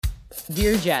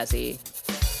Dear Jazzy.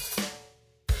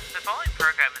 The following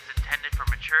program is intended for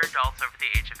mature adults over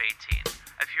the age of 18.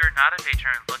 If you are not a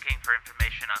patron looking for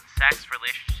information on sex,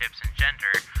 relationships, and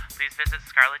gender, please visit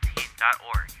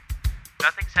scarletteen.org.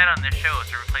 Nothing said on this show is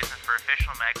a replacement for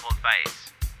official medical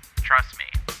advice. Trust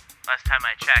me, last time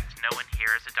I checked, no one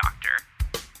here is a doctor.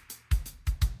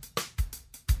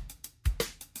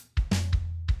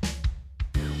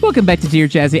 Welcome back to Dear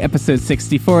Jazzy, episode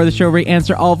 64 of the show where we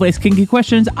answer all of life's kinky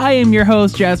questions. I am your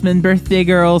host, Jasmine Birthday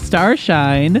Girl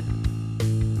Starshine.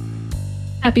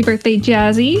 Happy birthday,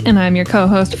 Jazzy, and I'm your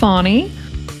co-host, Fawny.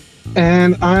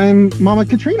 And I'm Mama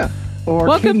Katrina, or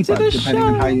Welcome Katie to Bug, the depending show.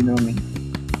 on how you know me.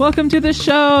 Welcome to the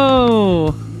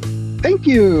show. Thank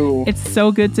you. It's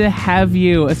so good to have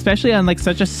you, especially on like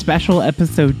such a special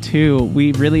episode too.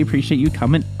 We really appreciate you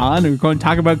coming on. We're going to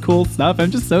talk about cool stuff.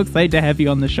 I'm just so excited to have you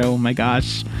on the show. Oh my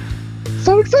gosh.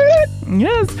 So excited.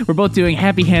 Yes. We're both doing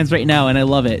happy hands right now and I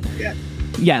love it. Yeah.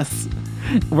 Yes.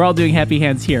 We're all doing happy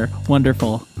hands here.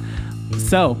 Wonderful.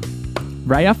 So,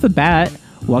 right off the bat,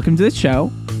 welcome to the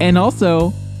show. And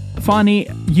also, Fawny,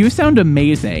 you sound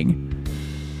amazing.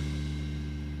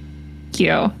 Thank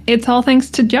you. It's all thanks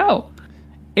to Joe.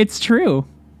 It's true.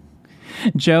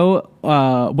 Joe,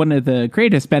 one of the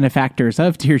greatest benefactors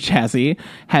of Dear Jazzy,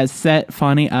 has set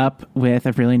Fawny up with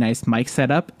a really nice mic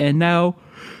setup, and now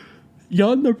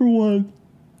you're number one.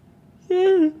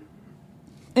 Yeah.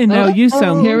 And now you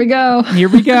sound... Here we go. Here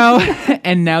we go.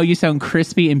 And now you sound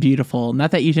crispy and beautiful.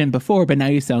 Not that you didn't before, but now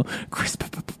you sound crisp.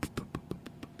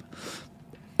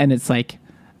 And it's like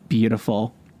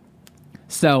beautiful.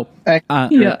 So,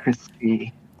 Yeah.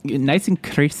 Crispy. nice and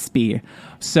crispy.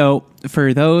 So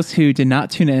for those who did not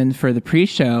tune in for the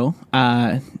pre-show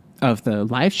of the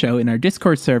live show in our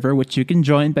Discord server, which you can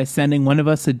join by sending one of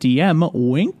us a DM,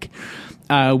 wink.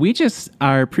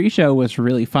 Our pre-show was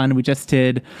really fun. We just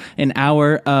did an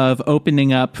hour of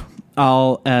opening up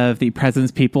all of the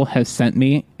presents people have sent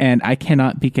me, and I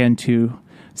cannot begin to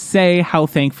say how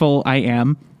thankful I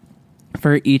am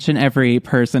for each and every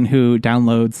person who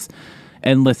downloads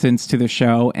and listens to the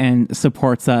show and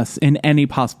supports us in any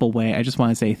possible way. I just want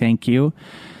to say thank you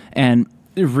and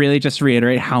really just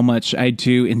reiterate how much I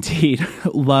do indeed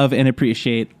love and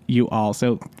appreciate you all.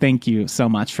 So thank you so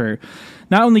much for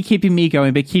not only keeping me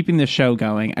going, but keeping the show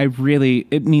going.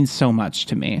 It means so much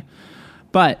to me.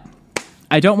 But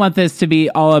I don't want this to be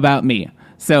all about me.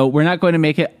 So we're not going to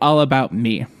make it all about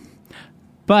me.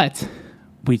 But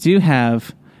we do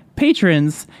have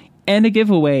patrons and a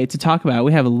giveaway to talk about.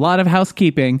 We have a lot of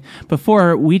housekeeping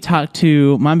before we talk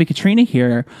to Mommy Katrina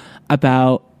here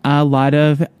about a lot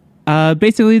of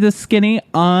basically the skinny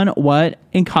on what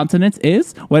incontinence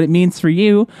is, what it means for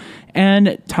you,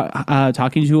 and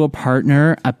talking to a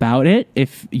partner about it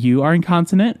if you are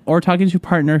incontinent, or talking to a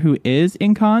partner who is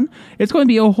incon. It's going to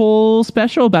be a whole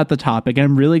special about the topic, and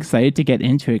I'm really excited to get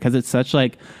into it because it's such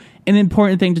like an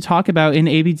important thing to talk about in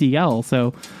ABDL.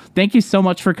 So thank you so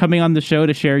much for coming on the show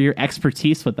to share your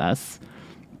expertise with us.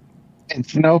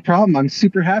 It's no problem. I'm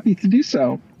super happy to do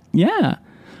so. Yeah.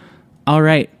 All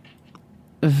right.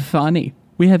 Funny.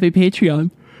 We have a Patreon.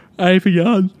 I have a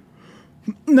yawn.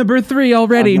 Number 3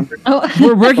 already.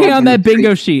 We're working on that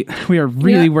bingo sheet. We are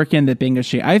really working on the bingo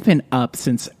sheet. I've been up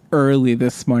since early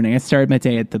this morning. I started my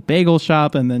day at the bagel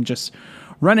shop and then just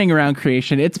running around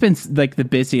creation. It's been like the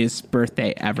busiest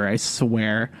birthday ever, I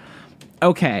swear.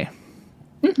 Okay.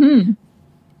 Mm-hmm.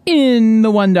 In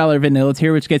the $1 vanilla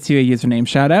tier, which gets you a username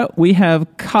shout out, we have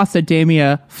Casa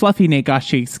Damia, Fluffy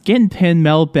Negashi, Skin Pin,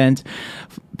 Mel Bent,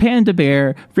 Panda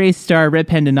Bear, Ray Star, Red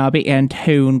Panda Nobby, and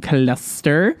Tone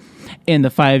Cluster. In the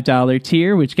 $5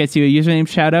 tier, which gets you a username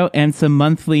shout out and some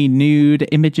monthly nude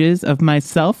images of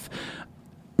myself.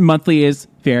 Monthly is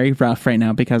very rough right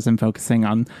now because I'm focusing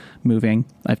on moving.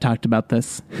 I've talked about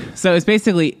this. So it's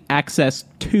basically access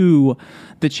to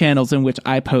the channels in which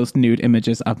I post nude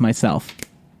images of myself.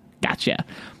 Gotcha.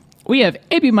 We have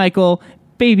AB Michael,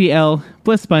 Baby L,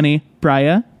 Bliss Bunny,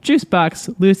 Brya,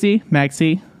 Juicebox, Lucy,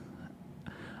 Maxie,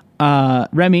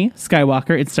 Remy,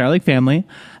 Skywalker, and Starlight Family.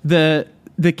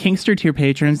 The Kingster tier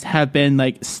patrons have been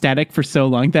like static for so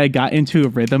long that I got into a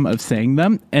rhythm of saying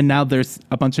them, and now there's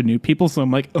a bunch of new people, so I'm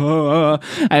like, I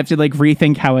have to like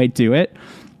rethink how I do it.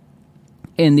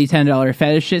 In the $10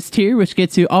 fetishist tier, which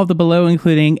gets you all the below,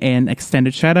 including an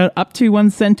extended shout out up to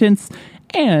 1 sentence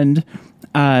and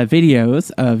videos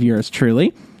of yours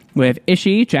truly, with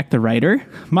Ishi, Jack the Writer,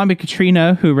 Mommy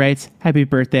Katrina, who writes, "Happy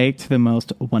birthday to the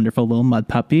most wonderful little mud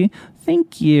puppy."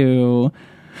 Thank you.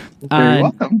 You're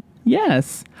welcome.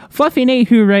 Yes. Fluffy Nate,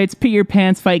 who writes, "Pee your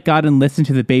pants, fight God, and listen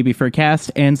to the Baby for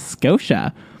cast," and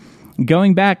Scotia.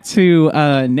 Going back to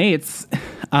Nate's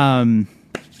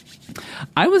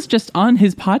I was just on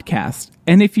his podcast.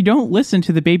 And if you don't listen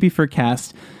to the Baby Fur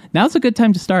cast, now's a good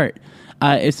time to start.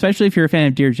 Especially if you're a fan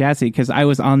of Dear Jazzy, because I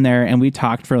was on there and we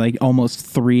talked for like almost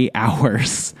 3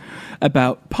 hours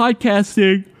about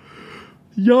podcasting,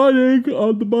 yawning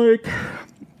on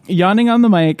the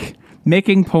mic,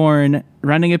 making porn,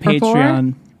 running a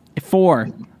Patreon. 4.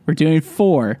 We're doing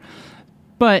 4.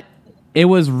 But it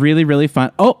was really, really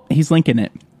fun. Oh, he's linking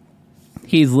it.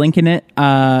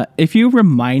 If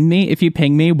you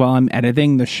ping me while I'm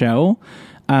editing the show,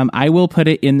 I will put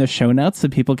it in the show notes so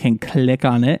people can click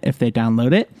on it if they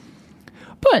download it.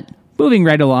 But moving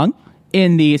right along,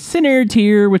 in the Sinner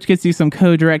tier, which gets you some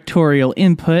co-directorial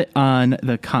input on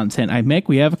the content I make,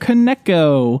 we have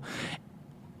Koneko.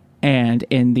 And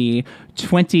in the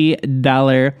 $20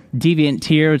 Deviant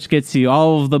tier, which gets you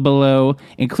all of the below,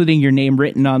 including your name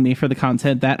written on me for the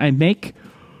content that I make,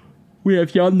 we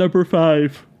have Yawn number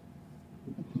 5.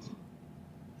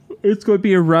 It's going to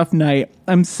be a rough night.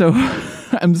 I'm so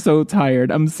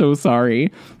tired. I'm so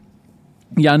sorry.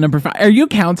 Yawn number 5. Are you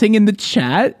counting in the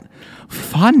chat?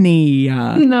 Funny.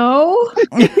 No.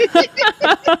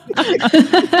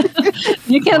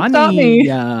 You can't stop me.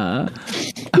 Oh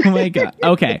my god.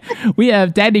 Okay. We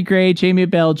have Daddy Gray, Jamie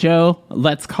Bell, Joe,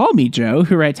 Let's Call Me Joe,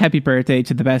 who writes happy birthday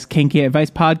to the best kinky advice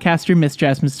podcaster, Miss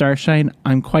Jasmine Starshine.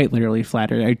 I'm quite literally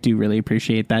flattered. I do really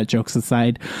appreciate that, jokes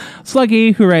aside.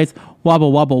 Sluggy, who writes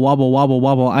wobble, wobble, wobble, wobble,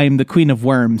 wobble. I am the queen of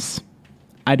worms.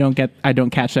 I don't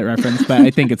catch that reference, but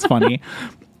I think it's funny.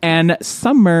 And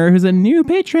Summer, who's a new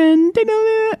patron.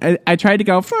 I tried to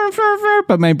go fur, fur, fur,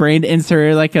 but my brain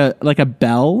inserted like a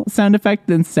bell sound effect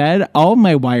instead. All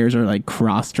my wires are like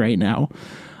crossed right now.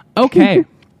 Okay.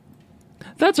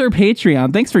 That's our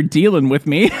Patreon. Thanks for dealing with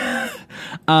me.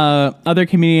 Other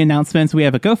community announcements. We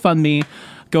have a GoFundMe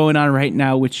going on right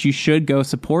now, which you should go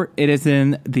support. It is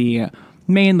in the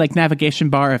main navigation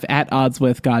bar of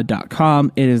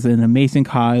atoddswithgod.com. It is an amazing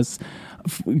cause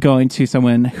going to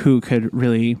someone who could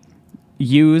really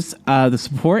use the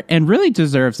support and really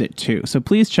deserves it too. So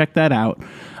please check that out.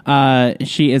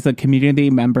 She is a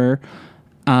community member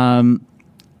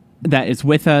that is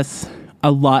with us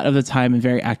a lot of the time and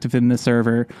very active in the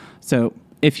server. So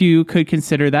if you could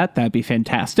consider that, that'd be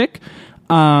fantastic.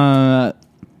 In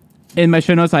my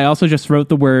show notes, I also just wrote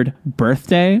the word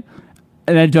birthday.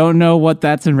 And I don't know what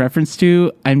that's in reference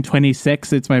to. I'm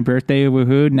 26. It's my birthday.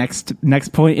 Woohoo.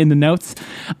 Next point in the notes.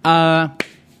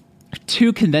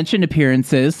 2 convention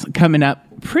appearances coming up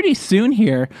pretty soon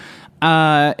here.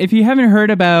 If you haven't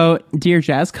heard about Dear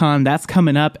JazzCon, that's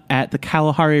coming up at the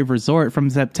Kalahari Resort from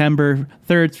September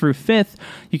 3rd through 5th.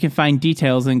 You can find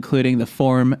details, including the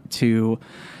form to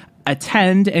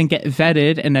attend and get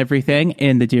vetted and everything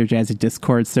in the Dear Jazzy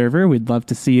Discord server. We'd love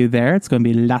to see you there. It's going to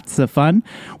be lots of fun.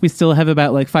 We still have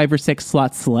about 5 or 6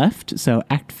 slots left, so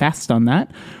act fast on that.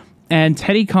 And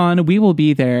TeddyCon, we will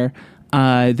be there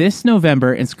this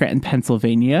November in Scranton,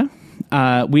 Pennsylvania.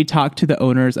 We talked to the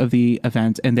owners of the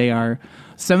event, and they are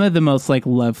some of the most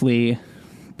lovely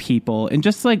people and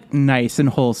just nice and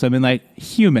wholesome and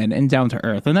human and down to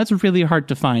earth. And that's really hard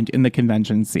to find in the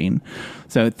convention scene.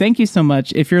 So thank you so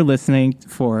much, if you're listening,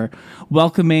 for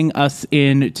welcoming us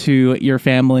into your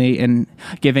family and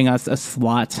giving us a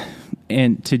slot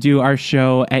and to do our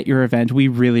show at your event. We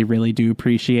really, really do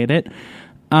appreciate it.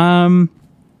 I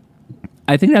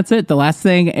think that's it. The last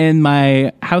thing in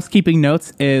my housekeeping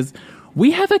notes is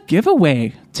we have a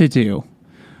giveaway to do.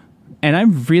 And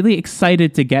I'm really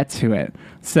excited to get to it.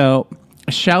 So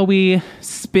shall we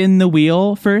spin the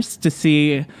wheel first to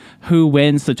see who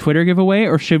wins the Twitter giveaway,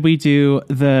 or should we do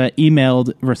the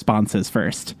emailed responses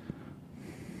first?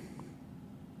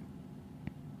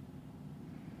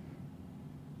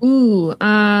 Ooh,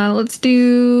 let's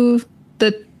do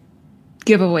the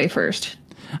giveaway first.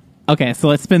 Okay, so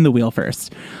let's spin the wheel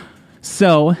first.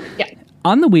 So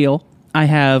on the wheel, I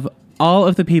have all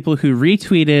of the people who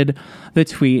retweeted the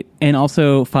tweet and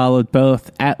also followed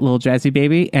both at Lil Jazzy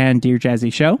Baby and Dear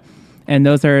Jazzy Show. And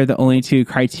those are the only 2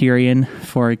 criterion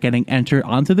for getting entered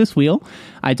onto this wheel.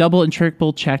 I double and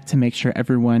triple checked to make sure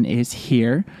everyone is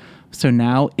here. So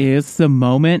now is the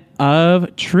moment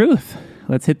of truth.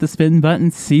 Let's hit the spin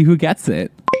button, see who gets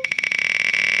it.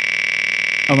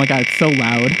 Oh my god, it's so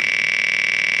loud.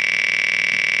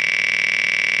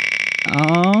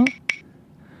 Oh.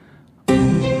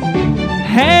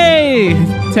 Hey,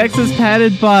 Texas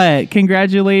Padded Butt.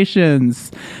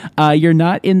 Congratulations. You're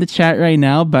not in the chat right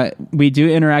now, but we do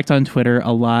interact on Twitter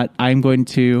a lot. I'm going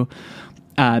to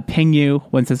ping you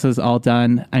once this is all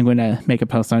done. I'm going to make a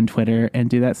post on Twitter and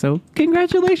do that. So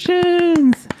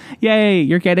congratulations. Yay.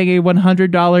 You're getting a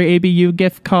 $100 ABU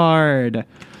gift card.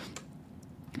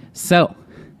 So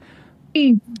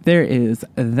There is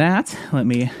that.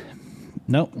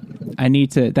 Nope. I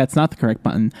need to, that's not the correct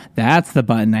button. That's the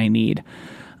button I need.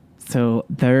 So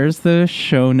there's the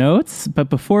show notes. But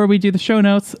before we do the show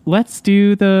notes, let's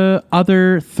do the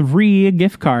other 3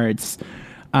 gift cards.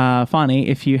 Fani,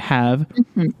 if you have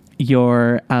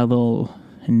your little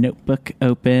notebook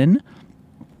open,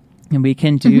 and we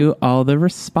can do all the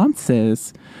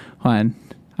responses. Hold on.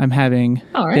 I'm having,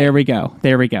 all right. There we go.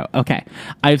 Okay.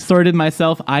 I've sorted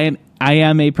myself. I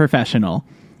am a professional.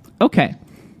 Okay.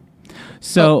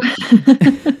 So,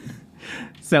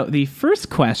 so the first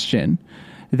question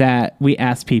that we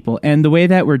asked people, and the way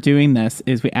that we're doing this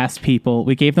is we asked people,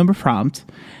 we gave them a prompt,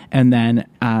 and then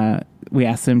we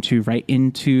asked them to write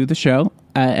into the show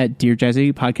at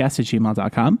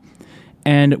dearjazzypodcast@gmail.com.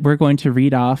 And we're going to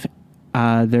read off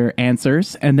their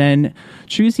answers and then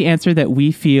choose the answer that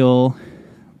we feel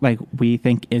like we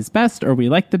think is best or we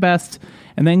like the best,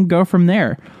 and then go from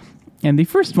there. And the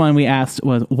first one we asked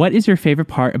was, what is your favorite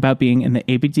part about being in the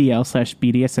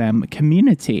ABDL/BDSM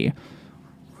community?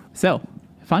 So,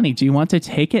 Fani, do you want to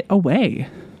take it away?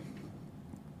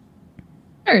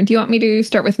 Sure. Do you want me to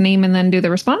start with name and then do the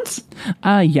response?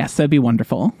 Yes, that'd be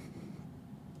wonderful.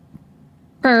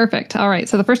 Perfect. All right.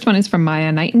 So the first one is from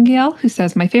Maya Nightingale, who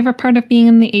says, my favorite part of being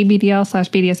in the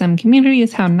ABDL/BDSM community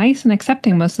is how nice and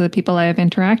accepting most of the people I have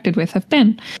interacted with have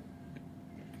been.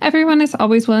 Everyone is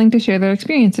always willing to share their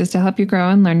experiences to help you grow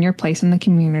and learn your place in the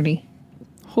community.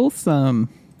 Wholesome.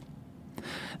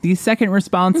 The second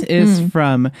response is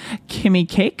from Kimmy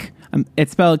Cake.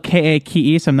 It's spelled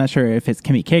K-A-K-E, so I'm not sure if it's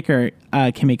Kimmy Cake or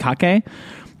Kimmy Kake,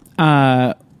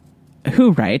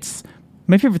 who writes,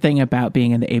 my favorite thing about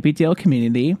being in the ABDL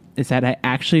community is that I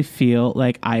actually feel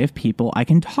like I have people I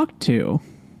can talk to.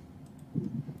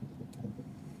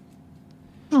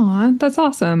 Aw, that's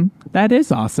awesome. That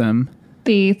is awesome.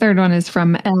 The third one is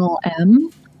from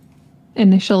LM.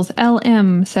 Initials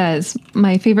LM says,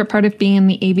 my favorite part of being in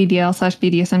the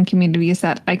ABDL/BDSM community is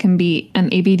that I can be an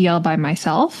ABDL by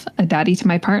myself, a daddy to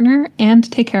my partner,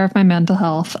 and take care of my mental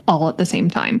health all at the same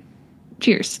time.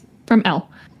 Cheers. From L.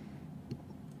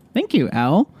 Thank you,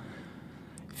 L.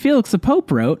 Felix the Pope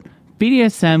wrote,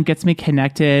 BDSM gets me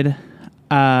connected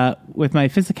with my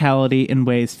physicality in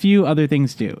ways few other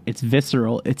things do. It's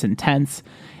visceral, it's intense,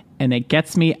 and it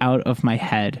gets me out of my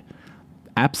head.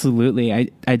 Absolutely.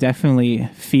 I definitely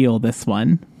feel this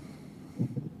one.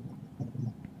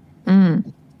 The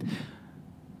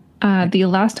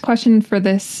last question for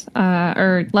this,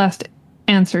 last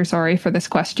answer, for this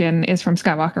question is from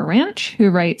Skywalker Ranch, who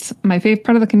writes, my favorite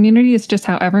part of the community is just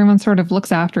how everyone sort of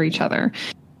looks after each other.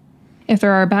 If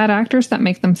there are bad actors that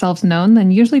make themselves known,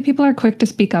 then usually people are quick to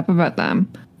speak up about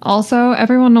them. Also,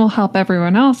 everyone will help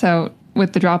everyone else out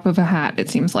with the drop of a hat, it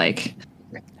seems like.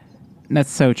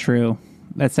 That's so true.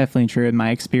 That's definitely true in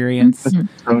my experience. That's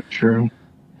so true.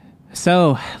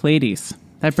 So, ladies,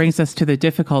 that brings us to the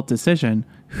difficult decision.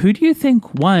 Who do you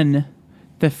think won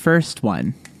the first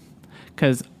one?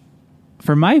 Because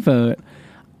for my vote,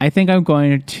 I think I'm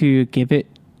going to give it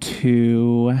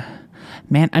to...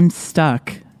 Man, I'm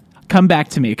stuck. Come back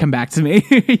to me.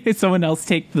 Someone else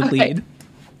take the lead.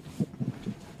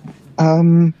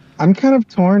 I'm kind of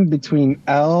torn between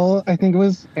L, I think it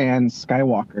was, and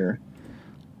Skywalker.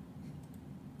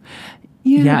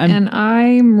 Yeah, and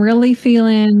I'm really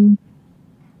feeling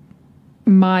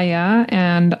Maya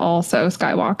and also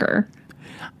Skywalker.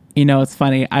 You know, it's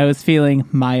funny. I was feeling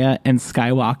Maya and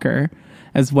Skywalker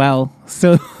as well.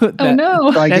 So oh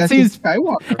no. So I guess it's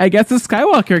Skywalker. I guess it's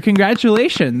Skywalker.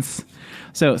 Congratulations.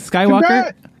 So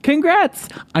Skywalker, congrats.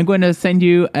 I'm going to send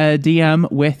you a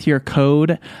DM with your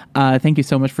code. Thank you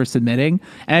so much for submitting.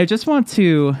 And I just want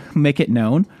to make it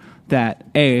known that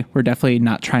we're definitely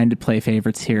not trying to play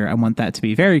favorites here. I want that to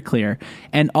be very clear.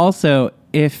 And also,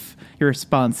 if your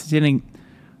response didn't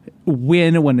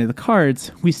win one of the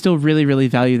cards, we still really, really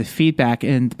value the feedback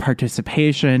and the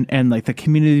participation and like the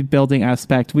community building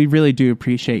aspect. We really do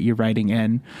appreciate you writing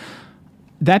in.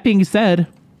 That being said,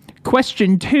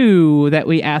 question 2 that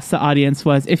we asked the audience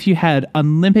was, if you had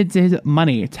unlimited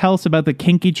money, tell us about the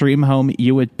kinky dream home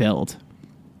you would build.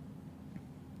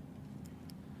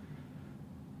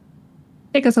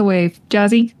 Take us away,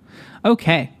 Jazzy.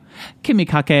 Okay. Kimmy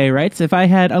Kake writes, if I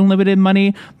had unlimited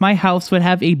money, my house would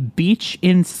have a beach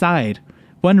inside.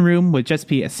 One room would just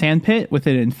be a sand pit with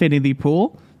an infinity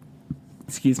pool.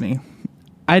 Excuse me.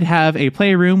 I'd have a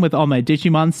playroom with all my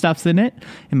Digimon stuffs in it,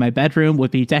 and my bedroom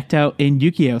would be decked out in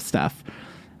Yu-Gi-Oh stuff.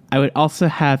 I would also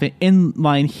have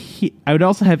inline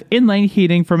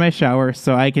heating for my shower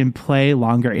so I can play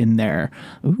longer in there.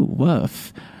 Ooh,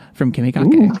 woof. From Kimmy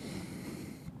Kake.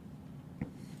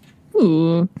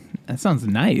 Ooh. That sounds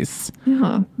nice.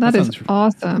 Yeah, that is sounds-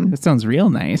 awesome. That sounds real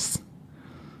nice.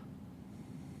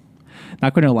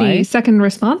 Not going to The lie. second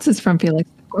response is from Felix.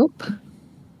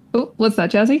 Oh, what's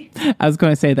that, Jazzy? I was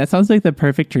going to say that sounds like the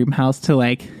perfect dream house to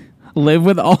like live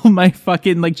with all my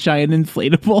fucking like giant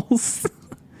inflatables.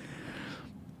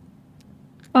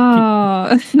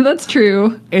 That's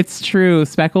true. It's true.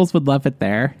 Speckles would love it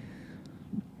there.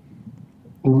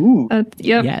 Ooh.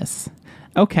 Yep. Yes.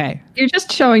 Okay. You're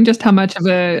just showing just how much of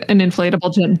an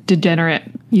inflatable degenerate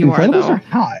you are, Inflatables though. are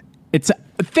hot. It's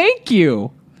thank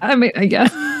you. I mean, I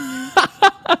guess.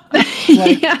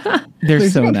 Like, Yeah. They're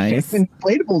there's so no nice. shit.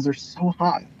 Inflatables are so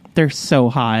hot. They're so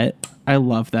hot. I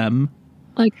love them.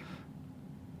 Like,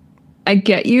 I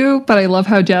get you, but I love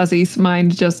how Jazzy's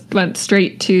mind just went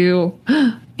straight to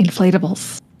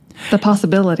inflatables. The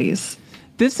possibilities.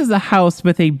 This is a house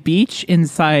with a beach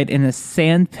inside and a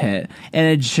sand pit and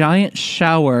a giant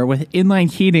shower with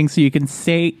inline heating so you can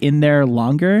stay in there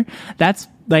longer. That's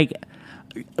like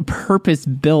purpose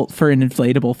built for an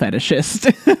inflatable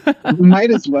fetishist.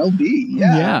 Might as well be.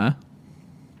 Yeah.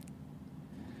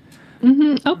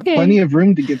 Yeah. Okay. Plenty of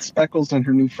room to get Speckles and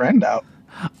her new friend out.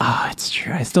 Oh, it's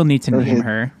true. I still need to Or name his-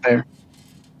 her. There.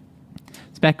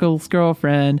 Speckles'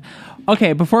 girlfriend.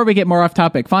 Okay, before we get more off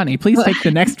topic, Fonnie, please take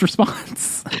the next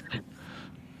response.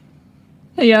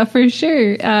 Yeah, for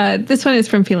sure. This one is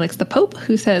from Felix the Pope,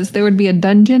 who says there would be a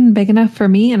dungeon big enough for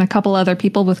me and a couple other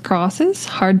people with crosses,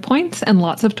 hard points, and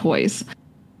lots of toys.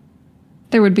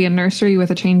 There would be a nursery with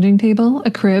a changing table,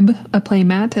 a crib, a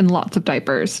playmat, and lots of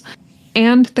diapers.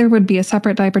 And there would be a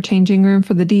separate diaper changing room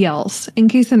for the DLs, in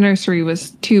case the nursery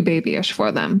was too babyish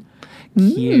for them.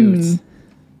 Cute.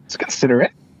 Let's consider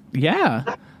it. Yeah.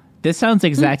 This sounds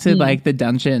exactly like the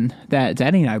dungeon that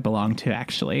Danny and I belong to,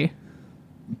 actually.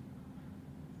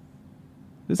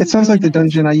 This It is sounds really like the nice.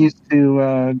 dungeon I used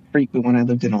to frequent when I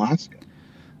lived in Alaska.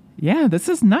 Yeah, this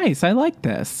is nice. I like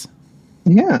this.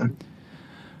 Yeah.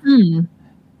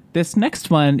 This next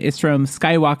one is from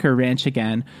Skywalker Ranch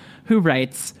again, who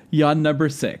writes, Yawn number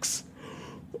 6.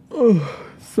 Oh,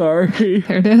 sorry.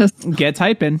 There it is. Get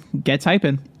typing. Get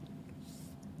typing.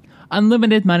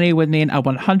 Unlimited money would mean a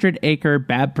 100-acre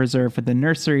bab preserve with a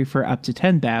nursery for up to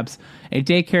 10 babs, a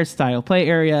daycare-style play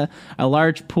area, a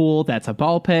large pool that's a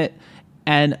ball pit,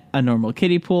 and a normal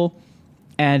kiddie pool,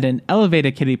 and an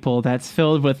elevated kiddie pool that's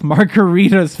filled with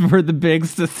margaritas for the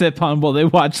bigs to sip on while they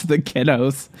watch the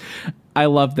kiddos. I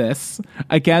love this.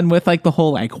 Again, with like the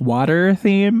whole like water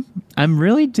theme. I'm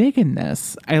really digging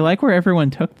this. I like where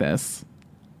everyone took this.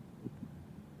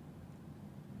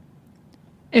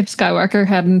 If Skywalker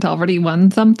hadn't already won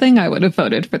something, I would have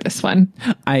voted for this one.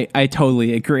 I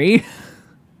totally agree.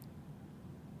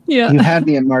 Yeah. You had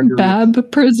me at Margarita.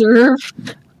 Bab Preserve.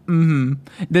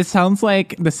 This sounds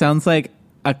like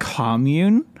a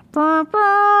commune.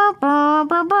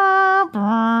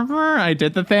 I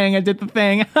did the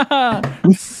thing.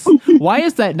 Why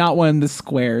is that not one of the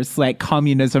squares like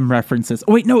communism references?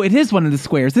 Oh, wait, no, it is one of the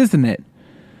squares, isn't it?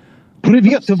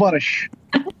 Привет, товарищ.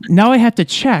 Now I have to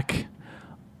check.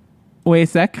 Wait a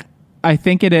sec. I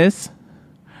think it is.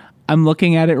 I'm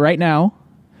looking at it right now.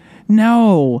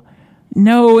 No,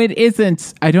 it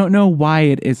isn't. I don't know why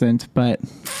it isn't, but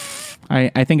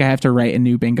I think I have to write a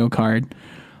new bingo card.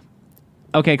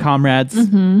 Okay, comrades.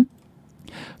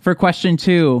 For question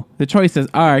 2, the choices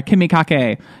are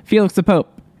Kimikake, Felix the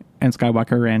Pope, and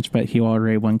Skywalker Ranch, but he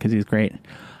already won because he's great.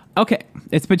 Okay,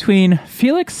 it's between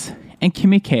Felix and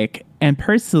Kimikake, and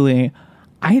personally,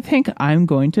 I think I'm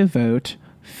going to vote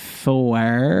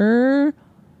for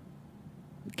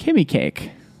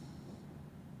Kimikake.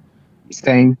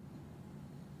 Same.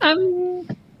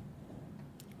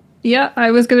 Yeah,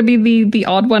 I was going to be the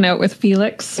odd one out with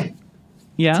Felix.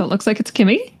 Yeah, So it looks like it's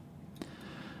Kimmy.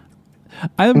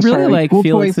 I I'm really sorry, like Cool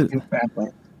Felix. Toys is bad,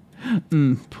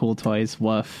 but Pool toys,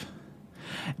 woof.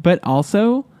 But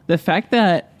also the fact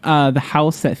that the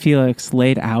house that Felix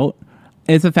laid out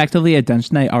is effectively a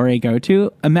dungeon I already go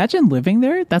to. Imagine living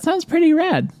there. That sounds pretty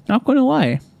rad. Not going to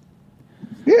lie.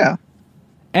 yeah.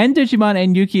 And Digimon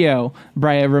and Yu-Gi-Oh!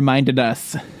 Brian reminded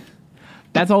us.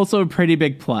 That's also a pretty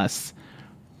big plus.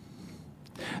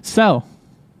 So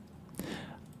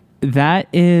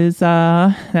that's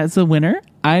a winner.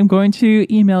 I'm going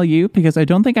to email you because I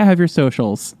don't think I have your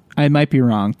socials. I might be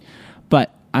wrong,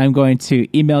 but I'm going to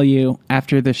email you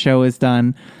after the show is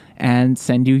done and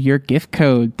send you your gift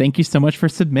code. Thank you so much for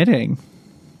submitting.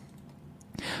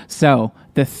 So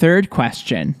the third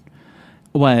question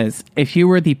was, if you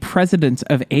were the president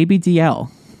of ABDL,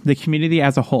 the community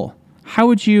as a whole, how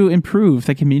would you improve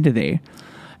the community?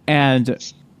 And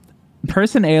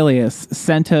Person Alias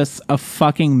sent us a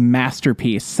fucking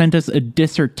masterpiece, sent us a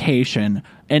dissertation,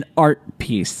 an art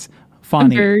piece. I'm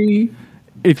Fawny,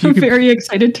 if you could, very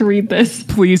excited to read this.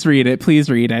 please read it. Please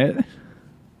read it.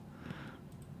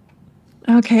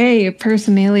 Okay,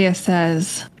 Personalia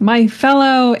says, my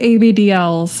fellow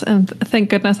ABDLs, and thank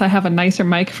goodness I have a nicer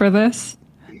mic for this.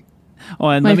 Oh,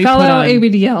 and My let me put fellow on,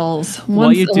 ABDLs.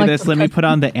 while you do this, let me put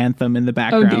on the anthem in the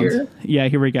background. dear. Yeah,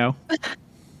 here we go.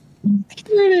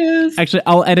 Here it is. Actually,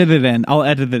 I'll edit it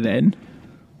in.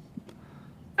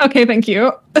 Okay, thank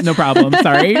you. No problem.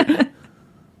 Sorry.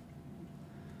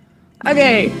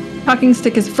 Okay, Talking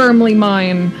Stick is firmly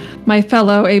mine. My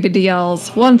fellow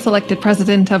ABDLs, once elected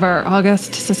president of our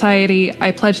august society,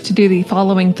 I pledge to do the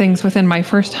following things within my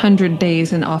first 100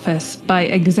 days in office, by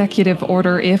executive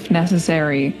order if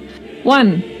necessary.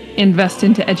 1. Invest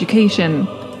into education.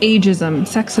 Ageism,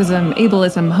 sexism,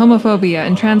 ableism, homophobia,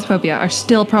 and transphobia are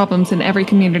still problems in every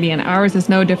community, and ours is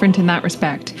no different in that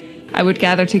respect. I would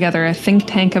gather together a think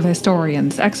tank of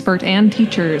historians, expert and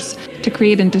teachers to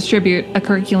create and distribute a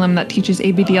curriculum that teaches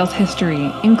ABDL's history,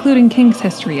 including Kink's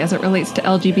history as it relates to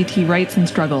LGBT rights and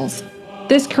struggles.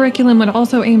 This curriculum would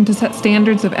also aim to set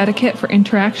standards of etiquette for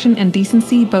interaction and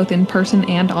decency both in person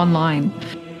and online.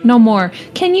 No more,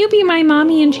 can you be my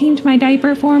mommy and change my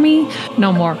diaper for me?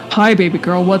 No more, hi baby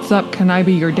girl, what's up, can I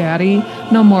be your daddy?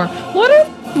 No more, what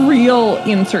if real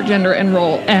insert gender and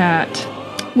role at?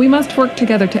 We must work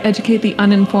together to educate the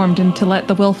uninformed and to let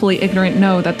the willfully ignorant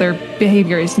know that their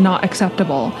behavior is not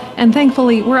acceptable. And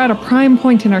thankfully, we're at a prime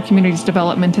point in our community's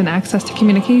development and access to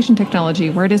communication technology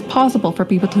where it is possible for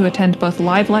people to attend both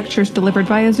live lectures delivered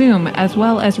via Zoom as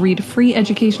well as read free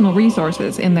educational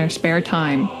resources in their spare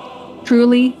time.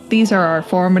 Truly, these are our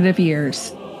formative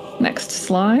years. Next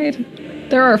slide.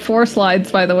 There are 4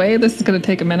 slides, by the way. This is going to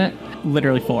take a minute.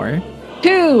 Literally 4.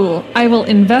 2. I will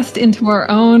invest into our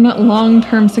own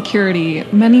long-term security.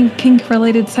 Many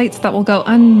kink-related sites that will go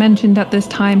unmentioned at this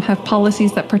time have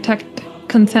policies that protect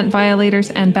consent violators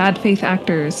and bad faith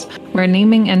actors, where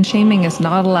naming and shaming is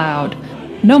not allowed.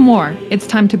 No more. It's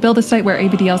time to build a site where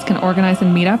ABDLs can organize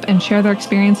and meet up and share their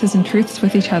experiences and truths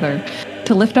with each other,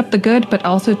 to lift up the good, but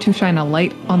also to shine a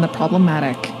light on the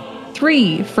problematic.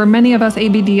 3. For many of us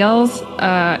ABDLs,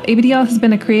 ABDL has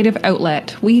been a creative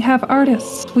outlet. We have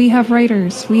artists, we have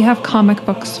writers, we have comic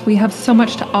books, we have so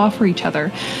much to offer each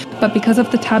other. But because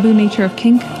of the taboo nature of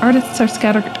kink, artists are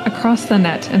scattered across the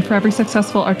net, and for every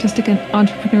successful artistic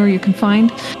entrepreneur you can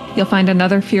find, you'll find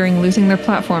another fearing losing their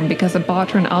platform because a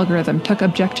bot or an algorithm took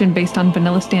objection based on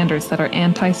vanilla standards that are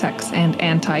anti-sex and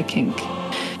anti-kink.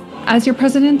 As your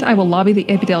president, I will lobby the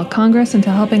ABDL Congress into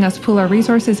helping us pool our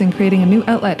resources and creating a new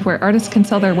outlet where artists can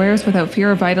sell their wares without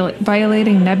fear of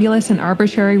violating nebulous and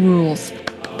arbitrary rules.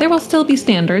 There will still be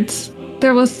standards.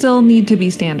 There will still need to be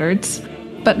standards.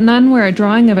 But none where a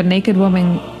drawing of a naked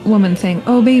woman saying,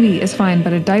 "Oh baby," is fine,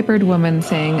 but a diapered woman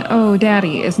saying, "Oh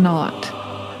daddy," is not.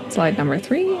 Slide number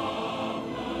 3.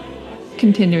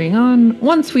 Continuing on,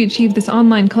 once we achieve this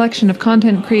online collection of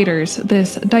content creators,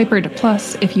 this diapered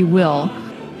plus, if you will,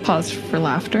 pause for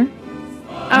laughter,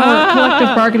 our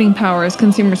collective bargaining power as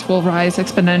consumers will rise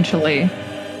exponentially.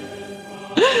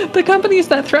 The companies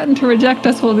that threaten to reject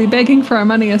us will be begging for our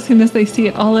money as soon as they see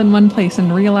it all in one place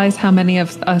and realize how many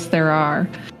of us there are.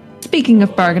 Speaking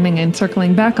of bargaining and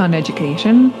circling back on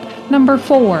education, number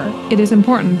 4, it is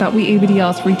important that we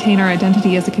ABDLs retain our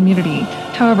identity as a community.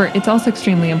 However, it's also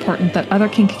extremely important that other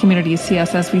kink communities see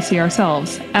us as we see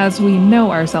ourselves, as we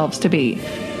know ourselves to be.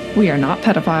 We are not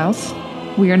pedophiles.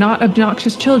 We are not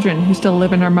obnoxious children who still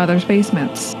live in our mother's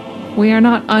basements. We are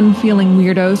not unfeeling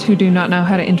weirdos who do not know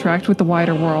how to interact with the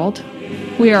wider world.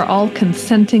 We are all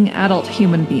consenting adult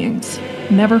human beings.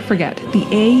 Never forget, the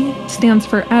A stands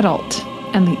for adult,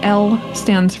 and the L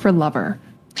stands for lover.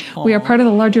 Aww. We are part of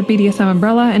the larger BDSM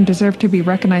umbrella and deserve to be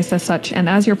recognized as such, and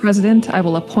as your president, I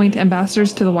will appoint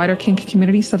ambassadors to the wider kink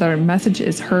community so that our message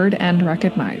is heard and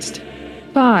recognized.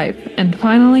 5, and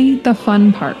finally, the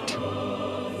fun part.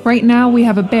 Right now, we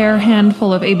have a bare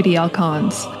handful of ABDL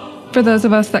cons. For those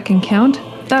of us that can count,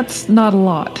 that's not a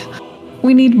lot.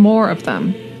 We need more of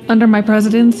them. Under my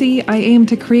presidency, I aim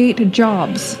to create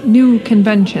jobs, new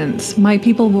conventions. My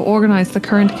people will organize the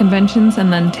current conventions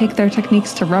and then take their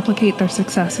techniques to replicate their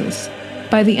successes.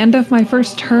 By the end of my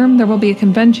first term, there will be a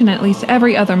convention at least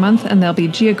every other month, and they'll be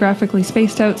geographically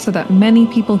spaced out so that many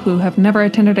people who have never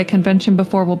attended a convention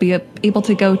before will be able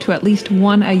to go to at least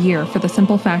one a year for the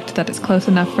simple fact that it's close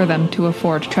enough for them to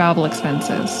afford travel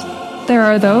expenses. There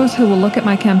are those who will look at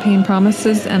my campaign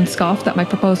promises and scoff that my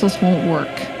proposals won't work.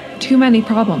 Too many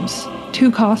problems. Too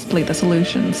costly, the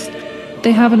solutions.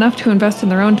 They have enough to invest in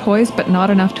their own toys, but not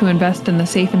enough to invest in the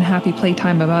safe and happy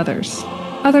playtime of others.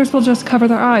 Others will just cover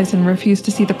their eyes and refuse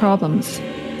to see the problems.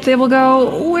 They will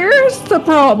go, where's the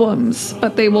problems?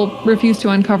 But they will refuse to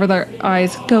uncover their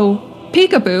eyes, go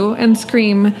peekaboo, and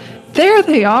scream, there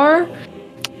they are!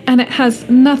 And it has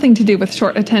nothing to do with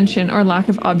short attention or lack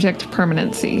of object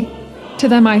permanency. To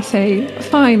them I say,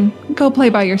 fine, go play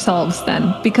by yourselves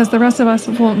then, because the rest of us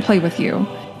won't play with you.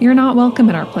 You're not welcome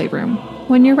in our playroom.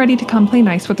 When you're ready to come play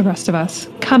nice with the rest of us,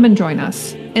 come and join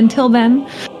us. Until then,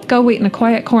 go wait in a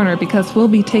quiet corner because we'll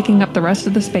be taking up the rest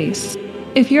of the space.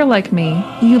 If you're like me,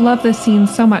 you love this scene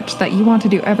so much that you want to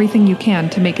do everything you can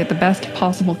to make it the best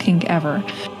possible kink ever.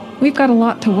 We've got a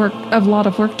lot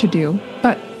of work to do,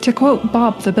 but to quote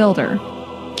Bob the Builder,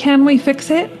 can we fix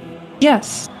it?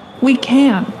 Yes, we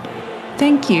can.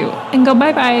 Thank you, and go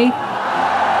bye-bye.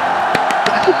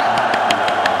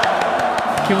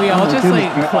 Can we all just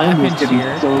goodness, my clap arm is and getting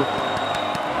cheer? so-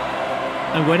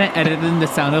 I'm going to edit in the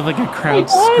sound of a crowd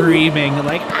screaming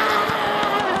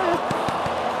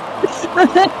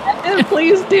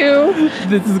Please do.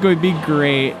 this is going to be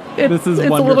great. This is it's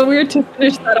wonderful. a little weird to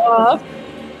finish that off.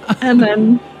 And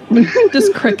then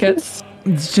just crickets.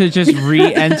 To just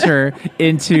re-enter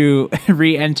into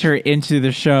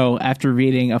the show after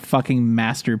reading a fucking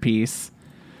masterpiece.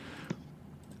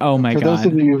 Oh my For god. those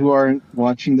of you who aren't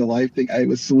watching the live thing, I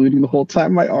was saluting the whole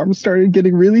time. My arm started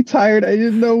getting really tired. I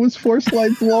didn't know it was 4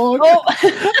 slides long.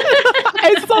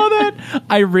 I saw that.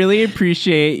 I really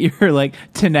appreciate your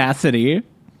tenacity.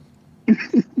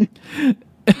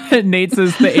 Nate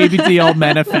says the ABDL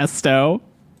manifesto.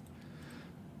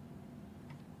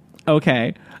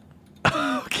 Okay.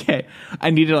 Okay.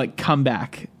 I need to come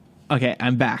back. Okay,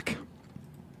 I'm back.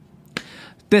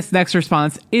 This next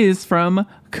response is from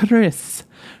Chris,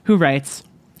 who writes,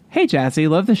 "Hey Jazzy,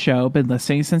 love the show. Been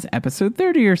listening since episode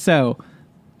 30 or so.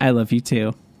 I love you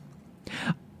too.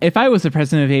 If I was the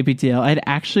president of ABDL, I'd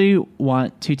actually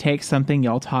want to take something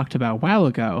y'all talked about a while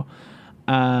ago.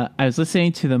 I was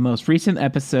listening to the most recent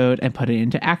episode and put it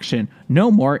into action.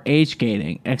 No more age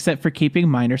gating, except for keeping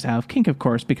minors out of kink, of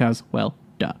course, because, well,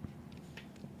 duh.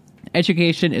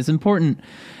 Education is important,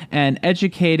 and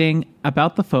educating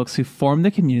about the folks who form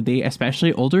the community,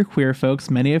 especially older queer folks,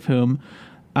 many of whom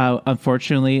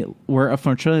unfortunately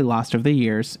lost over the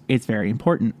years, is very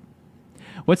important.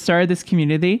 What started this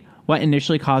community? What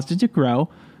initially caused it to grow?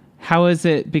 How has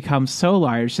it become so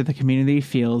large that the community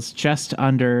feels just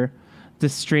under the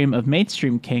stream of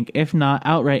mainstream kink, if not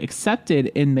outright accepted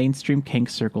in mainstream kink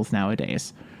circles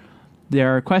nowadays?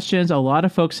 There are questions a lot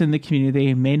of folks in the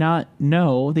community may not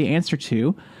know the answer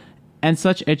to, and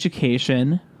such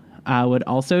education would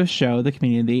also show the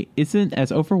community isn't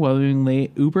as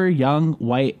overwhelmingly uber young,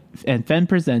 white, and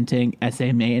femme-presenting as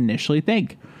they may initially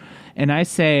think. And I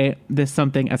say this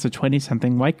something as a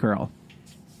 20-something white girl.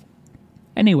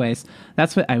 Anyways,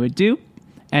 that's what I would do,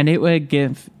 and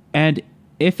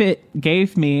if it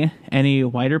gave me any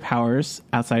wider powers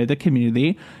outside of the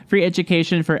community, free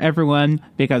education for everyone,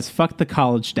 because fuck the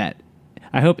college debt.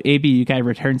 I hope ABU guy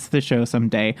returns to the show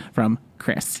someday. From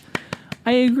Chris."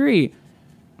 I agree.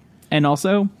 And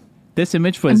also, this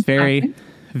image was this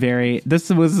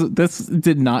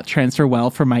did not transfer well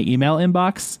from my email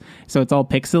inbox, so it's all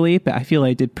pixely, but I feel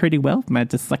I did pretty well with my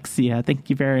dyslexia. Thank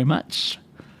you very much.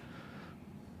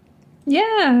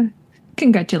 Yeah.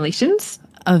 Congratulations.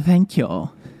 Thank you. Do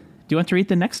you want to read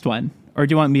the next one? Or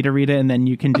do you want me to read it and then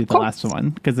you can do the last one?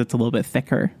 Because it's a little bit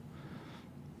thicker.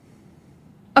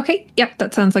 Okay. Yep.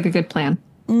 That sounds like a good plan.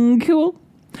 Cool.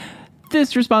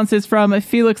 This response is from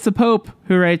Felix the Pope,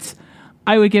 who writes,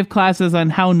 "I would give classes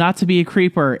on how not to be a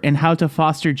creeper and how to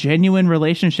foster genuine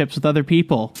relationships with other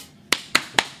people."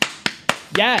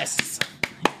 Yes.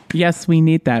 Yes, we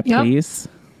need that, please.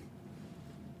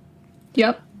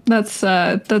 Yep. That's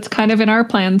kind of in our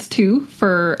plans too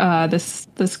for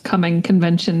this coming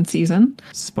convention season.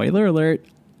 Spoiler alert.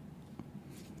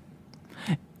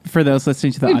 For those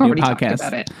listening to the audio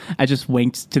podcast, I just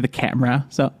winked to the camera.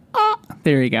 So,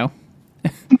 there you go.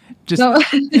 Just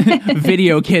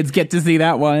video kids get to see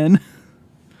that one.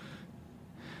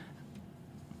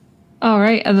 All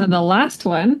right. And then the last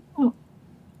one. Oh.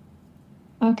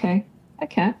 Okay. I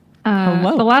can't.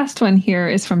 The last one here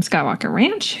is from Skywalker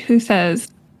Ranch, who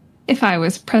says, "If I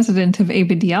was president of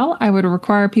ABDL, I would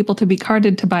require people to be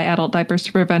carded to buy adult diapers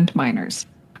to prevent minors.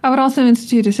 I would also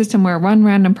institute a system where one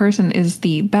random person is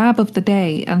the bab of the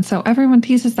day, and so everyone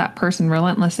teases that person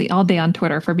relentlessly all day on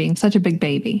Twitter for being such a big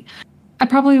baby. I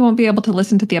probably won't be able to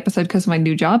listen to the episode because of my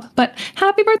new job, but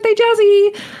happy birthday,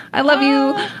 Jazzy! I love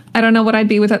you. I don't know what I'd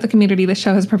be without the community this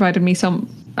show has provided me, so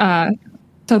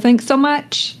thanks so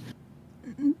much."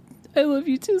 I love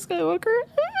you too, Skywalker.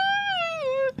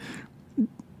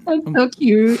 That's so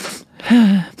cute.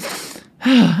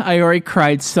 I already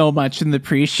cried so much in the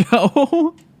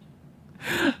pre-show.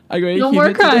 I'm going to No keep more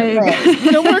it to the- crying.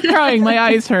 No more crying. My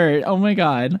eyes hurt. Oh my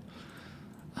god.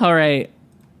 All right.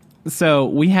 So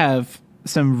we have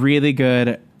some really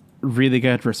good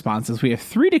responses. We have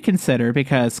 3 to consider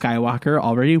because Skywalker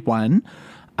already won.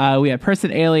 We have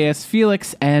Person Alias,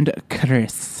 Felix, and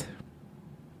Chris.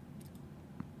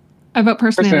 I vote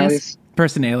Person Alias.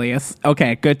 Person Alias.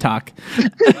 Okay, good talk.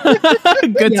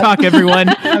 Good talk, everyone.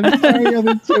 I'm sorry,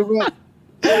 other two, but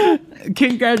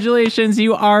Congratulations.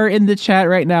 You are in the chat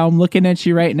right now. I'm looking at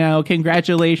you right now.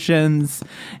 Congratulations.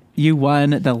 You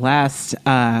won the last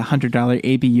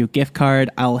 $100 ABU gift card.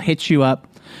 I'll hit you up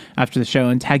after the show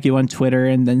and tag you on Twitter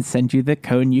and then send you the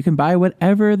code and you can buy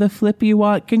whatever the flip you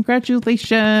want.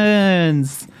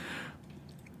 Congratulations.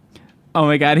 Oh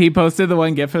my god, he posted the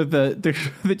one gif of the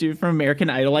dude from American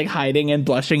Idol like hiding and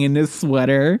blushing in his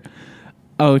sweater.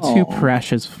 Oh, too Aw.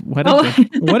 precious. What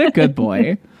a good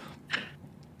boy.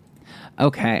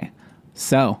 Okay.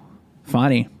 So,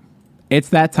 Fonny, it's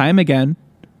that time again.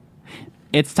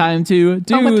 It's time to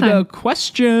do what time? the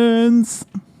questions.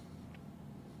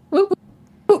 Woo, woo,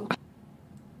 woo.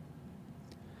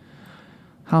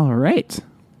 All right.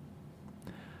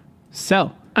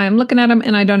 So, I'm looking at them,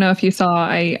 and I don't know if you saw,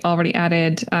 I already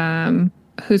added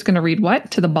who's going to read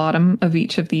what to the bottom of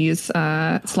each of these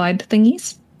slide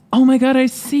thingies. oh my god, I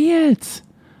see it.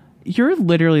 You're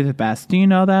literally the best. Do you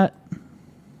know that?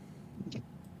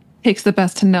 Takes the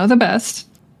best to know the best.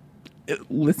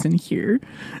 Listen here,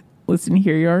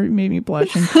 you already made me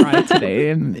blush and cry today,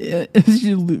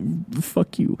 and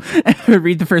fuck you.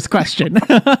 Read the first question.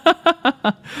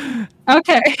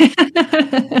 Okay.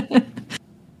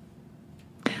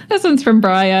 This one's from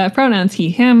Brian, pronouns he,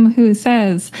 him, who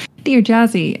says, Dear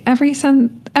Jazzy,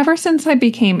 ever since I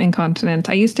became incontinent,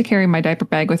 I used to carry my diaper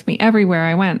bag with me everywhere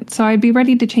I went, so I'd be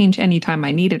ready to change anytime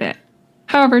I needed it.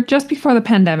 However, just before the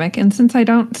pandemic, and since I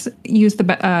don't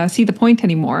see the point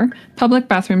anymore, public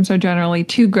bathrooms are generally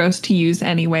too gross to use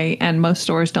anyway, and most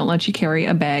stores don't let you carry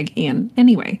a bag in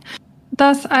anyway.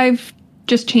 Thus, I've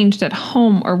just changed at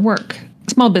home or work.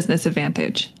 Small business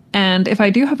advantage. And if I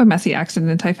do have a messy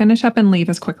accident, I finish up and leave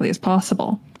as quickly as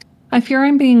possible. I fear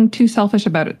I'm being too selfish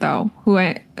about it, though.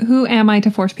 Who am I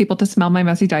to force people to smell my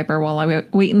messy diaper while I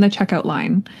wait in the checkout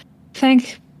line?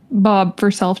 Thank Bob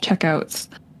for self-checkouts.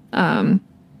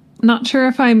 Not sure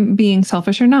if I'm being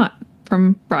selfish or not.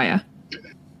 From Brian.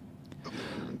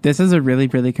 This is a really,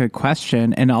 really good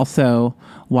question, and also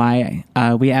why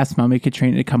we asked Mommy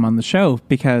Katrina to come on the show,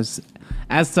 because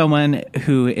as someone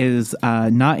who is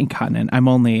not incontinent, I'm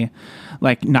only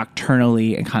like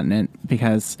nocturnally incontinent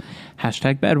because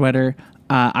 #bedwetter.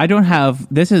 I don't have,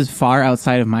 this is far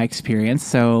outside of my experience,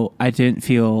 so I didn't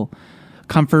feel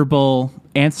comfortable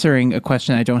answering a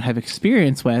question I don't have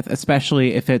experience with,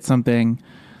 especially if it's something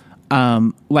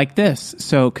like this.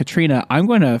 So, Katrina, I'm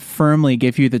going to firmly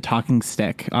give you the talking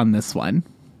stick on this one.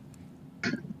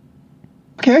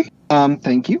 okay.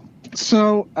 Thank you.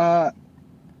 So,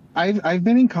 I've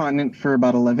been incontinent for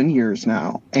about 11 years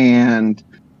now, and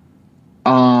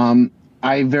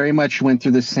I very much went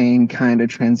through the same kind of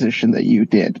transition that you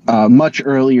did. Much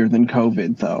earlier than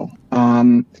COVID, though.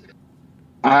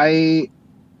 I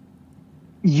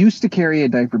used to carry a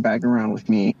diaper bag around with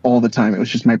me all the time. It was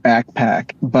just my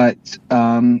backpack. But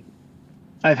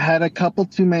I've had a couple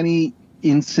too many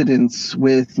incidents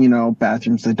with,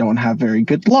 bathrooms that don't have very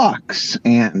good locks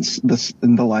and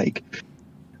the like,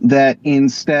 that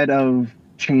instead of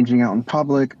changing out in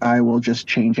public, I will just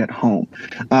change at home.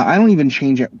 I don't even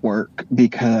change at work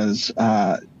because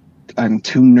I'm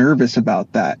too nervous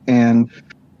about that. And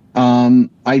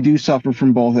I do suffer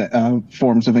from both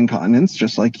forms of incontinence,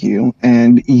 just like you.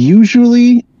 And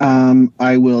usually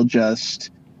I will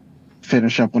just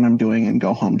finish up what I'm doing and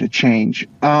go home to change.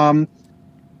 No,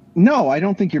 I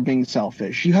don't think you're being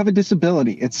selfish. You have a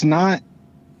disability. It's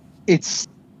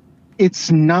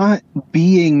not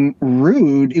being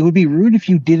rude. It would be rude if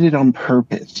you did it on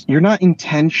purpose. You're not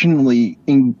intentionally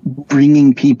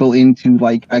bringing people into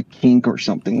like a kink or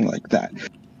something like that.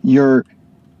 You're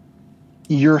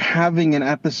having an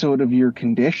episode of your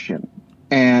condition,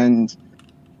 and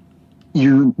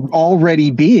you're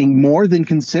already being more than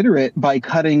considerate by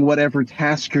cutting whatever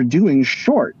task you're doing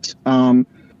short.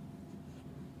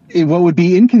 What would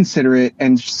be inconsiderate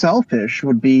and selfish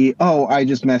would be, oh, I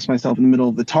just messed myself in the middle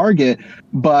of the Target,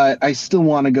 but I still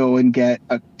want to go and get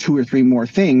 2 or 3 more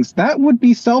things. That would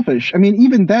be selfish. I mean,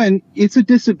 even then, it's a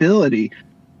disability,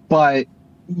 but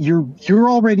you're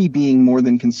already being more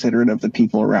than considerate of the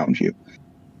people around you.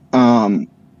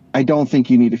 I don't think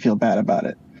you need to feel bad about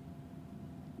it.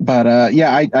 But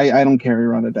yeah, I don't carry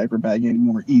around a diaper bag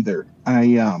anymore either.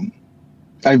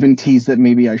 I've been teased that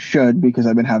maybe I should because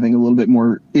I've been having a little bit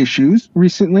more issues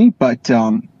recently. But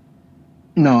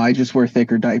no, I just wear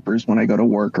thicker diapers when I go to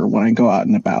work or when I go out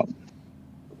and about.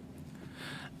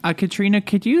 Katrina,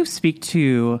 could you speak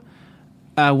to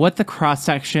what the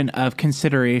cross-section of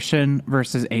consideration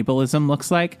versus ableism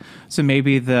looks like? So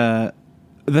maybe the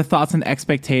thoughts and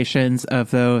expectations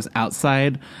of those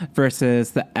outside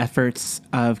versus the efforts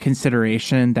of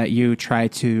consideration that you try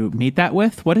to meet that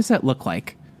with. What does that look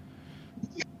like?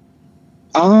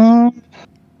 I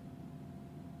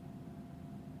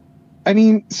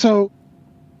mean, so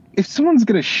if someone's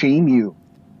going to shame you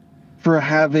for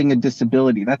having a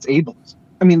disability, that's ableism.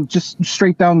 I mean, just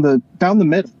straight down the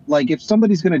middle. Like, if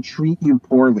somebody's going to treat you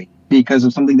poorly because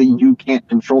of something that you can't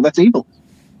control, that's ableism.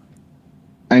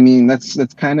 I mean, that's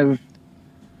kind of.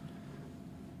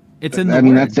 It's in the word. I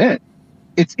mean, that's it.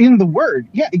 It's in the word.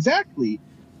 Yeah, exactly.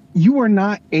 You are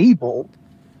not able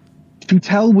to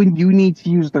tell when you need to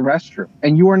use the restroom,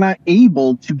 and you are not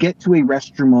able to get to a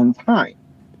restroom on time.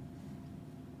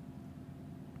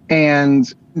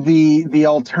 And the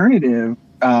alternative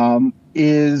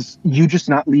is you just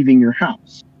not leaving your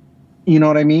house. You know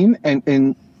what I mean?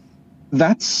 And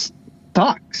that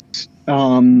sucks.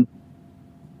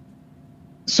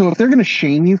 So if they're going to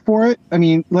shame you for it, I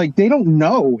mean, like, they don't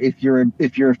know if you're a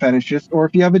fetishist or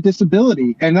if you have a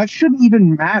disability, and that shouldn't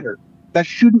even matter. That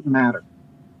shouldn't matter.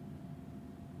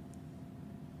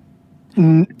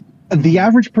 The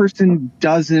average person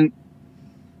doesn't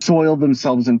soil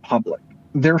themselves in public.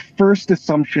 Their first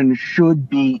assumption should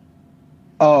be,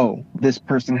 oh, this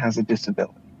person has a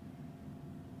disability.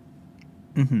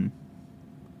 Mm-hmm.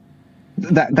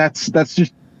 That's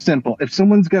just simple. If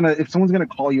someone's gonna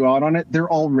call you out on it, they're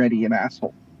already an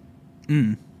asshole.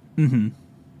 Mm-hmm.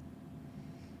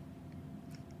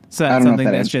 So that's something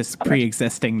that's just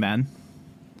pre-existing then.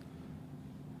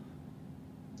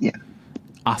 Yeah.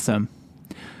 Awesome.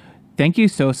 Thank you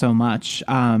so much.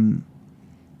 And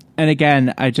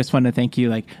again, I just want to thank you,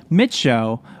 like,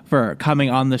 mid-show, for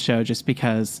coming on the show, just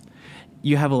because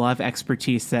you have a lot of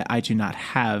expertise that I do not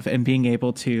have, and being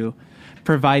able to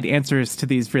provide answers to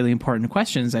these really important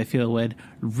questions, I feel would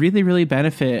really, really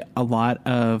benefit a lot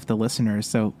of the listeners.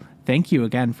 So thank you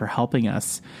again for helping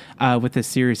us with this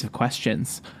series of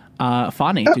questions.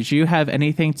 Fani, did you have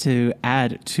anything to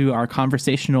add to our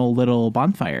conversational little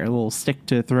bonfire, a little stick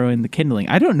to throw in the kindling?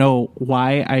 I don't know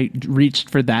why I reached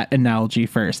for that analogy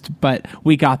first, but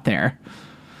we got there.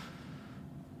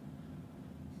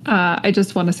 I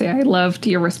just want to say I loved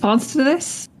your response to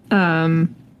this. I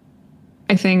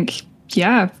think,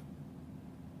 yeah,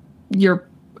 your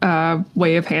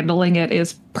way of handling it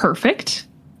is perfect.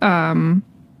 And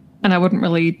I wouldn't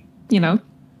really,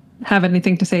 have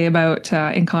anything to say about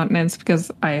incontinence because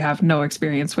I have no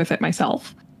experience with it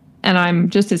myself. And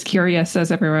I'm just as curious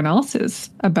as everyone else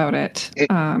is about it.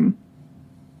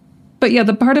 But yeah,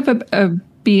 the part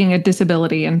of being a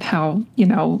disability and how,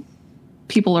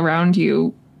 people around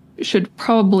you should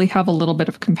probably have a little bit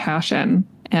of compassion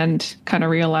and kind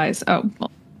of realize, oh, well,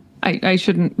 I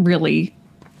shouldn't really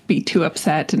be too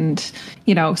upset and,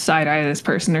 side-eye this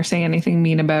person or say anything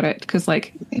mean about it because,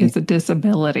 like, it's a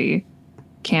disability.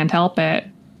 Can't help it.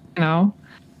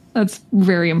 That's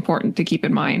very important to keep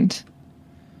in mind.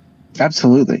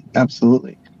 Absolutely.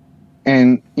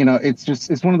 And,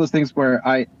 it's one of those things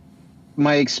where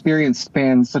my experience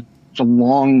spans such a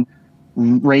long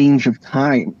range of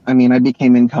time. I mean, I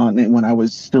became incontinent when I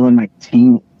was still in my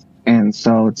teens. And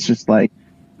so it's just like,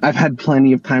 I've had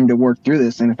plenty of time to work through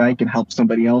this. And if I can help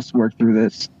somebody else work through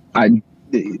this,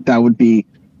 that would be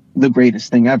the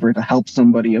greatest thing ever, to help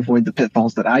somebody avoid the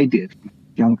pitfalls that I did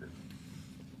younger.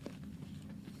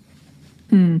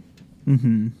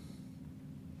 Mm-hmm.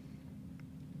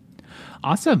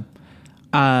 Awesome.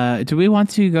 Do we want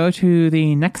to go to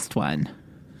the next one?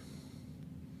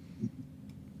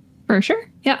 For sure.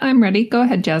 Yeah, I'm ready. Go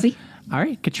ahead, Jazzy. All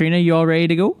right. Katrina, you all ready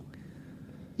to go?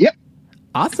 Yep.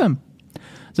 Awesome.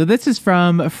 So this is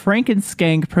from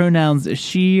Frankenskank, pronouns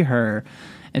she, her.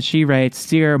 And she writes,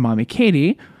 Dear Mommy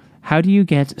Katie, how do you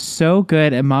get so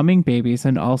good at momming babies?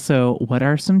 And also, what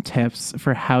are some tips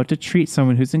for how to treat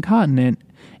someone who's incontinent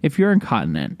if you're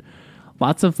incontinent?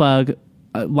 Lots of love,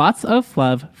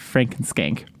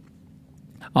 Frankenskank.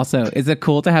 Also, is it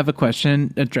cool to have a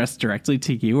question addressed directly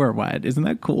to you or what? Isn't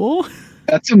that cool?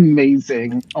 That's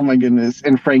amazing. Oh my goodness.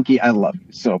 And Frankie, I love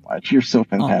you so much. You're so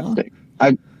fantastic.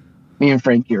 Me and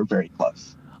Frankie are very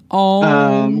close.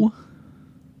 Oh.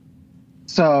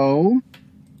 So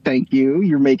thank you.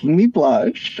 You're making me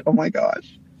blush. Oh my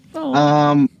gosh.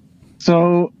 Oh.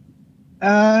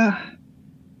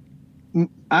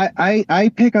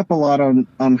 I pick up a lot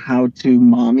on how to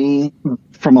mommy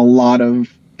from a lot of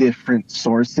different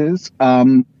sources.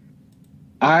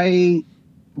 I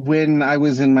when I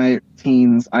was in my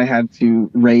teens, I had to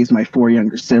raise my 4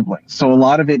 younger siblings. So a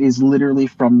lot of it is literally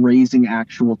from raising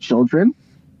actual children.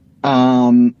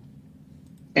 Um,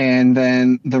 and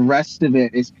then the rest of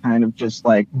it is kind of just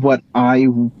like what I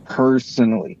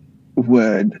personally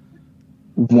would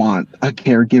want a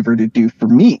caregiver to do for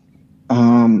me.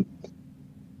 Um,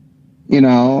 you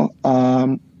know,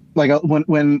 like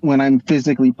when I'm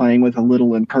physically playing with a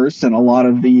little in person, a lot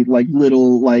of the like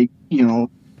little like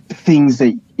things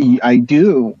that I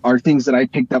do are things that I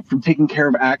picked up from taking care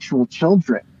of actual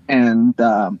children, and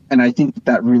I think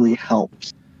that really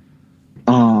helps.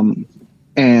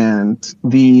 And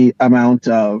the amount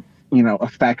of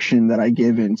affection that I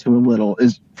give into a little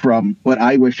is from what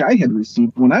I wish I had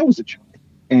received when I was a child,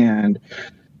 and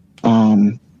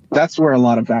that's where a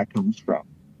lot of that comes from.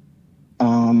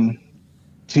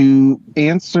 To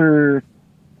answer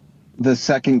the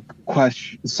second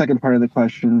part of the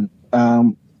question,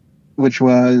 which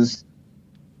was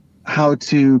how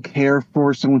to care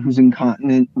for someone who's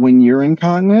incontinent when you're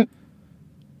incontinent.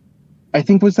 I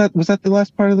think was that the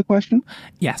last part of the question?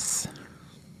 Yes.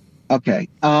 Okay.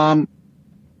 I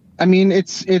mean,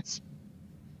 it's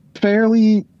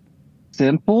fairly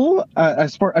simple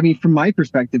from my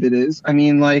perspective, it is. I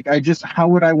mean, like, how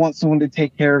would I want someone to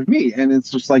take care of me? And it's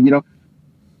just like,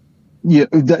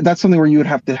 that's something where you would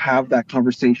have to have that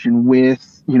conversation with,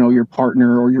 your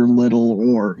partner or your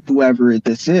little or whoever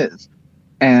this is,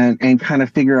 and kind of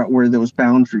figure out where those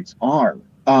boundaries are.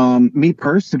 Me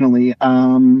personally,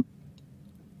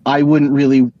 I wouldn't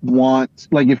really want,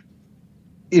 like,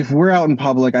 if we're out in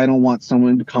public, I don't want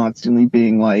someone constantly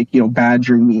being like,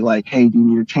 badgering me like, hey, do you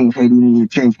need to change? Hey, do you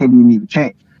need to change? Hey, do you need to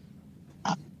change?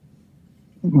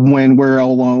 When we're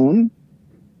alone,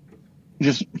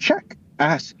 just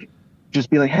ask, just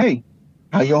be like, hey,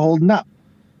 how you holding up?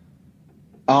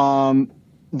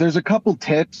 There's a couple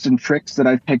tips and tricks that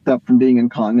I've picked up from being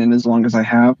incontinent as long as I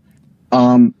have.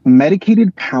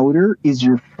 Medicated powder is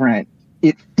your friend.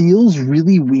 It feels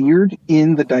really weird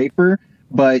in the diaper,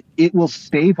 but it will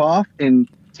stave off and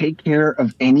take care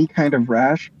of any kind of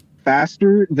rash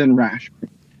faster than rash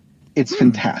cream. It's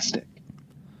fantastic.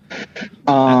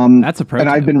 That's a pro tip.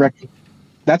 And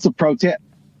that's a pro tip,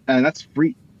 and that's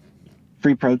free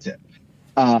pro tip.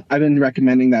 I've been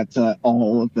recommending that to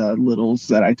all of the littles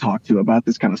that I talk to about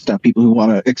this kind of stuff. People who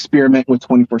want to experiment with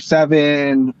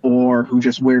 24/7, or who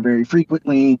just wear very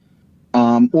frequently,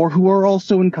 or who are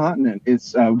also incontinent.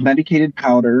 It's medicated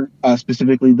powder,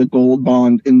 specifically the Gold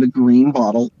Bond in the green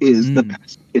bottle, is the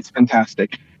best. It's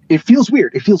fantastic. It feels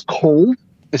weird. It feels cold,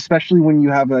 especially when you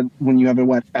have a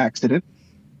wet accident.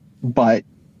 But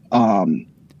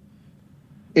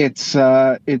it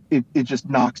just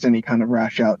knocks any kind of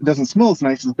rash out. It doesn't smell as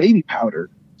nice as baby powder,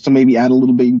 so maybe add a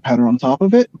little baby powder on top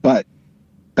of it. But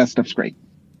that stuff's great.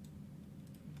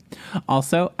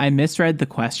 Also, I misread the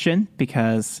question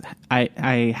because I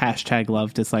hashtag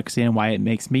love dyslexia and why it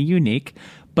makes me unique.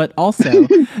 But also,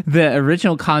 the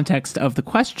original context of the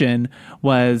question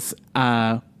was,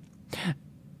 how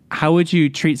would you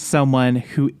treat someone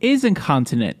who is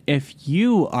incontinent if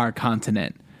you are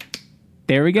continent?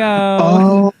 There we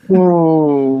go.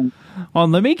 Oh. Well,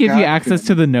 let me give you access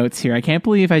to the notes here. I can't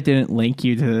believe I didn't link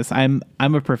you to this. I'm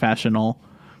a professional.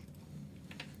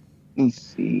 Let's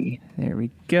see. There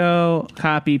we go.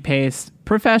 Copy, paste,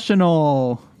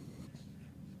 professional.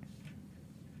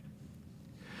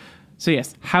 So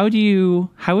yes, how would you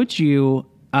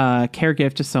care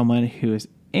gift to someone who is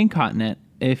incontinent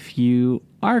if you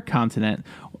are continent?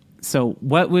 So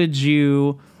what would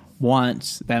you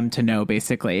want them to know,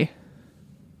 basically?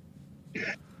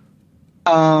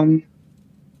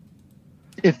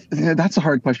 If that's a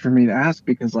hard question for me to ask,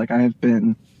 because like I have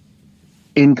been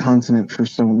incontinent for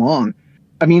so long.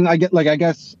 I mean, I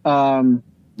guess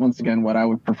once again, what I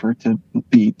would prefer to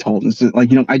be told is that, like,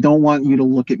 I don't want you to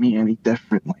look at me any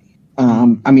differently.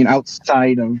 I mean,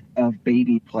 outside of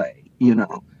baby play,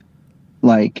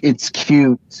 like, it's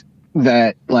cute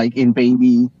that, like, in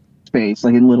baby space,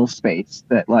 like in little space,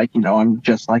 that, like, I'm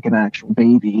just like an actual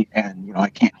baby and, I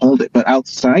can't hold it. But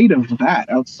outside of that,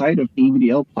 outside of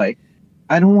BBDL play,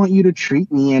 I don't want you to treat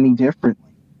me any differently.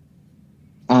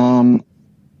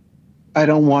 I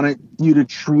don't want you to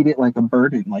treat it like a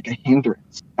burden, like a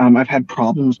hindrance. I've had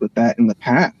problems with that in the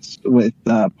past with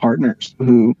partners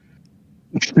who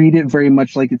treat it very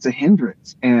much like it's a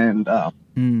hindrance. And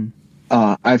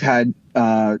I've had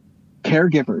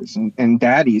caregivers and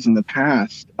daddies in the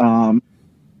past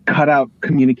cut out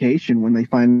communication when they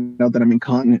find out that I'm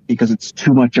incontinent because it's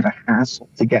too much of a hassle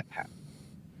to get past.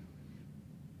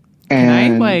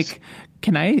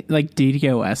 Can I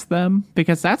DDoS them?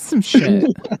 Because that's some shit.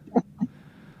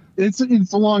 It's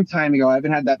a long time ago. I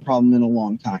haven't had that problem in a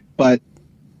long time. But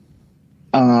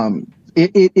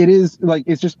it is like,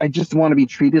 it's just, I just want to be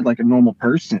treated like a normal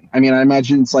person. I mean, I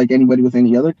imagine it's like anybody with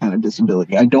any other kind of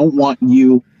disability. I don't want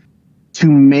you to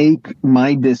make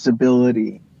my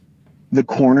disability the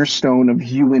cornerstone of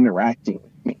you interacting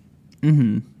with me.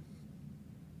 Mm-hmm.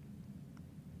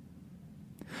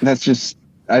 That's just,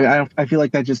 I feel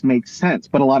like that just makes sense,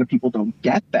 but a lot of people don't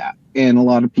get that. And a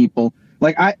lot of people,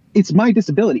 like, it's my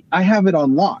disability. I have it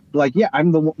on lock. Like, yeah,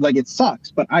 it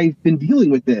sucks, but I've been dealing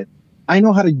with it. I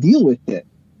know how to deal with it.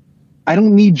 I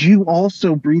don't need you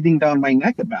also breathing down my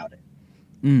neck about it.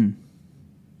 Mm.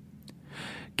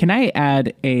 Can I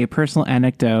add a personal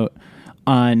anecdote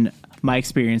on my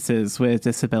experiences with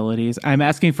disabilities? I'm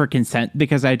asking for consent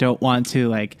because I don't want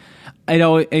to,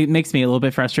 it makes me a little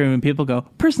bit frustrated when people go,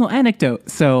 personal anecdote.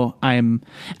 So I'm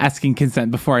asking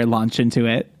consent before I launch into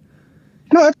it.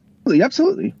 No,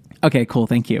 absolutely. Okay, cool.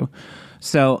 Thank you.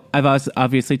 So I've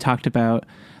obviously talked about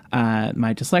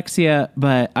my dyslexia,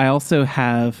 but I also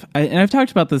have, and I've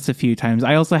talked about this a few times,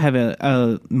 I also have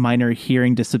a minor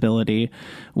hearing disability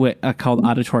called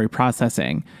auditory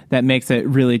processing that makes it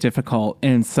really difficult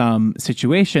in some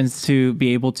situations to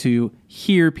be able to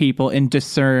hear people and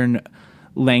discern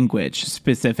language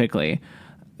specifically.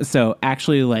 So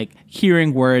actually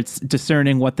hearing words,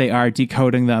 discerning what they are,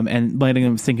 decoding them, and letting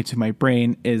them sink into my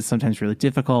brain is sometimes really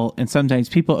difficult. And sometimes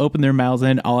people open their mouths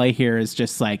and all I hear is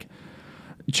just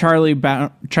Charlie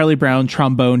Brown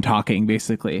trombone talking,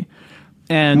 basically.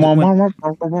 And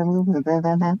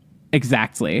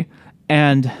exactly.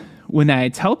 And when I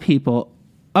tell people,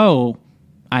 oh,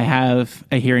 I have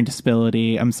a hearing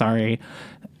disability, I'm sorry.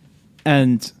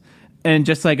 And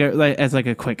just as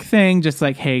a quick thing, just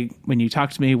hey, when you talk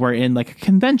to me, we're in a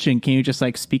convention. Can you just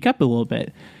speak up a little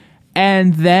bit?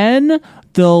 And then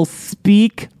they'll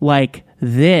speak like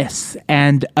this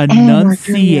and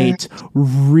enunciate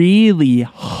really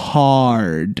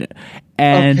hard.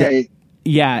 And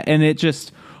yeah, and it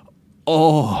just,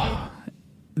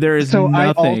 there is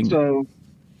nothing.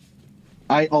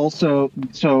 I also,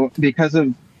 because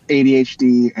of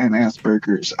ADHD and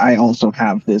Asperger's, I also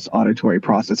have this auditory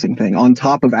processing thing on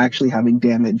top of actually having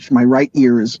damage. My right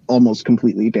ear is almost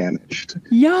completely damaged.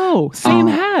 Yo, same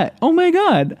hat. Oh my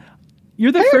God.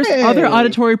 You're the first other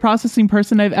auditory processing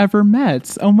person I've ever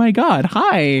met. Oh my God.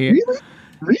 Hi.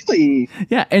 Really?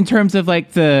 Yeah. In terms of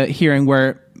the hearing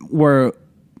where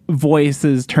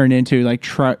voices turn into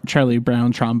Charlie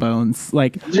Brown trombones.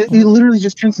 It literally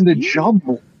just turns into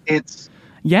jumble. It's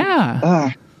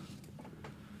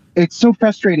so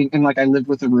frustrating. And I lived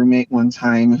with a roommate one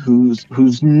time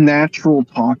whose natural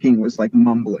talking was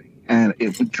mumbling, and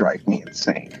it would drive me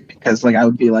insane because I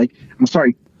would be I'm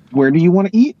sorry, where do you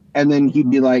want to eat? And then he'd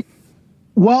be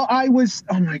well, I was,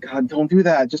 oh my God, don't do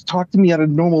that. Just talk to me at a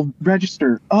normal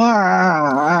register.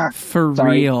 For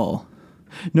real.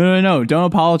 No. Don't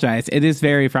apologize. It is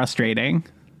very frustrating.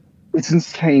 It's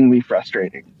insanely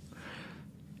frustrating.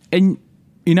 And,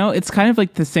 it's kind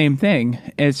of the same thing.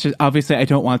 It's just, obviously, I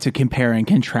don't want to compare and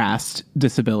contrast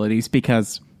disabilities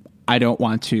because I don't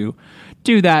want to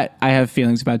do that. I have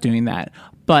feelings about doing that.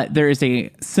 But there is a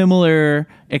similar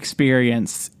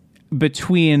experience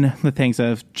between the things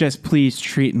of just please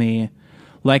treat me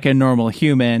like a normal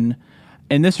human.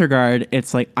 In this regard,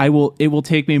 it's it will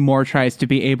take me more tries to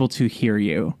be able to hear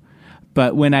you.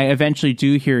 But when I eventually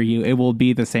do hear you, it will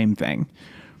be the same thing.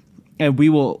 And we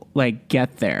will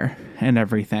get there and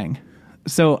everything.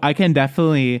 So I can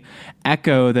definitely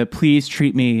echo the please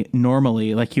treat me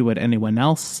normally like you would anyone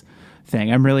else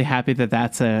thing. I'm really happy that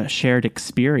that's a shared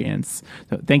experience.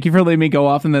 So thank you for letting me go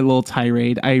off in that little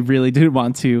tirade. I really did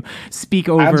want to speak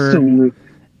over. Absolutely.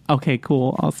 Okay,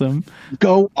 cool. Awesome.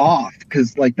 Go off.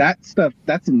 Because that stuff,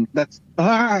 that's it's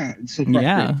so frustrating.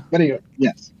 Yeah. But anyway,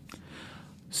 yes.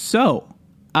 So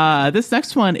this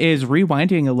next one is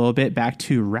rewinding a little bit back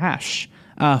to Rash.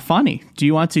 Fani, do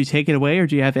you want to take it away or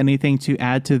do you have anything to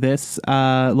add to this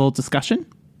little discussion?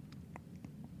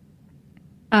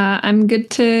 I'm good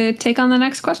to take on the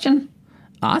next question.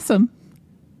 Awesome.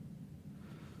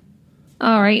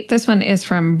 All right. This one is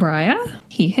from Brian,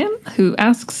 him, who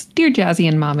asks, Dear Jazzy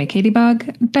and Mommy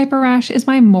Katybug, diaper rash is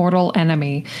my mortal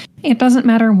enemy. It doesn't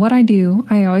matter what I do.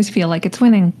 I always feel like it's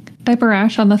winning. Diaper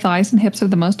rash on the thighs and hips are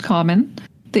the most common.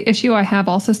 The issue I have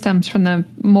also stems from the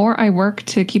more I work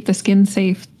to keep the skin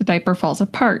safe, the diaper falls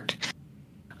apart.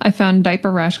 I found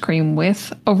diaper rash cream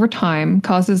over time,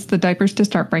 causes the diapers to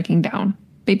start breaking down.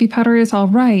 Baby powder is all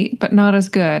right, but not as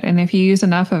good, and if you use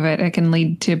enough of it, it can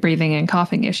lead to breathing and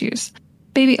coughing issues.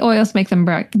 Baby oils make them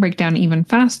break down even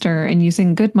faster, and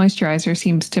using good moisturizer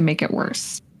seems to make it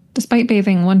worse. Despite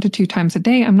bathing 1 to 2 times a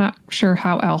day, I'm not sure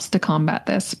how else to combat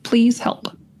this. Please help.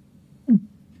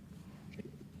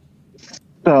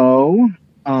 So,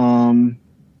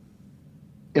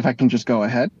 if I can just go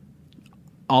ahead.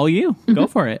 All you. Go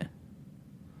for it.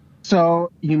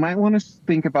 So you might want to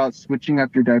think about switching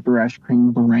up your diaper rash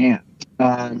cream brand.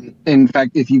 In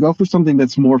fact, if you go for something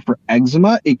that's more for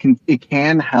eczema, it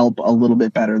can help a little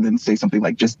bit better than, say, something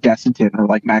like just Desitin or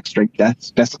like Max Strength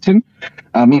Desitin.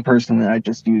 Me personally, I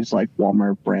just use like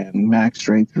Walmart brand Max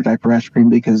Strength for diaper rash cream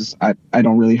because I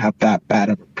don't really have that bad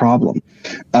of a problem.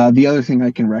 The other thing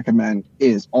I can recommend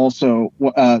is also,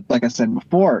 like I said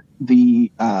before,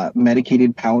 the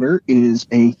medicated powder is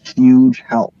a huge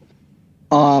help.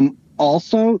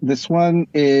 Also, this one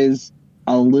is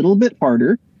a little bit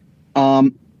harder.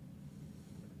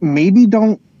 Maybe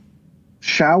don't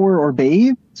shower or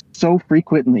bathe so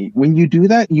frequently. When you do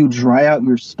that, you dry out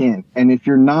your skin. And if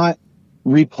you're not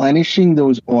replenishing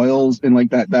those oils and like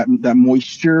that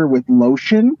moisture with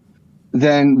lotion,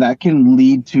 then that can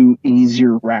lead to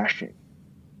easier rashing.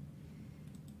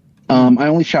 I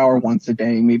only shower once a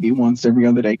day, maybe once every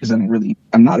other day, because I'm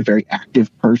not a very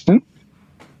active person.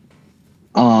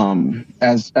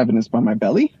 As evidenced by my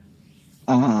belly.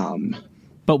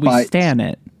 But we stan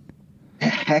it.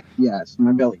 Heck yes,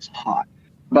 my belly's hot.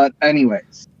 But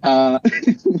anyways,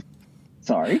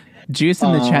 sorry. Juice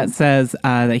in the chat says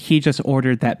that he just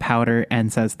ordered that powder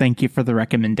and says thank you for the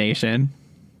recommendation.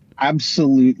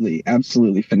 Absolutely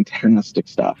fantastic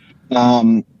stuff.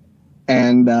 If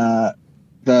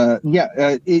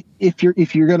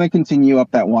you're gonna continue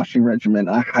up that washing regimen,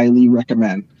 I highly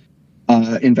recommend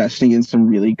investing in some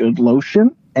really good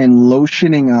lotion and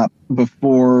lotioning up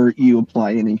before you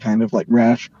apply any kind of like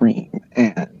rash cream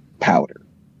and powder.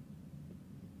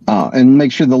 And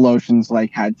make sure the lotion's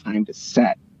like had time to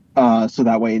set, so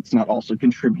that way it's not also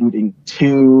contributing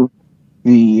to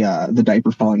the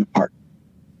diaper falling apart.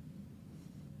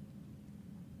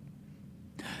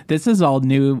 This is all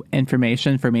new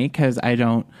information for me because I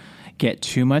don't get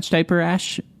too much diaper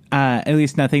rash. At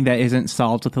least nothing that isn't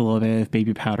solved with a little bit of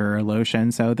baby powder or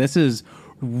lotion. So this is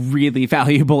really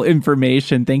valuable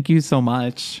information. Thank you so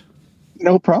much.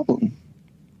 No problem.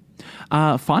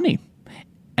 Fani,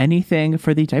 anything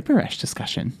for the diaper rash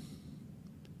discussion?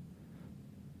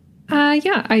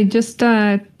 Yeah, I just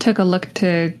took a look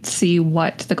to see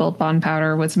what the Gold Bond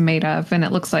powder was made of, and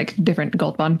it looks like different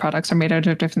Gold Bond products are made out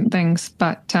of different things.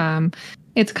 But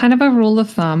it's kind of a rule of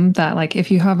thumb that, like,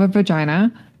 if you have a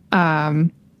vagina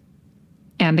and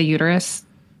a uterus,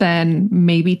 then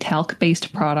maybe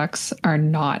talc-based products are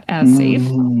not as safe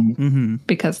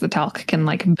because the talc can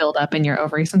like build up in your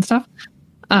ovaries and stuff.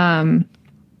 But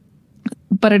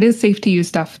it is safe to use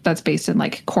stuff that's based in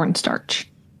like cornstarch.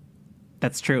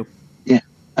 That's true. Yeah,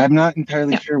 I'm not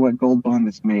entirely sure what Gold Bond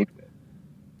is made with.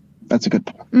 That's a good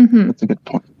point. That's a good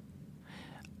point.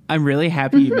 I'm really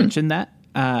happy you mentioned that.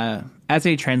 As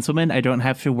a trans woman, I don't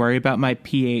have to worry about my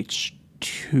pH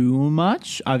too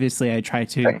much. Obviously, I try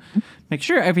to make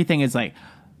sure everything is like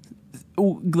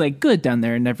good down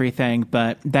there and everything,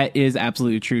 but that is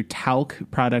absolutely true. Talc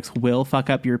products will fuck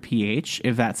up your pH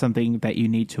if that's something that you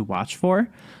need to watch for.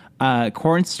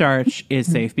 Cornstarch is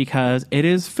safe because it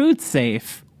is food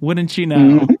safe. Wouldn't you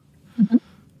know?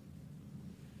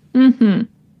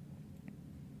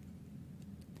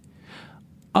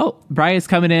 Oh, Brian's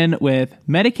coming in with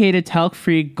medicated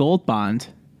talc-free Gold Bond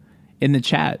in the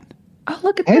chat. Oh,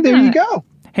 look at that. Hey, there you go.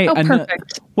 Hey,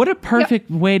 perfect. What a perfect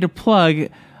way to plug.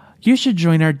 You should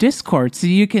join our Discord so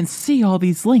you can see all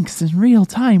these links in real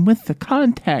time with the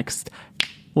context.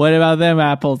 What about them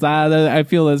apples? I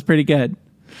feel that's pretty good.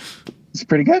 It's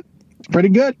pretty good. It's pretty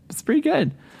good. It's pretty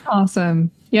good. Awesome.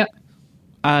 Yep.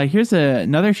 Here's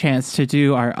another chance to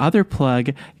do our other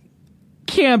plug.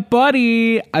 Camp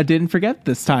Buddy. I didn't forget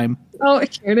this time. Oh,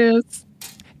 here it is.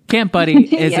 Camp Buddy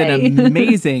is an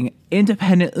amazing,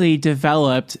 independently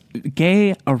developed,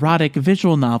 gay, erotic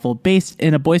visual novel based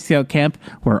in a Boy Scout camp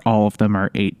where all of them are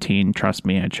 18. Trust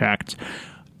me, I checked.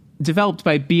 Developed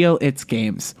by BL It's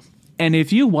Games. And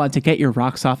if you want to get your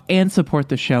rocks off and support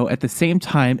the show at the same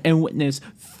time and witness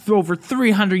over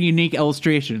 300 unique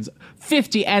illustrations,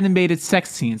 50 animated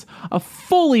sex scenes, a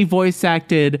fully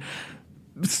voice-acted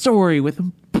story with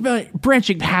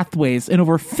branching pathways and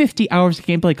over 50 hours of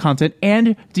gameplay content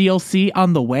and DLC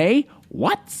on the way,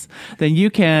 what? Then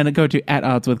you can go to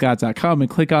atoddswithgods.com and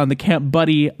click on the Camp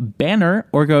Buddy banner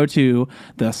or go to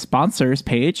the sponsors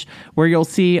page where you'll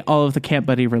see all of the Camp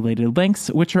Buddy related links,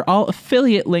 which are all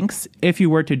affiliate links if you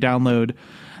were to download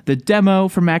the demo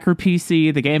for Mac or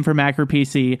PC, the game for Mac or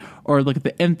PC, or look at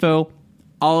the info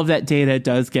all of that data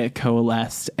does get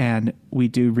coalesced, and we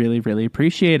do really, really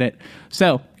appreciate it.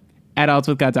 So at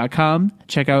oddswithgod.com,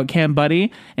 check out Cam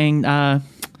Buddy, and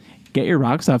get your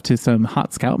rocks off to some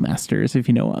hot Scoutmasters, if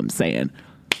you know what I'm saying.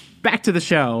 Back to the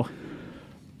show.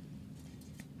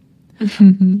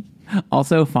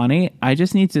 Also funny, I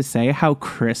just need to say how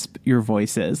crisp your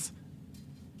voice is.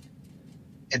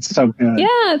 It's so good.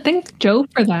 Yeah, thank Joe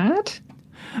for that.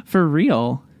 For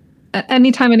real.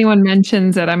 Anytime anyone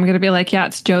mentions it, I'm going to be like, yeah,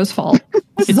 it's Joe's fault.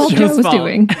 This is all Joe's Joe's fault.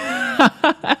 doing.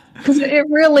 Because it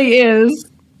really is.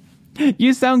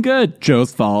 You sound good.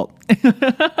 Joe's fault.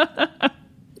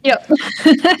 Yep.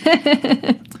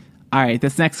 All right,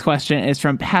 this next question is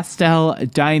from Pastel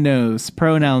Dinos,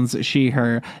 pronouns she,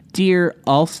 her. Dear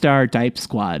All-Star Dipe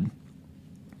Squad.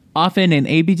 Often in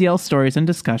ABDL stories and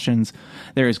discussions,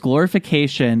 there is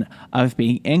glorification of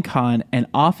being incon and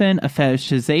often a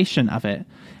fetishization of it.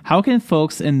 How can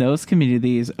folks in those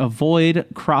communities avoid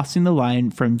crossing the line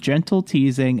from gentle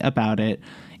teasing about it,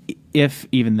 if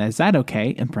even is that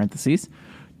okay, in parentheses,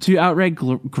 to outright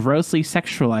grossly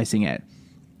sexualizing it?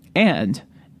 And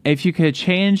if you could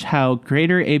change how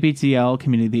greater ABDL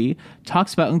community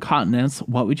talks about incontinence,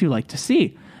 what would you like to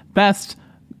see? Best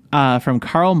from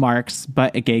Karl Marx,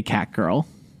 but a gay cat girl.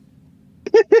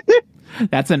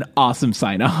 That's an awesome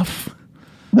sign off.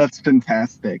 That's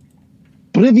fantastic.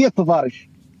 Привет, товарищ.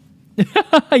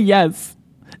 Yes.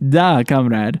 Duh,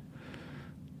 comrade.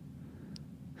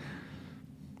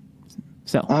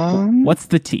 So, what's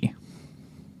the tea?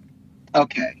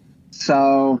 Okay.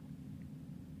 So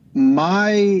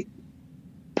my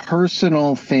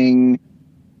personal thing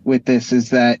with this is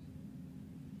that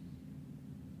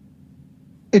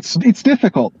it's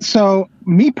difficult. So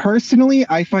me personally,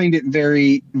 I find it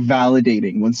very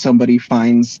validating when somebody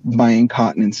finds my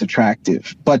incontinence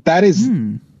attractive, but that is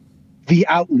the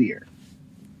outlier.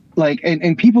 Like,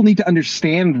 and people need to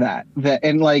understand that,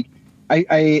 and like,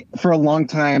 I for a long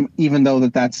time, even though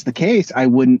that's the case, I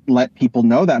wouldn't let people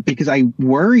know that because I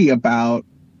worry about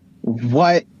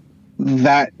what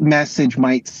that message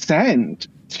might send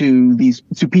to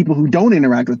people who don't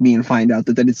interact with me and find out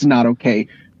that it's not okay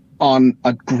on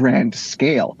a grand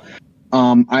scale.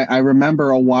 I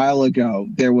remember a while ago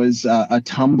there was a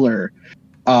Tumblr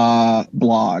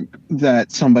blog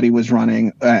that somebody was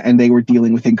running, and they were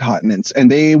dealing with incontinence,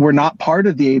 and they were not part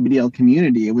of the ABDL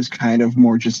community. It was kind of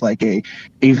more just like a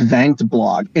vent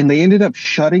blog, and they ended up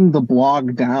shutting the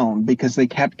blog down because they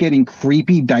kept getting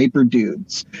creepy diaper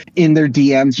dudes in their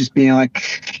DMs just being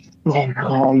like, oh my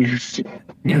god,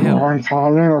 your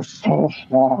incontinence is so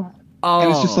hot. Oh.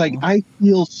 And it's just like, I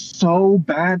feel so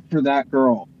bad for that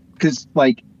girl because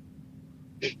like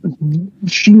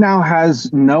she now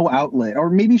has no outlet,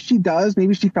 or maybe she does.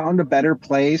 Maybe she found a better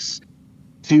place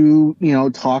to,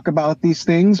 talk about these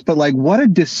things. But like, what a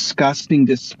disgusting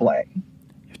display.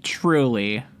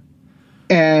 Truly.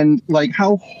 And like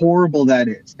how horrible that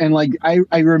is. And like, I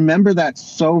remember that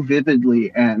so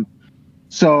vividly. And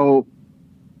so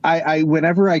I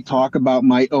whenever I talk about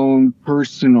my own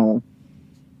personal,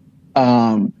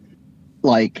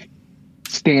 like,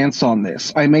 stance on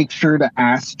this, I make sure to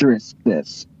asterisk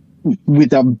this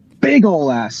with a big ol'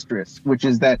 asterisk, which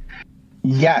is that,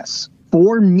 yes,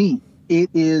 for me, it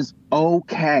is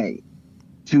okay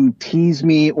to tease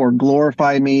me or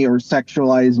glorify me or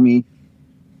sexualize me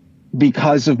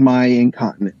because of my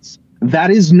incontinence.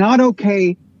 That is not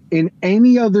okay in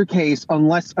any other case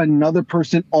unless another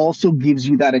person also gives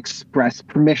you that express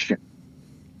permission.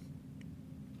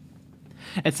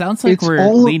 It sounds like we're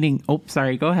leaning... Oh,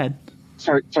 sorry, go ahead.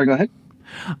 Sorry, go ahead.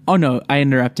 Oh, no, I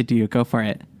interrupted you. Go for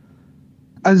it.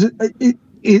 As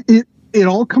it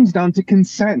all comes down to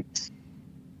consent.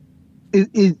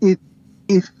 If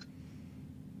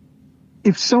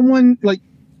someone, like,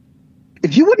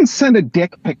 if you wouldn't send a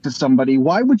dick pic to somebody,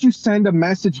 why would you send a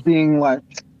message being like,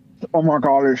 oh my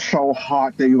god, it's so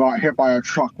hot that you got hit by a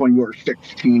truck when you were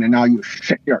 16 and now you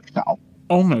shit yourself?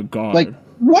 Oh my god. Like,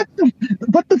 what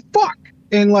the fuck?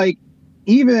 And like,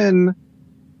 even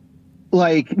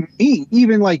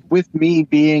with me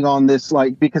being on this,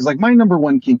 like, because like my number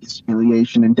one kink is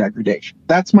humiliation and degradation.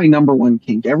 That's my number one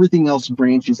kink. Everything else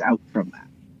branches out from that.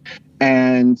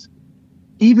 And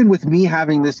even with me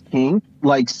having this kink,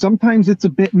 like, sometimes it's a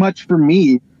bit much for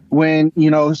me when,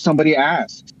 somebody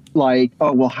asks, like,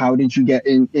 oh, well, how did you get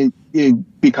in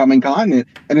become incontinent?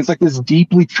 And it's like this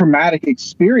deeply traumatic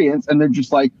experience. And they're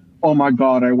just like, oh my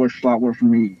god, I wish that was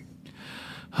me.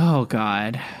 Oh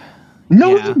god.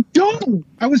 No, you don't.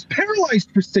 I was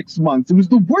paralyzed for 6 months. It was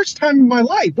the worst time of my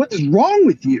life. What is wrong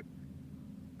with you?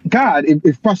 God, it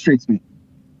frustrates me.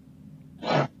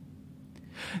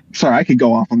 Sorry, I could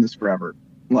go off on this forever.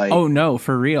 Like, oh no,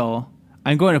 for real.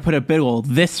 I'm going to put a big ol'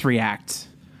 this react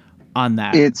on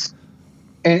that. It's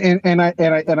and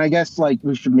I guess like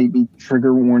we should maybe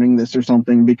trigger warning this or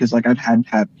something, because like I've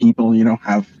had people,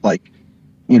 have like,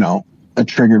 a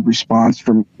triggered response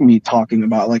from me talking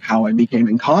about like how I became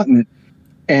incontinent,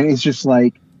 and it's just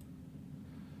like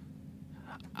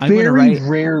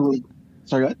rarely.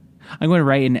 Sorry, go ahead. I'm going to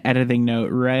write an editing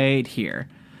note right here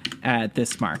at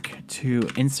this mark to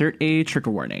insert a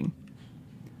trigger warning.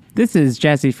 This is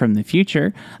Jazzy from the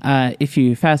future. If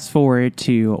you fast forward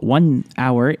to 1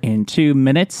 hour and 2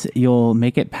 minutes, you'll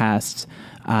make it past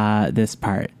this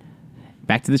part.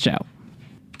 Back to the show.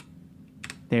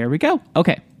 There we go.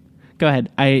 Okay, go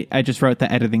ahead. I just wrote the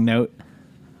editing note.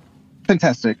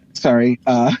 Fantastic. Sorry.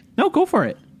 No, go for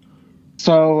it.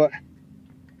 So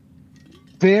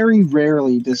very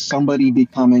rarely does somebody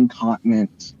become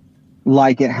incontinent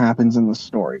like it happens in the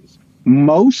stories.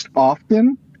 Most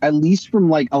often, at least from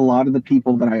like a lot of the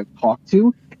people that I have talked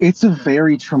to, it's a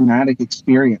very traumatic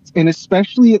experience. And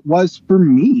especially it was for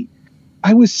me.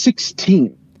 I was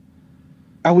 16.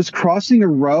 I was crossing a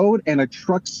road and a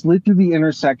truck slid through the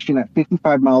intersection at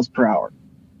 55 miles per hour.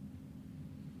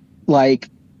 Like,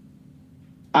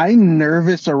 I'm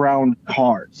nervous around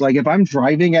cars. Like, if I'm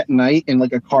driving at night and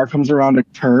like a car comes around a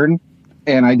turn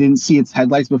and I didn't see its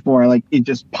headlights before, like it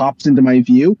just pops into my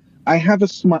view, I have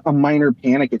a minor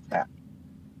panic attack.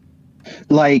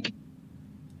 Like,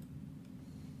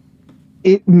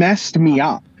 it messed me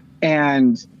up,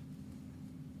 and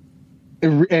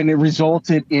it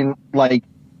resulted in like,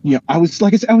 I was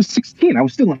 16. I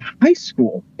was still in high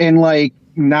school, and like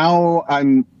now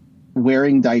I'm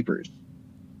wearing diapers.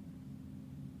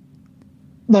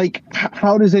 Like,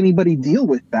 how does anybody deal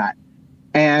with that?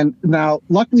 And now,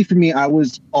 luckily for me, I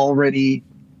was already.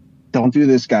 Don't do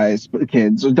this, guys, but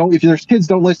kids. Don't. If there's kids,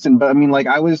 don't listen. But I mean, like,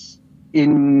 I was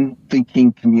in the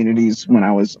kink communities when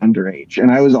I was underage,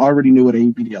 and I already knew what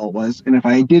ABDL was. And if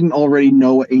I didn't already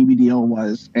know what ABDL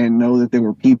was and know that there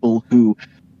were people who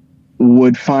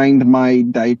would find my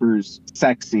diapers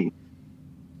sexy,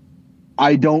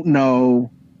 I don't know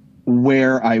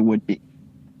where I would be.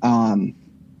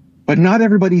 But not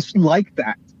everybody's like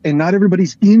that, and not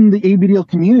everybody's in the ABDL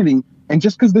community. And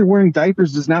just because they're wearing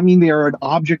diapers does not mean they are an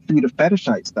object for you to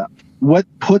fetishize them. What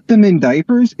put them in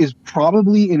diapers is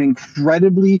probably an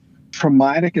incredibly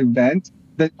traumatic event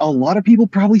that a lot of people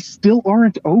probably still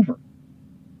aren't over.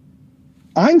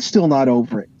 I'm still not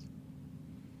over it.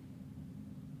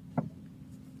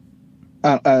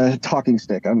 Talking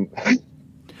stick.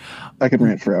 I could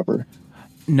rant forever.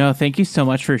 No, thank you so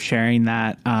much for sharing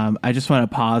that. I just want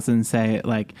to pause and say,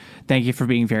 like, thank you for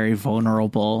being very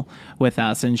vulnerable with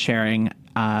us and sharing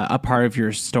a part of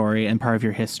your story and part of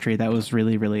your history. That was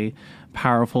really, really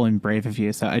powerful and brave of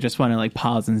you. So I just want to like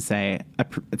pause and say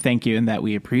thank you, and that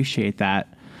we appreciate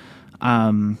that.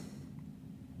 And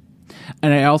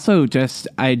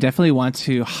I definitely want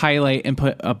to highlight and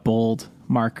put a bold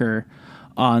marker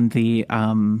on the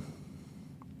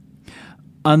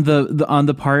on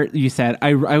the part you said.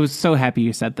 I was so happy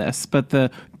you said this, but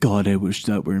the God, I wish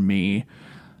that were me.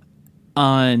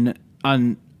 On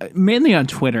mainly on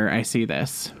Twitter, I see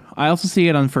this. I also see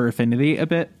it on Fur Affinity a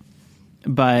bit,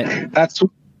 but that's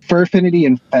Fur Affinity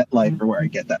and FetLife are where I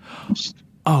get that most.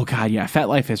 Oh God, yeah,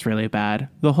 FetLife is really bad.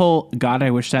 The whole God,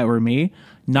 I wish that were me.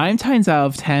 9 times out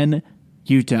of 10,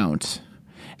 you don't.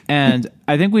 And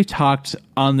I think we've talked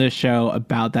on this show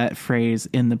about that phrase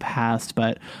in the past,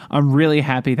 but I'm really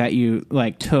happy that you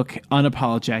like took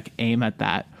unapologetic aim at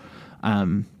that.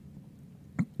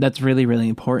 That's really, really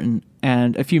important.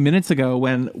 And a few minutes ago,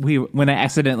 when I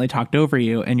accidentally talked over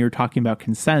you and you were talking about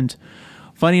consent,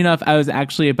 funny enough, I was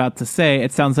actually about to say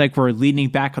it sounds like we're leaning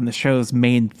back on the show's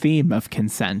main theme of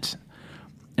consent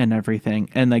and everything,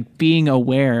 and like being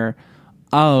aware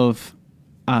of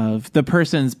the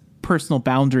person's personal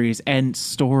boundaries and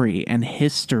story and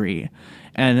history,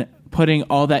 and putting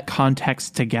all that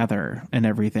context together and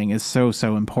everything is so,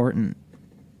 so important.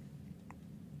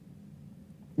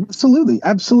 Absolutely.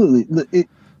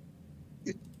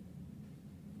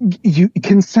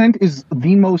 Consent is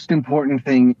the most important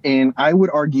thing in, I would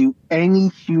argue, any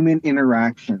human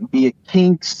interaction, be it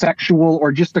kink, sexual,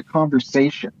 or just a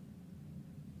conversation.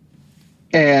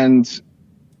 And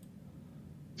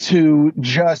to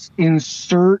just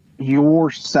insert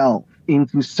yourself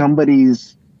into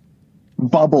somebody's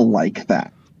bubble like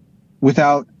that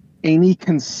without any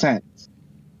consent,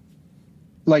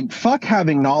 like, fuck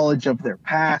having knowledge of their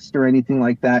past or anything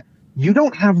like that. You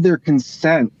don't have their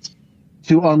consent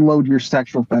to unload your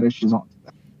sexual fetishes onto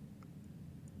them.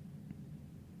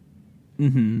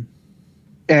 Mm-hmm.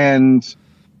 And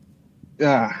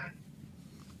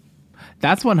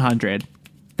that's 100.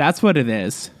 That's what it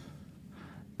is.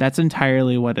 That's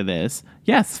entirely what it is.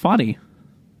 Yes, funny.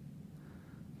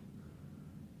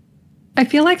 I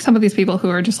feel like some of these people who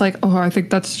are just like, oh, I think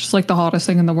that's just like the hottest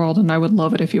thing in the world and I would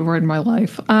love it if you were in my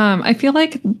life. I feel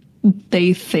like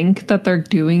they think that they're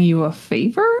doing you a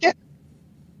favor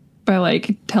by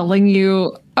like telling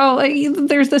you, oh, like,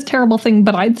 there's this terrible thing,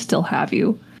 but I'd still have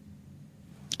you.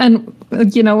 And,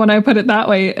 you know, when I put it that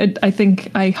way,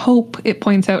 I hope it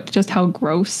points out just how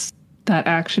gross that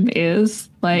action is.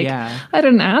 Like, I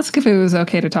didn't ask if it was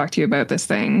okay to talk to you about this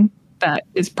thing that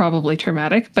is probably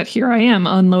traumatic, but here I am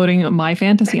unloading my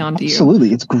fantasy onto you.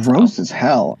 Absolutely. It's gross as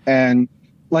hell. And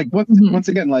like, once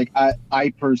again, like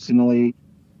I personally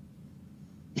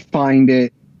find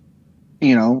it,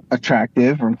 you know,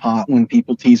 attractive or hot when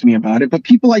people tease me about it, but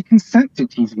people like consent to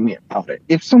teasing me about it.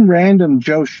 If some random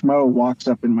Joe Schmo walks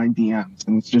up in my DMs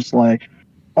and it's just like,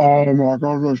 oh my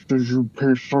gosh, did you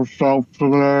piss yourself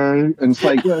today? And it's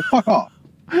like, yeah, fuck off.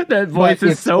 That voice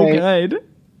is so good.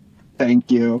 Thank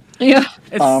you. Yeah.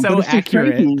 It's so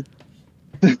accurate.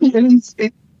 It's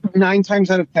 9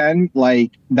 times out of 10,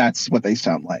 like, that's what they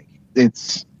sound like.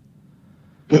 It's...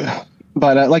 Ugh.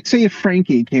 But like, say if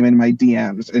Frankie came in my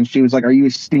DMs and she was like, are you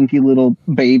a stinky little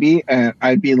baby? And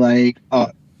I'd be like,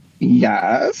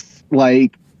 yes.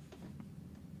 Like,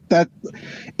 that.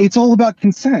 It's all about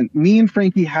consent. Me and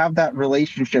Frankie have that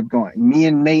relationship going. Me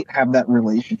and Nate have that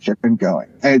relationship going.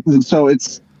 And so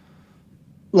it's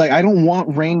like, I don't want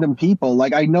random people.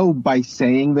 Like, I know by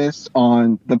saying this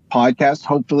on the podcast,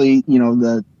 hopefully, you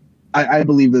know, I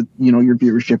believe that, you know, your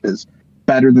viewership is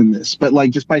better than this, but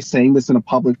like, just by saying this in a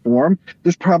public forum,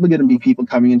 there's probably going to be people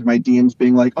coming into my DMs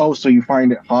being like, oh, so you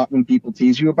find it hot when people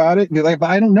tease you about it? And you're like, but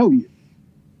I don't know you.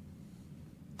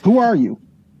 Who are you?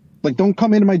 Like, don't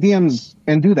come into my DMs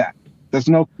and do that. That's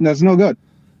no good.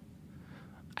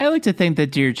 I like to think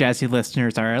that Dear Jazzy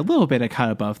listeners are a little bit a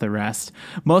cut above the rest.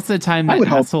 Most of the time, the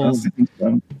assholes...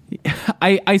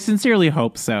 I sincerely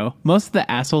hope so. Most of the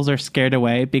assholes are scared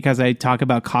away because I talk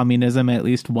about communism at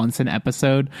least once an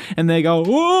episode, and they go,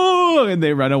 whoa, and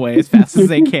they run away as fast as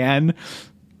they can.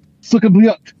 Suck a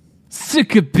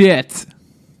bit.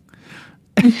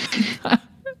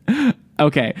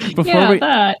 Okay,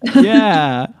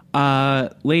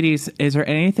 ladies, is there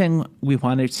anything we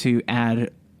wanted to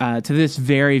add to this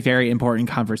very, very important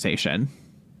conversation?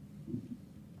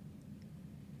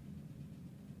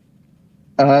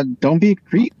 Don't be a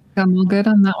creep. I'm all good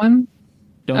on that one.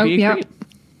 Don't be a creep.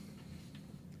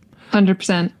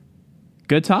 100%.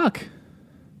 Good talk.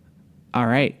 All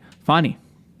right, Fani.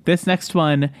 This next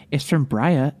one is from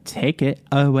Briya. Take it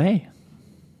away.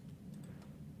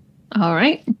 All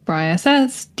right. Briya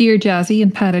says, Dear Jazzy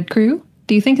and Padded Crew,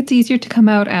 do you think it's easier to come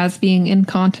out as being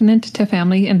incontinent to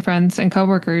family and friends and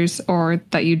coworkers, or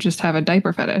that you just have a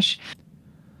diaper fetish?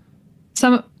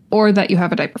 Or that you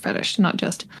have a diaper fetish, not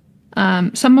just.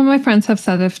 Some of my friends have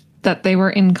said that they were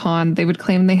in con, they would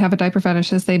claim they have a diaper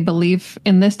fetish as they believe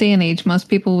in this day and age most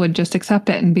people would just accept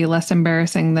it and be less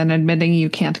embarrassing than admitting you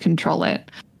can't control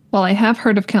it. While I have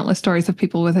heard of countless stories of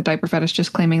people with a diaper fetish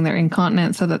just claiming they're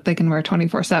incontinent so that they can wear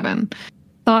 24/7.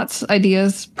 Thoughts,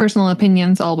 ideas, personal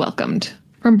opinions, all welcomed.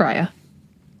 From Briya.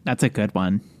 That's a good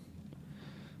one.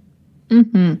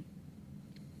 Mm-hmm.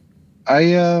 I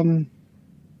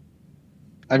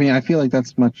mean, I feel like I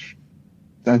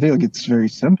feel like it's very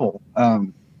simple.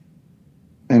 And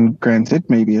granted,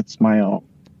 maybe it's my own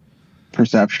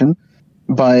perception,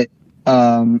 but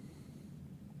I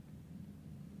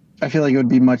feel like it would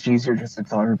be much easier just to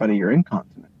tell everybody you're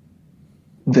incontinent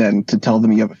than to tell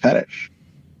them you have a fetish.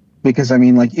 Because, I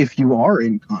mean, like, if you are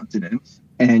incontinent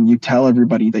and you tell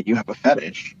everybody that you have a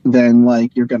fetish, then,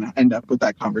 like, you're going to end up with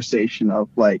that conversation of,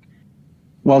 like,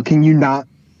 well, can you not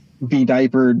be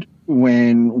diapered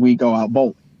when we go out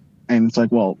bowling? And it's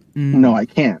like, well, no, I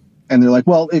can't. And they're like,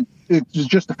 well, it's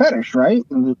just a fetish, right?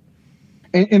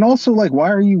 And also, like,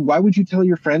 why would you tell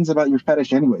your friends about your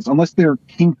fetish anyways? Unless they're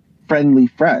kink-friendly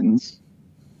friends.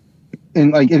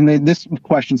 And, like, this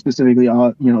question specifically,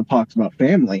 talks about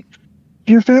family.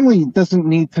 Your family doesn't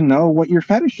need to know what your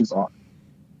fetishes are.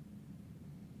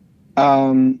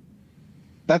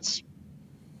 That's,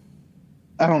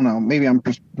 I don't know, maybe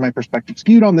my perspective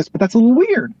skewed on this, but that's a little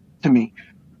weird to me.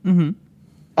 Mm-hmm.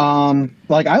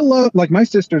 Like, my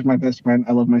sister's my best friend.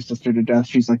 I love my sister to death.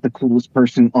 She's like the coolest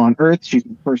person on earth. She's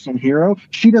my personal hero.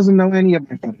 She doesn't know any of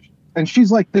my fetishes. And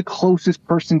she's like the closest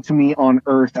person to me on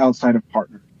earth outside of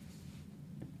partner.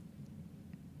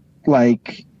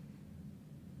 Like,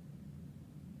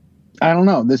 I don't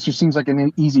know. This just seems like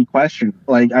an easy question.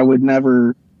 Like, I would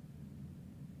never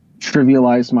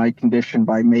trivialize my condition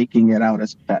by making it out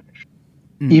as a fetish,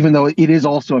 even though it is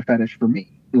also a fetish for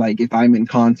me. like if I'm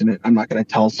incontinent, I'm not going to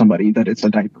tell somebody that it's a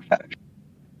diaper fetish.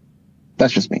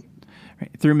 That's just me.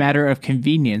 Right. Through matter of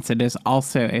convenience, it is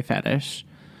also a fetish.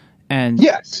 And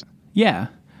Yes. yeah,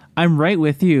 I'm right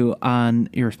with you on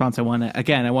your response. I want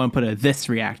to put a this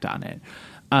react on it.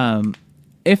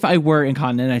 If I were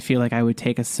incontinent, I feel like I would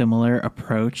take a similar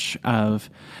approach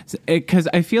because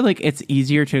I feel like it's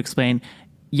easier to explain,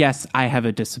 yes, I have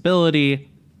a disability,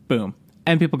 boom.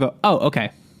 And people go, oh, okay.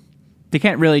 They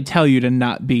can't really tell you to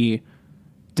not be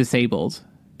disabled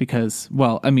because,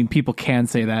 well, I mean, people can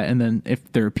say that, and then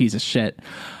if they're a piece of shit.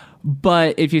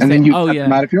 But if you say, then you oh, cut yeah.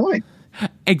 them out of your life.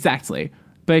 Exactly.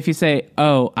 But if you say,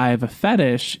 oh, I have a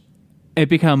fetish, it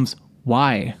becomes,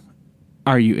 why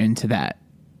are you into that?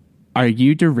 Are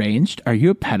you deranged? Are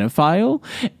you a pedophile?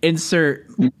 Insert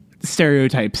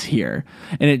stereotypes here.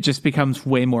 And it just becomes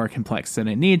way more complex than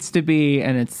it needs to be.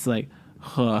 And it's like,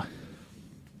 huh.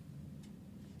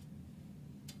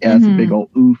 Yeah, it's a big old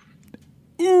oof.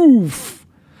 Oof.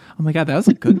 Oh my God, that was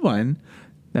a good one.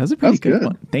 That was a pretty good good.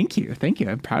 one. Thank you. Thank you.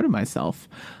 I'm proud of myself.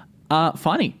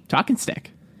 Fonny, talking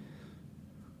stick.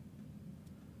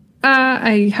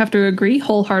 I have to agree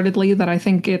wholeheartedly that I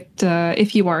think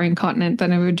if you are incontinent,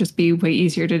 then it would just be way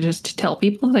easier to just tell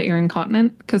people that you're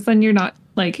incontinent, because then you're not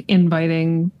like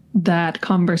inviting that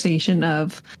conversation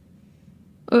of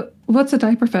what's a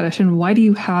diaper fetish and why do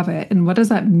you have it and what does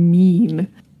that mean,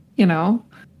 you know?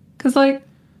 Because like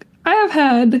I have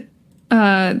had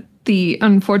the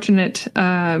unfortunate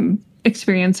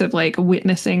experience of like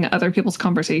witnessing other people's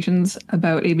conversations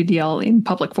about ABDL in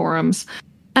public forums,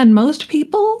 and most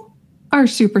people are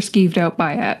super skeeved out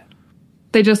by it.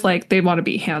 They just like, they want to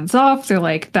be hands off. They're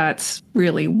like, that's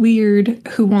really weird.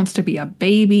 Who wants to be a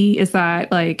baby? Is that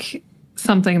like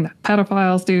something that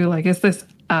pedophiles do? Like, is this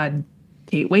a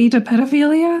gateway to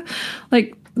pedophilia?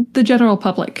 Like, the general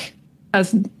public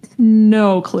has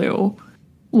no clue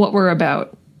what we're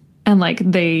about. And like,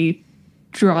 they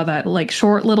draw that like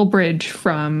short little bridge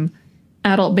from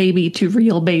adult baby to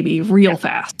real baby real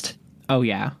fast. Oh,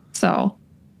 yeah. So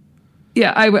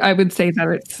yeah, I would say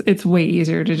that it's way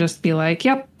easier to just be like,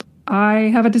 yep, I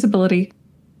have a disability.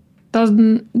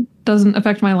 Doesn't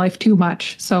affect my life too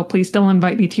much. So please still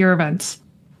invite me to your events.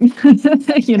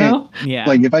 You know? And, Yeah.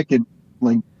 like if I could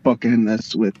like bookend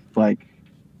this with like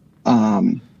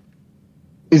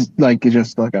is like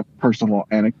just like a personal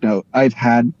anecdote. I've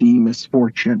had the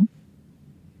misfortune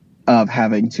of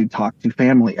having to talk to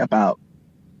family about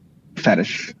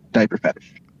diaper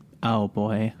fetish. Oh,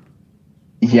 boy.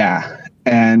 Yeah,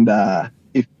 and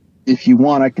if you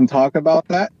want, I can talk about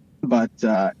that. But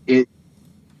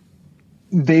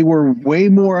they were way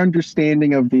more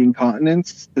understanding of the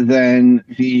incontinence than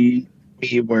me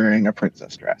wearing a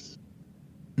princess dress.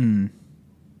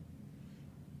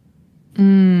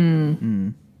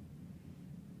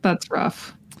 That's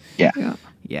rough. Yeah.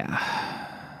 Yeah.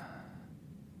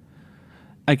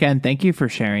 Again, thank you for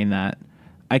sharing that.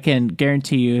 I can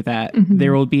guarantee you that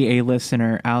there will be a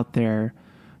listener out there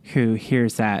who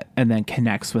hears that and then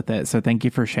connects with it. So thank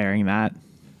you for sharing that.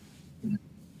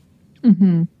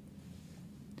 Of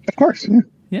course. Yeah.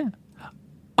 Yeah.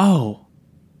 Oh,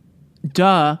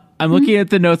 duh. I'm looking at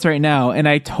the notes right now, and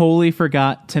I totally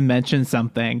forgot to mention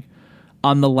something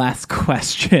on the last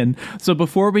question. So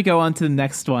before we go on to the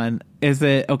next one, is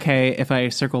it okay if I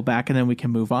circle back and then we can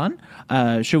move on?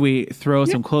 Should we throw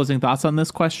some closing thoughts on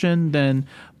this question, then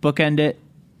bookend it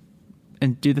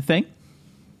and do the thing?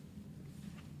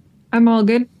 I'm all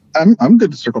good. I'm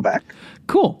good to circle back.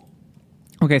 Cool.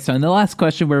 Okay, so in the last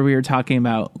question where we were talking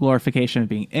about glorification of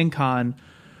being incon,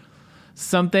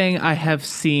 something I have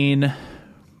seen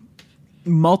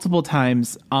multiple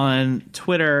times on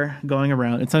Twitter going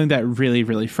around, and something that really,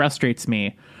 really frustrates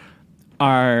me,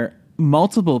 are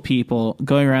multiple people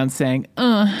going around saying,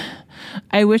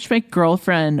 I wish my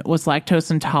girlfriend was lactose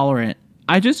intolerant.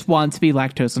 I just want to be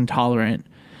lactose intolerant.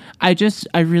 I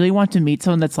really want to meet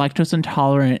someone that's lactose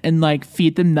intolerant and like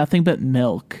feed them nothing but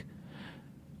milk.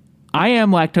 I am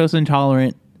lactose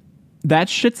intolerant. That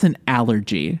shit's an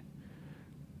allergy.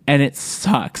 And it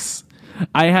sucks.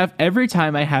 Every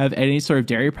time I have any sort of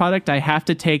dairy product, I have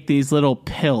to take these little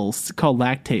pills called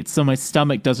lactates so my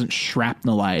stomach doesn't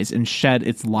shrapnelize and shed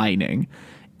its lining.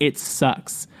 It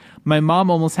sucks. My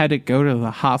mom almost had to go to the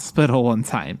hospital one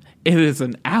time. It is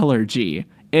an allergy.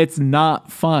 It's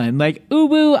not fun. Like, ooh,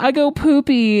 boo, I go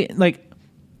poopy. Like,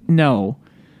 no.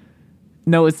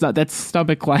 No, it's not. That's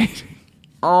stomach lining.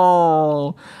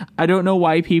 Oh, I don't know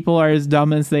why people are as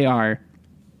dumb as they are.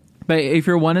 But if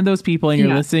you're one of those people and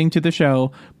you're listening to the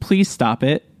show, please stop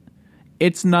it.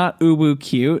 It's not ubu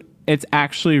cute. It's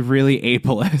actually really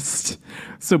ableist.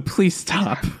 So please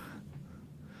stop.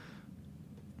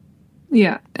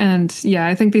 Yeah. And yeah,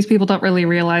 I think these people don't really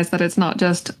realize that it's not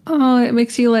just, oh, it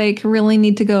makes you like really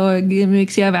need to go, it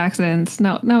makes you have accidents.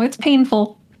 No, it's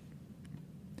painful.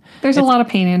 There's a lot of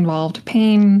pain involved.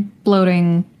 Pain,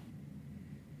 bloating.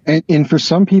 And for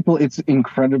some people, it's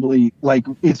incredibly, like,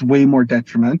 it's way more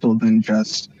detrimental than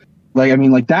just, like, I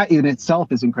mean, like, that in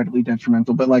itself is incredibly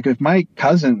detrimental. But, like, if my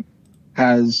cousin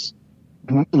has,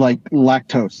 like,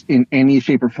 lactose in any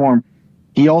shape or form,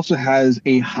 he also has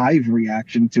a hive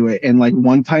reaction to it. And, like,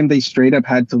 one time they straight up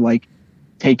had to, like,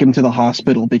 take him to the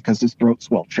hospital because his throat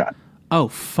swelled shut. Oh,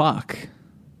 fuck.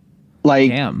 Like,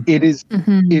 damn. It is,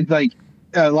 it's like,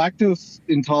 lactose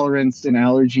intolerance and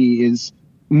allergy is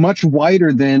much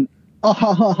wider than,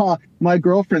 my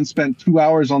girlfriend spent 2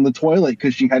 hours on the toilet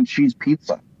because she had cheese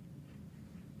pizza.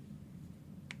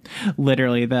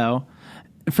 Literally, though.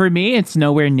 For me, it's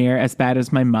nowhere near as bad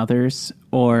as my mother's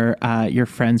or your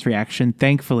friend's reaction,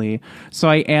 thankfully. So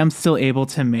I am still able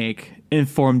to make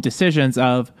informed decisions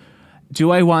of,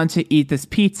 do I want to eat this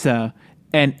pizza?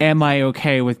 And am I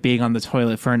okay with being on the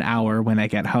toilet for an hour when I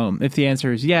get home? If the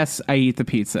answer is yes, I eat the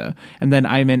pizza. And then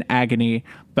I'm in agony,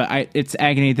 but it's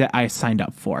agony that I signed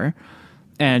up for.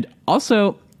 And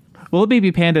also, Little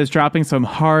Baby Panda is dropping some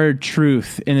hard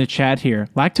truth in the chat here.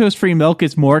 Lactose-free milk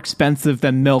is more expensive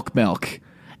than milk.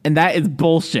 And that is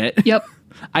bullshit. Yep.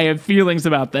 I have feelings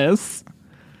about this.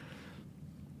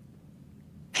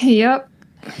 Yep.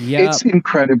 It's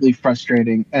incredibly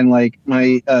frustrating. And, like,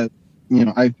 my...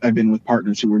 I've been with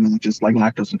partners who are not just like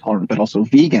lactose intolerant, but also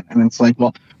vegan. And it's like,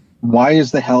 well, why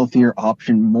is the healthier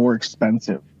option more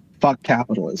expensive? Fuck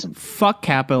capitalism. Fuck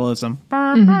capitalism.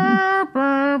 Mm-hmm.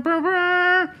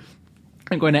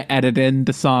 I'm going to edit in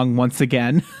the song once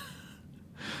again.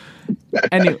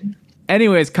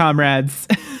 Anyways, comrades,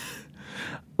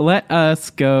 let us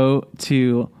go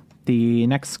to the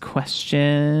next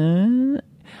question.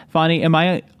 Fonnie, am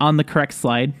I on the correct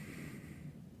slide?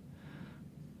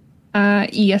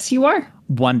 Yes, you are.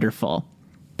 Wonderful.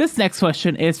 This next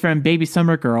question is from Baby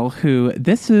Summer Girl, who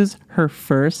this is her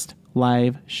first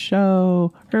live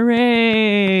show.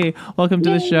 Hooray! Welcome to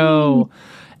the show.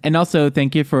 And also,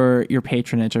 thank you for your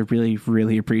patronage. I really,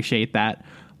 really appreciate that.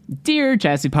 Dear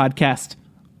Jazzy Podcast,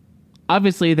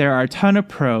 obviously there are a ton of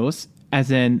pros,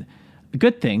 as in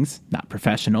good things, not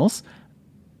professionals.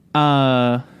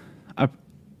 Sorry.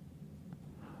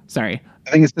 I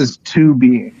think it says to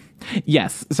be.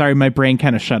 Yes, sorry, my brain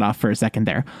kind of shut off for a second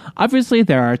there. Obviously,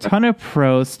 there are a ton of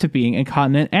pros to being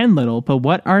incontinent and little, but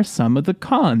what are some of the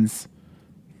cons?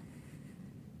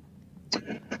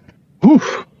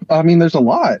 Oof. I mean, there's a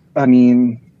lot. I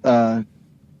mean,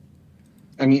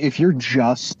 if you're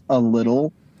just a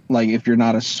little, like if you're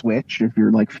not a switch, if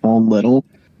you're like full little,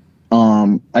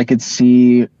 I could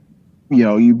see,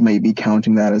 you may be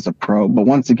counting that as a pro. But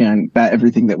once again,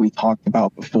 everything that we talked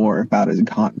about before about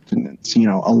incontinence,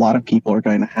 a lot of people are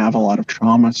going to have a lot of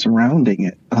trauma surrounding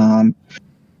it.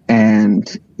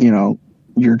 And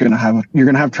you're going to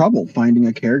have trouble finding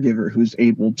a caregiver who's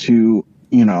able to,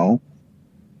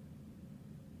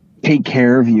 take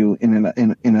care of you in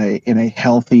a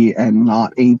healthy and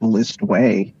not ableist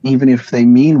way. Even if they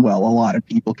mean well, a lot of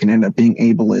people can end up being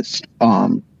ableist,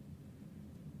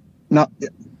 not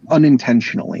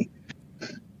unintentionally.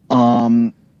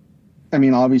 Obviously,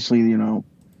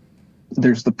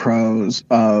 there's the pros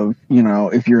of,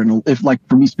 if like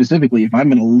for me specifically, if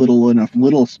I'm in a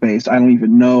little space, I don't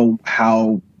even know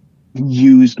how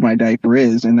used my diaper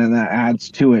is, and then that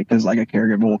adds to it because like a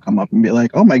caregiver will come up and be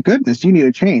like, oh my goodness, you need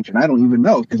a change, and I don't even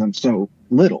know because I'm so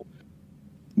little.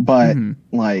 But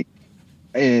like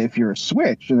if you're a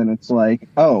switch, and then it's like,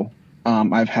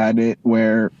 I've had it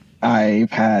where I've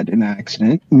had an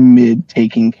accident mid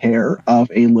taking care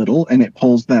of a little, and it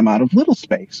pulls them out of little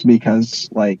space because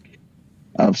like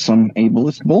of some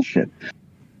ableist bullshit.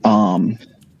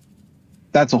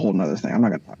 That's a whole nother thing. I'm not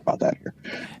going to talk about that here.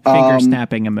 Finger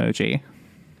snapping emoji.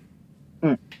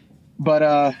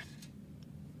 But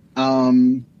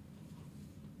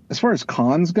as far as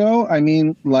cons go, I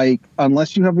mean, like,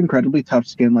 unless you have incredibly tough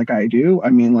skin like I do, I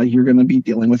mean, like, you're going to be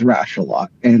dealing with rash a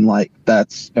lot. And, like,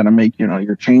 that's going to make,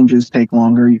 your changes take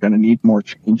longer. You're going to need more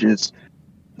changes,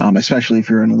 especially if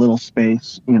you're in a little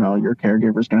space. Your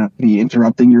caregiver's going to be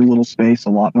interrupting your little space a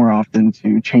lot more often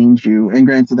to change you. And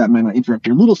granted, that might not interrupt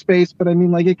your little space, but, I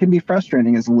mean, like, it can be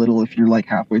frustrating as a little if you're, like,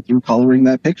 halfway through coloring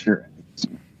that picture.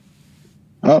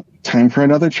 Oh, time for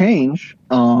another change.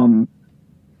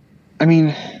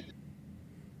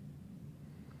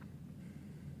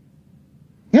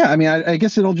 I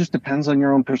guess it all just depends on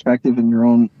your own perspective and your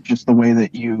own, just the way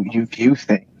that you view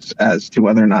things as to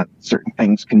whether or not certain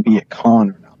things can be a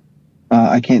con or not.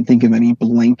 I can't think of any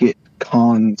blanket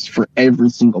cons for every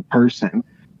single person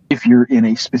if you're in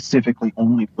a specifically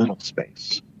only little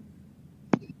space.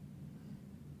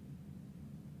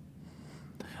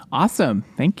 Awesome.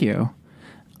 Thank you.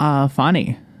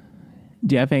 Fani,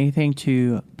 do you have anything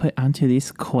to put onto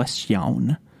this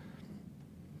question?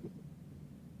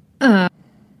 I'm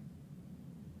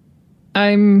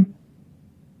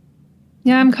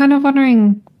kind of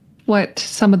wondering what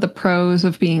some of the pros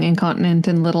of being incontinent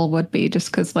and little would be,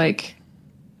 just because, like,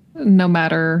 no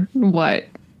matter what,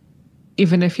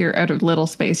 even if you're out of little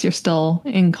space, you're still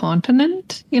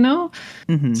incontinent, you know?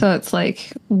 Mm-hmm. So it's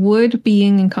like, would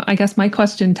being, I guess my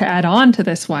question to add on to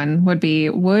this one would be,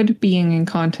 would being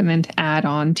incontinent add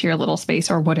on to your little space,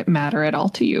 or would it matter at all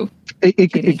to you?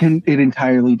 It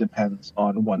entirely depends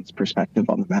on one's perspective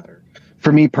on the matter.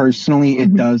 For me personally,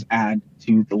 it does add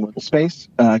to the little space,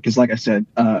 because like I said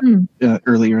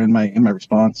earlier in my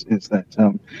response, is that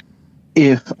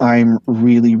if I'm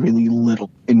really, really little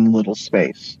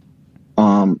space,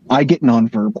 I get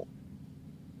nonverbal.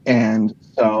 And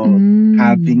so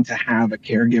having to have a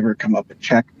caregiver come up and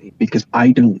check me because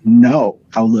I don't know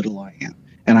how little I am.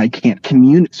 And I can't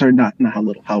communicate, sorry, not how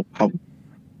little, how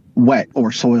wet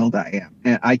or soiled I am.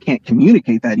 And I can't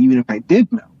communicate that even if I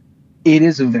did know. It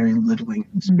is a very littling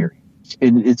experience.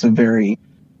 It's a very,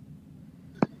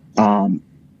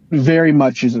 very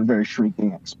much is a very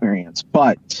shrieking experience.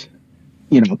 But,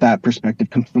 you know, that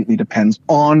perspective completely depends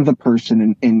on the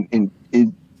person in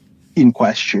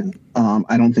question.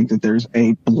 I don't think that there's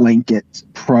a blanket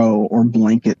pro or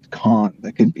blanket con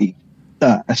that could be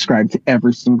ascribed to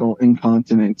every single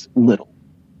incontinent little.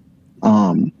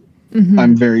 I'm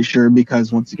very sure,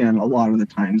 because once again, a lot of the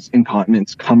times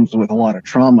incontinence comes with a lot of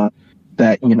trauma,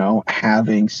 that, you know,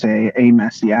 having, say, a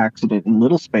messy accident in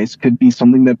little space could be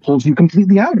something that pulls you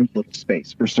completely out of little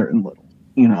space for certain little,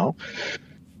 you know.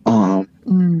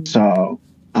 So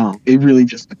it really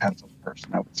just depends on the person,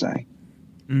 I would say.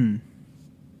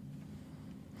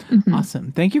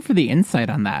 Awesome. Thank you for the insight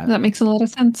on that. That makes a lot of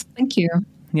sense. Thank you.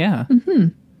 Yeah.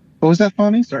 What was that,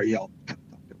 Fani? Sorry, y'all.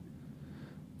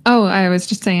 Oh, I was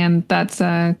just saying that's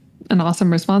an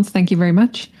awesome response. Thank you very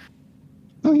much.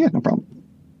 Oh, yeah, no problem.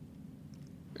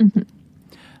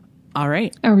 All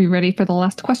right. Are we ready for the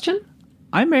last question?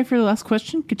 I'm ready for the last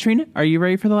question. Katrina, are you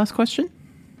ready for the last question?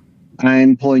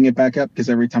 I'm pulling it back up because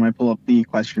every time I pull up the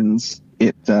questions,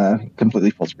 it completely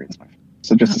full screens my phone.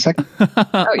 So just a second.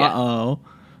 Oh, yeah. Uh-oh.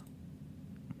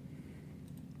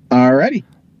 Alrighty.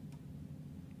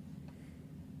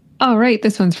 All right,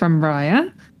 this one's from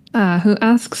Raya, who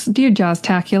asks, Dear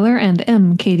Jazztacular and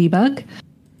M. Katie Bug,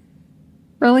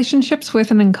 relationships with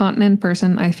an incontinent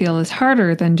person I feel is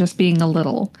harder than just being a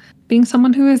little. Being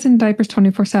someone who is in diapers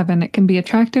 24/7, it can be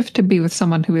attractive to be with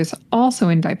someone who is also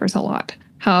in diapers a lot.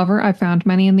 However, I found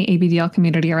many in the ABDL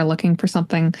community are looking for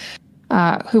someone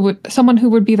who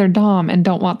would be their dom and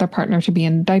don't want their partner to be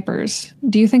in diapers.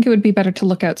 Do you think it would be better to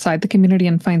look outside the community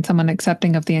and find someone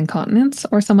accepting of the incontinence,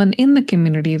 or someone in the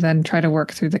community then try to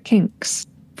work through the kinks?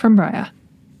 From Raya.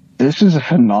 This is a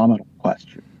phenomenal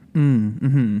question.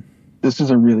 This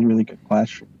is a really, really good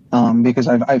question. Because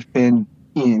I've been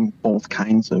in both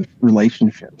kinds of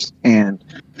relationships, and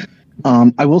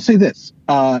I will say this: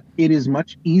 it is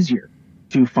much easier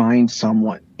to find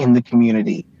someone in the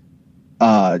community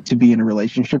to be in a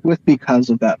relationship with, because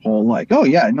of that whole, like, oh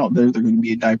yeah, no, they're going to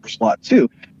be a diaper slot too,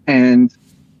 and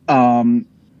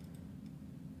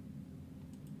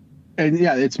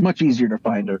yeah, it's much easier to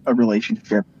find a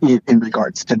relationship in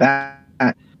regards to that.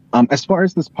 As far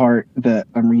as this part that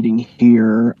I'm reading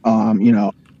here, you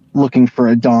know, looking for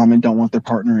a dom and don't want their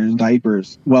partner in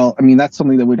diapers. Well, I mean, that's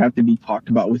something that would have to be talked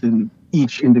about within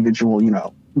each individual, you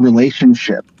know,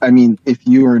 relationship. I mean, if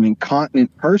you are an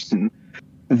incontinent person,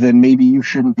 then maybe you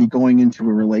shouldn't be going into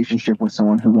a relationship with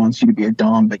someone who wants you to be a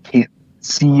dom but can't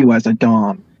see you as a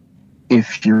dom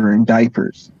if you're in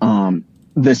diapers.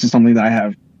 This is something that I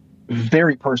have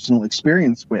very personal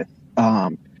experience with,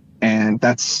 and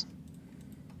that's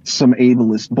some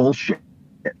ableist bullshit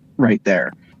right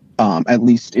there. At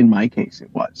least in my case, it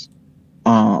was.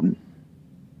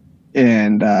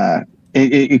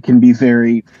 It can be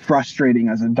very frustrating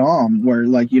as a dom, where,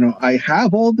 like, you know, I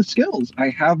have all the skills, I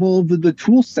have all the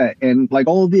tool set and like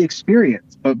all the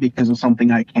experience, but because of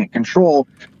something I can't control,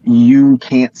 you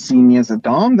can't see me as a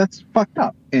dom. That's fucked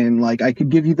up. And like, I could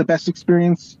give you the best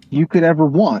experience you could ever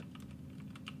want,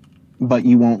 but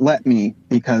you won't let me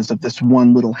because of this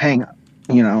one little hang up,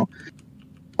 you know?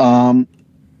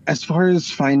 As far as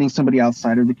finding somebody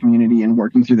outside of the community and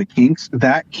working through the kinks,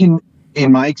 that can,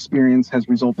 in my experience, has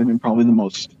resulted in probably the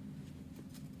most,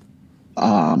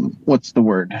 what's the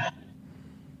word?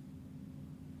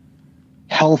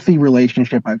 healthy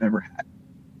relationship I've ever had.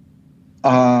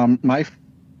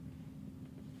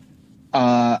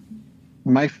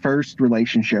 My first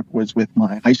relationship was with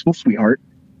my high school sweetheart.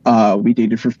 We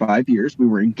dated for 5 years. We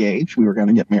were engaged. We were going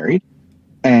to get married,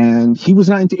 and he was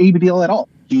not into ABDL at all.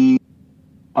 He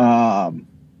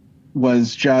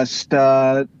was just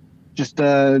a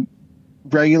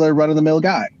regular run-of-the-mill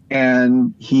guy,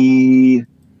 and he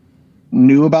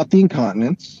knew about the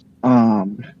incontinence,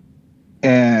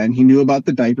 and he knew about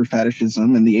the diaper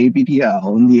fetishism and the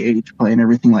ABDL and the age play and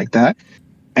everything like that.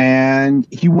 And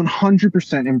he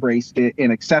 100% embraced it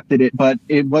and accepted it, but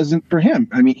it wasn't for him.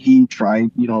 I mean, he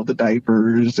tried, the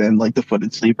diapers and like the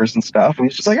footed sleepers and stuff, and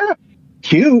he's just like,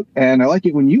 cute, and I like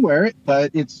it when you wear it,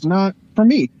 but it's not for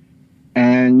me.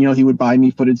 And he would buy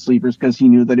me footed sleepers because he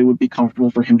knew that it would be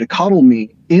comfortable for him to cuddle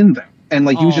me in them. And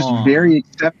like, he was just very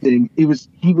accepting. He was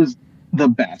the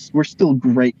best. We're still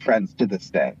great friends to this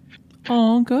day.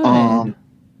 Oh, good.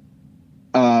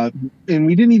 And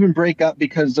we didn't even break up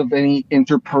because of any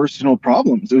interpersonal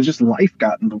problems. It was just life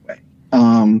got in the way.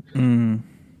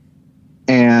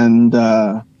 And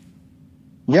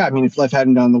yeah, I mean, if life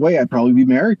hadn't gotten in the way, I'd probably be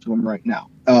married to him right now.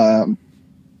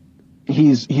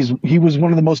 He was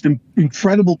one of the most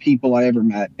incredible people I ever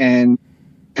met, and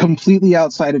completely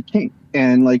outside of kink.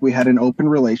 And like, we had an open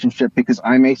relationship because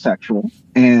I'm asexual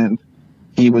and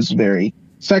he was very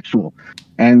sexual.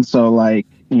 And so like,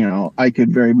 I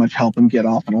could very much help him get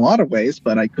off in a lot of ways,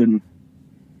 but I couldn't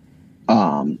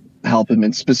help him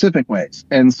in specific ways.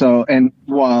 And so, and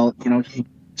while, he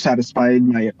satisfied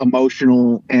my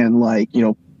emotional and like,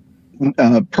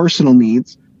 personal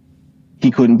needs,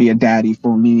 he couldn't be a daddy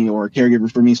for me or a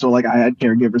caregiver for me. So like, I had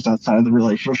caregivers outside of the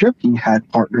relationship. He had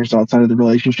partners outside of the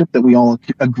relationship that we all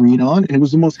agreed on. And it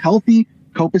was the most healthy,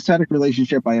 copacetic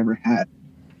relationship I ever had.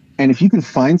 And if you can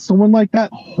find someone like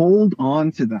that, hold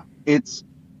on to them. It's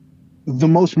the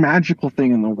most magical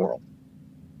thing in the world.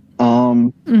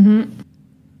 And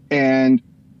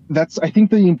that's, I think,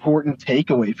 the important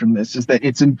takeaway from this is that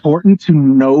it's important to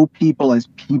know people as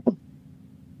people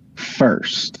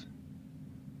first.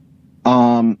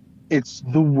 It's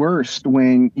the worst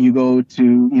when you go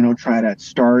to, try to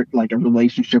start like a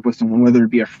relationship with someone, whether it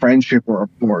be a friendship or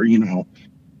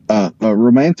a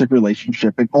romantic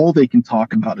relationship, and all they can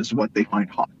talk about is what they find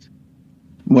hot,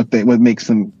 what makes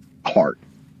them hard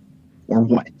or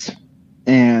wet.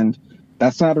 And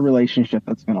that's not a relationship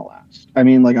that's going to last. I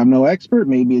mean, like, I'm no expert.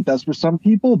 Maybe it does for some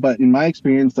people, but in my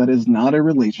experience, that is not a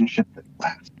relationship that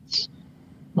lasts.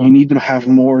 You need to have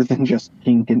more than just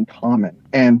kink in common.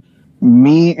 And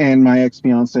me and my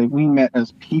ex-fiance, we met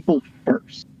as people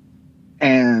first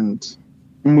and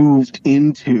moved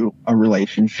into a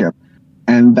relationship.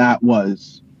 And that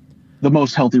was the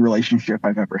most healthy relationship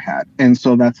I've ever had. And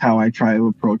so that's how I try to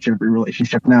approach every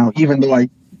relationship now, even though I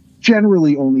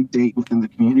generally only date within the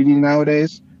community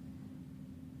nowadays.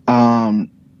 I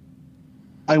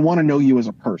want to know you as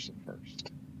a person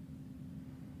first.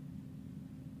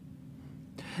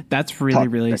 That's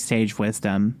really sage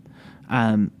wisdom.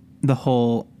 And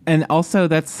also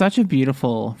that's such a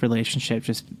beautiful relationship,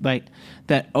 just like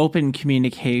that open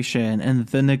communication and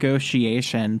the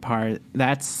negotiation part.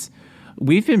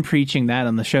 We've been preaching that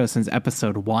on the show since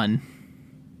episode 1.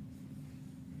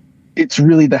 It's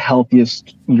really the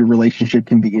healthiest your relationship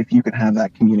can be if you can have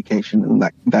that communication and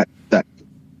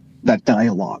that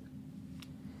dialogue.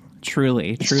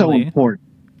 Truly. It's so important.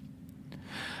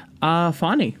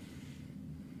 Fani.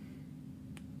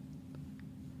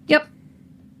 Yep.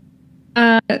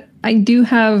 I do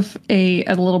have a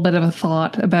little bit of a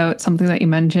thought about something that you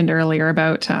mentioned earlier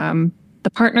about the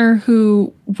partner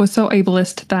who was so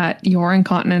ableist that your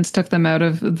incontinence took them out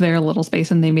of their little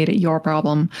space and they made it your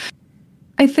problem.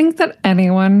 I think that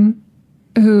anyone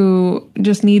who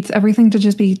just needs everything to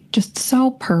just be just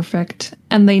so perfect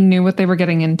and they knew what they were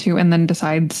getting into and then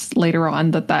decides later on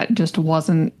that just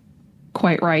wasn't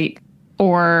quite right,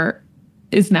 or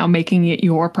is now making it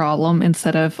your problem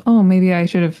instead of, oh, maybe I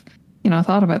should have,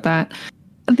 thought about that.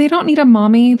 They don't need a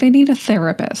mommy. They need a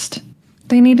therapist.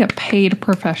 They need a paid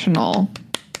professional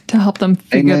to help them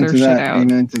figure their shit out.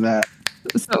 Amen to that.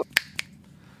 So,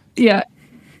 yeah.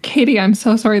 Katie, I'm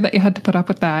so sorry that you had to put up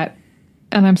with that.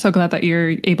 And I'm so glad that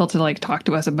you're able to talk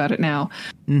to us about it now.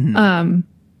 Mm-hmm.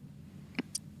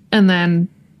 And then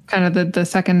kind of the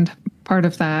second part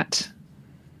of that,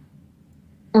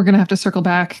 we're going to have to circle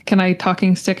back. Can I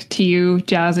talking stick to you,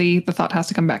 Jazzy? The thought has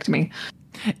to come back to me.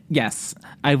 Yes,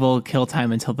 I will kill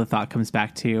time until the thought comes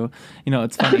back to you.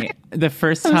 It's funny. The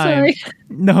first time... sorry.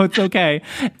 No, it's okay.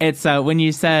 It's when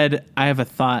you said, I have a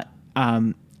thought...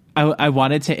 I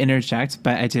wanted to interject,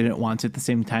 but I didn't want to at the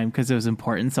same time because it was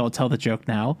important. So I'll tell the joke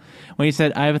now. When you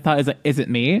said I have a thought, is it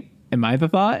me? Am I the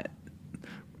thought?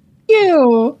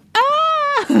 You.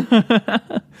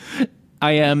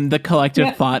 I am the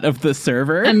collective thought of the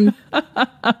server. And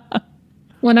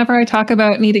whenever I talk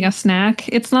about needing a snack,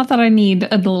 it's not that I need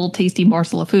a little tasty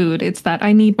morsel of food. It's that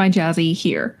I need my Jazzy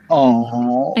here.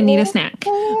 Oh, I need a snack.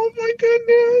 Oh my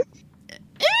goodness!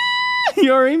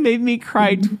 You already made me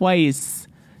cry twice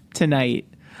tonight.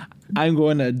 I'm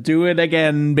going to do it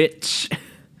again, bitch.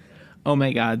 Oh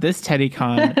my god, this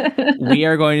TeddyCon, we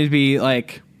are going to be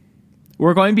like...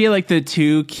 We're going to be like the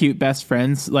two cute best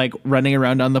friends, like running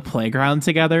around on the playground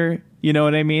together. You know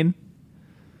what I mean?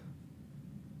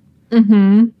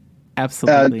 Mm-hmm.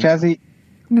 Absolutely. Jazzy,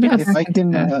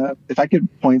 if I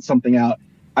could point something out,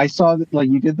 I saw that like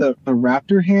you did the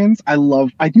raptor hands. I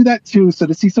do that too. So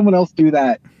to see someone else do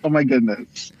that, oh my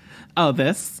goodness. Oh,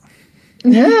 this?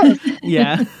 Yeah.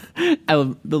 Yeah.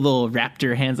 The little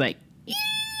raptor hands like...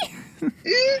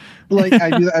 Like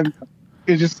I do that.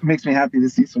 It just makes me happy to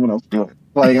see someone else do it.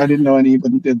 Like I didn't know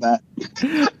anybody did that.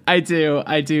 I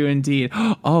do indeed.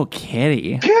 Oh,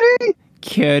 Kitty.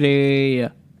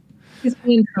 He's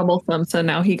being troublesome, so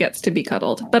now he gets to be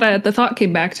cuddled. But the thought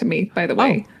came back to me, by the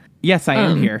way. Oh, yes, I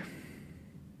am here.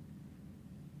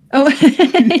 Oh,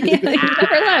 you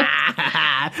never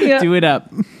left. Yeah. Do it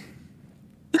up.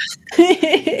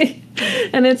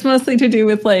 And it's mostly to do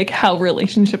with like how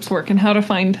relationships work and how to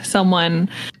find someone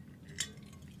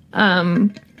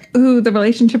who the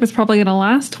relationship is probably going to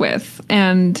last with.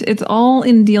 And it's all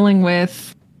in dealing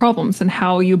with problems and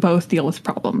how you both deal with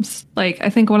problems. Like, I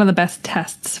think one of the best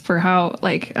tests for how,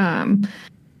 like,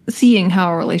 seeing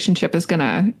how a relationship is going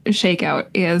to shake out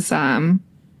is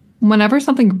whenever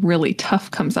something really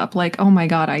tough comes up, like, oh my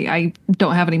God, I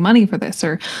don't have any money for this,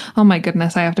 or, oh my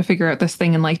goodness, I have to figure out this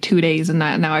thing in like 2 days and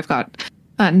now I've got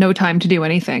no time to do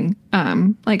anything.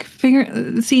 Like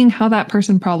seeing how that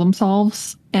person problem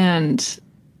solves and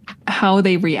how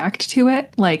they react to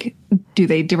it. Like, do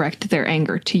they direct their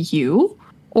anger to you,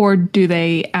 or do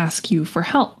they ask you for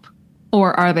help,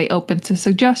 or are they open to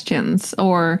suggestions,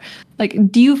 or like,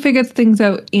 do you figure things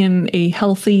out in a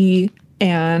healthy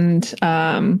and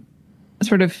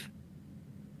sort of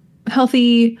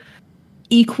healthy,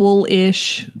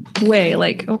 equal-ish way?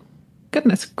 Like, oh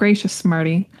goodness gracious,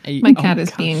 Smarty, my cat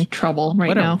is being trouble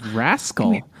right now. What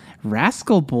a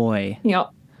rascal boy. Yep.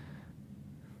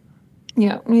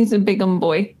 Yeah, he's a big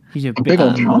boy. He's a big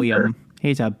old chunker.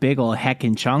 He's a big old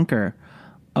heckin' chunker.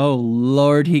 Oh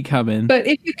Lord, he coming. But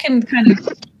if you can kind of,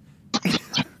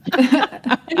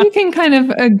 if you can kind of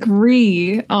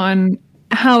agree on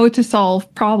how to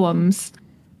solve problems,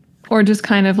 or just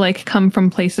kind of like come from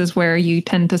places where you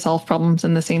tend to solve problems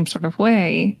in the same sort of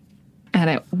way, and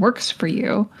it works for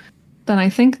you, then I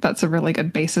think that's a really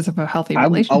good basis of a healthy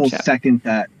relationship. I will second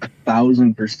that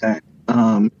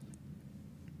 1,000%.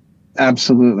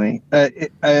 Absolutely.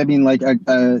 I mean, like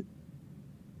a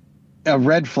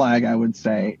red flag, I would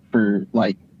say, for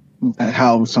like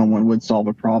how someone would solve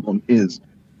a problem is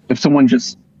if someone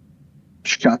just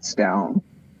shuts down,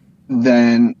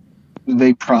 then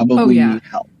they probably need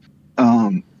help.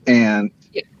 And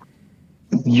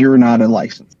you're not a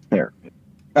licensed therapist.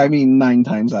 I mean, 9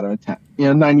 times out of 10,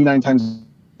 99 times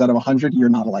out of 100, you're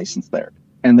not a licensed therapist,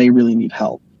 and they really need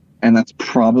help. And that's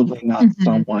probably not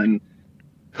someone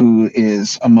who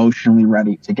is emotionally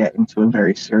ready to get into a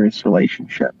very serious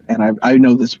relationship. And I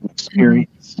know this from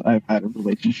experience. I've had a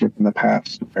relationship in the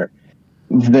past where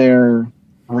their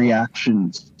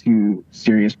reactions to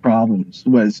serious problems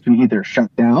was to either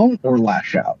shut down or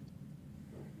lash out.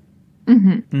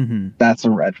 That's a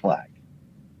red flag.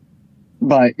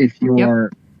 But if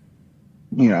you're,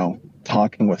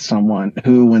 talking with someone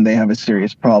who, when they have a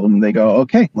serious problem, they go,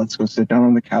 okay, let's go sit down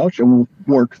on the couch and we'll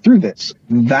work through this.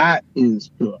 That is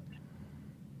good.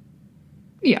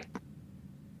 Yeah.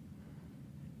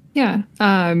 Yeah.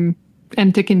 And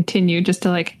to continue just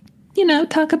to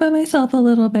talk about myself a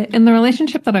little bit in the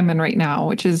relationship that I'm in right now,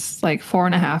 which is like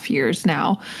 4.5 years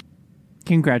now.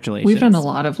 Congratulations. We've done a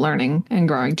lot of learning and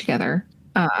growing together.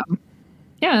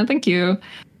 Yeah, thank you.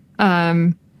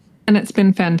 And it's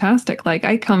been fantastic. Like,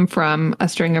 I come from a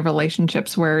string of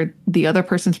relationships where the other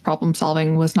person's problem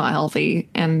solving was not healthy,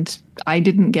 and I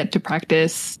didn't get to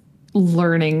practice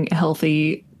learning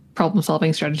healthy problem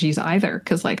solving strategies either.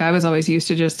 Because like, I was always used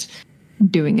to just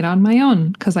doing it on my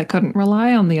own because I couldn't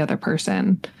rely on the other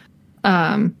person.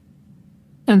 And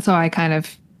so I kind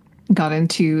of got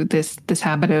into this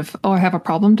habit of, I have a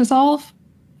problem to solve.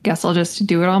 Guess I'll just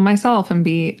do it all myself and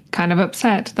be kind of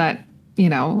upset that,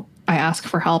 I ask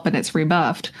for help and it's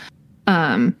rebuffed.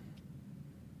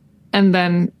 And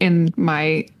then in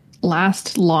my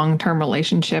last long-term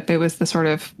relationship, it was the sort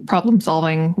of problem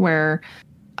solving where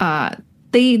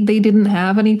they didn't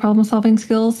have any problem solving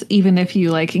skills. Even if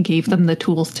you like gave them the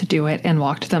tools to do it and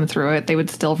walked them through it, they would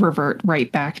still revert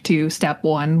right back to step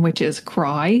one, which is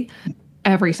cry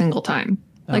every single time.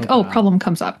 Like, wow. problem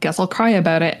comes up. Guess I'll cry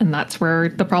about it. And that's where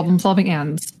the problem solving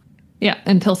ends. Yeah,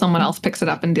 until someone else picks it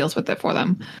up and deals with it for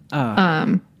them.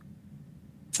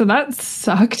 So that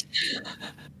sucked.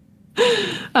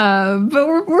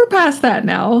 But we're past that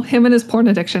now. Him and his porn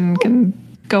addiction can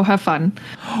go have fun.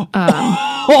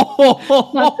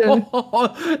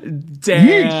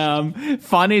 Damn.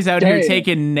 Funny's out here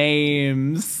taking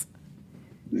names.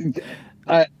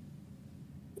 No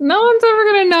one's ever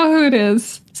going to know who it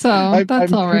is. So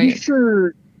that's all right.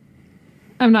 Sure,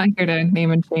 I'm not here to name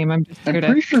and shame. I'm just here to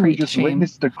pretty sure we just shame.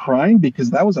 witnessed a crime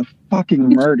because that was a fucking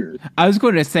murder. I was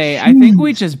going to say, I think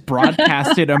we just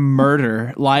broadcasted a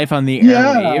murder live on the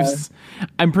airwaves.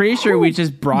 I'm pretty sure we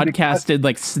just broadcasted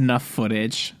like snuff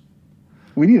footage.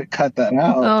 We need to cut that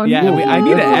out. Oh, Yeah, no. I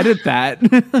need to edit that.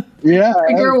 Yeah.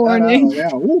 Trigger warning.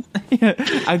 Yeah. Ooh.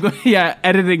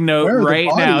 Editing note Where are the right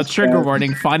now. bodies Trigger at?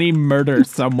 warning. Funny murder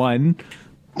someone.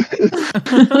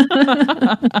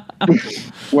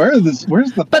 Where's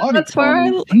the But body? that's where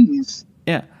count? Jeez.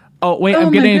 Yeah. Oh, wait, Oh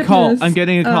I'm getting my a call. goodness. I'm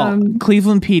getting a call.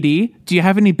 Cleveland PD, do you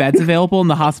have any beds available in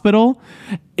the hospital?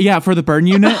 Yeah, for the burn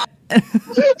unit.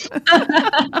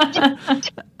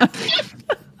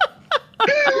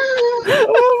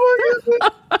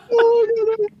 Oh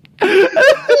my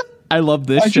goodness. I love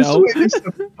this I just show. witnessed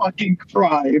a fucking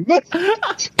crime.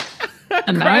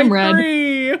 And now I'm red.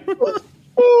 Free.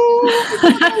 Oh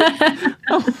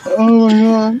my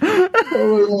god.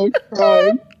 Oh my god.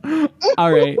 Crime.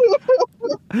 All right.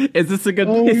 Is this a good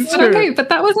Oh, place But to- okay, but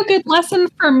that was a good lesson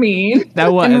for me.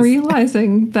 That was. In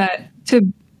realizing that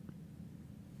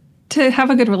to have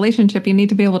a good relationship, you need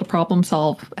to be able to problem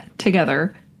solve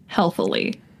together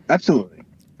healthily. Absolutely.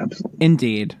 Absolutely.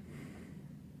 Indeed.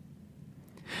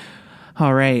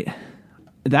 All right.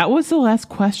 That was the last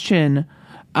question.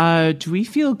 Do we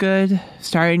feel good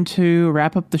starting to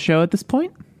wrap up the show at this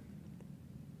point?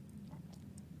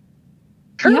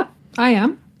 Sure. Yeah, I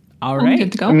am. All I'm right.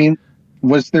 good to go. I mean,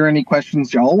 was there any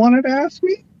questions y'all wanted to ask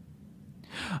me?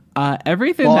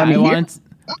 Everything Well, that I'm I here. want,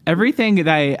 everything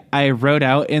that I wrote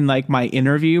out in like my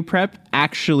interview prep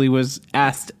actually was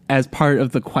asked as part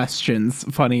of the questions.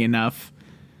 Funny enough.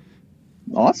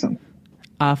 Awesome.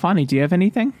 Fonny, do you have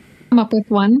anything? Come up with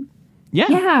one. Yeah.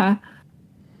 Yeah.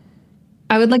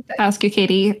 I would like to ask you,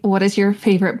 Katie, what is your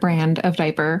favorite brand of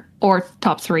diaper? Or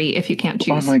top 3 if you can't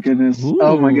choose. Oh my goodness.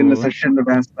 Oh my goodness. I shouldn't have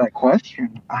asked that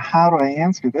question. How do I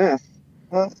answer this?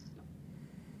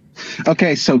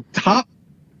 Okay, so top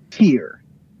tier.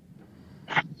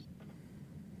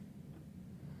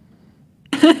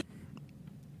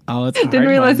 Oh, it's a Didn't hard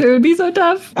realize one. it would be so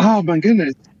tough. Oh my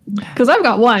goodness. Because I've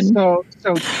got one. So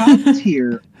top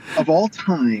tier of all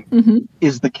time Mhm.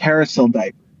 is the carousel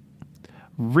diaper.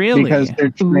 Really? Because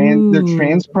they're Ooh.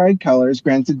 trans pride colors.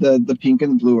 Granted, the pink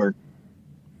and blue are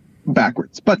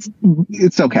backwards, but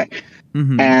it's okay.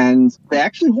 Mhm. And they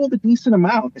actually hold a decent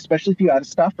amount, especially if you add a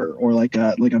stuffer or like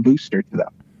a booster to them.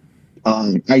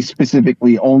 I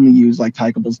specifically only use like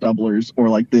Tykables doublers or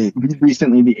like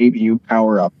recently the ABU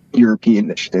Power Up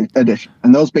European edition,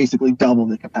 and those basically double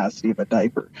the capacity of a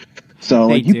diaper. So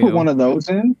They like you do. put one of those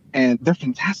in, and they're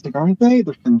fantastic, aren't they?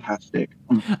 They're fantastic.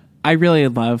 I really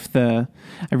love the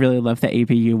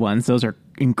ABU ones. Those are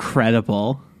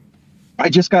incredible. I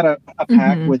just got a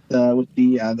pack Mhm. with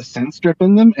the scent strip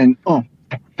in them, and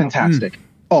fantastic.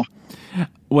 Oh,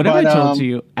 What have But, I told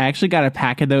you? I actually got a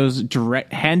pack of those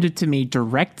handed to me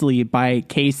directly by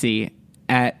Casey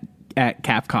at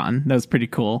CapCon. That was pretty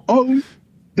cool. oh,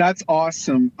 that's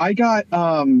awesome. I got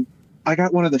one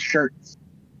of the shirts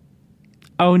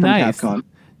Oh, from nice. Capcom.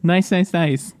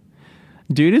 Nice.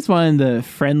 Dude is one of the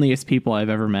friendliest people I've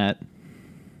ever met.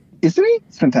 Isn't he?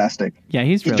 It's fantastic. Yeah,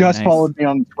 he's He really just nice. followed me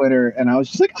on Twitter, and I was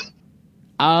just like,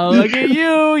 Oh, look at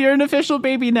you! You're an official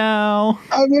baby now.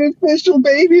 I'm an official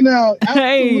baby now.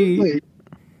 Hey. Absolutely.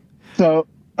 So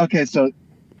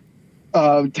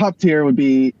top tier would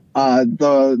be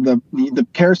the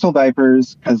carousel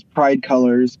diapers as pride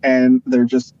colors, and they're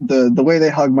just the way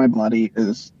they hug my body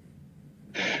is.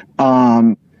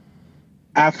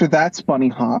 After that's Bunny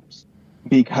Hops,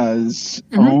 because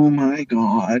oh my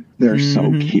god, they're so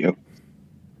Mhm. cute.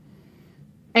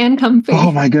 And comfy.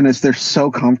 Oh my goodness, they're so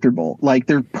comfortable. Like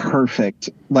they're perfect.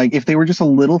 Like if they were just a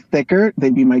little thicker,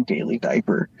 they'd be my daily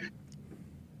diaper.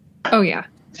 Oh, yeah.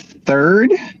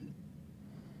 Third,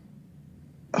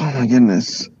 oh my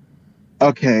goodness.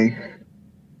 Okay.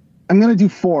 I'm gonna do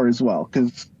 4 as well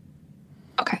because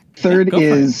Okay. third go for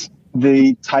is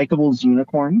the Tykables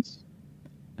unicorns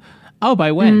Oh,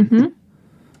 by when? Mhm.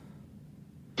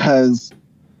 because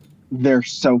they're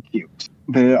so cute.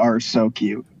 They are so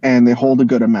cute and they hold a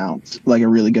good amount, like a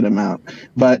really good amount.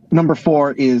 But number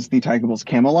 4 is the Tykables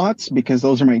Camelots because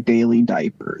those are my daily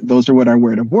diaper. Those are what I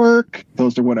wear to work.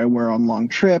 Those are what I wear on long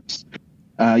trips.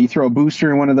 You throw a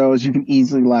booster in one of those, you can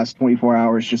easily last 24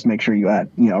 hours. Just make sure you add,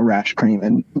 rash cream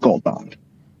and Gold Bond.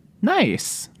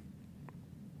 Nice.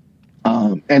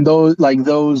 And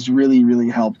those really, really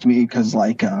helped me because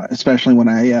especially when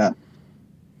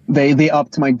they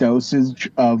upped my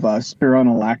dosage of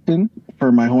spironolactone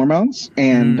for my hormones.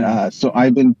 And so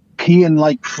I've been peeing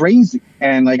like crazy.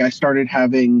 And I started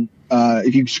having,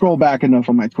 if you scroll back enough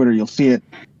on my Twitter, you'll see it.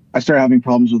 I started having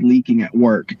problems with leaking at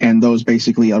work, and those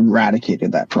basically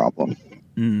eradicated that problem.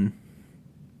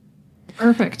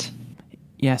 Perfect.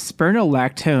 Yeah,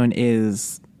 spironolactone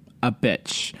is a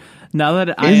bitch. Now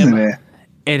that Isn't it?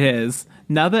 It is.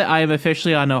 Now that I am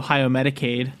officially on Ohio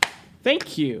Medicaid,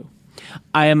 thank you.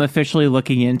 I am officially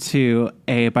looking into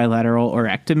a bilateral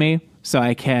orectomy so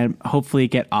I can hopefully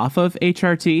get off of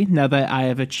HRT now that I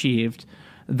have achieved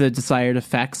the desired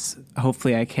effects.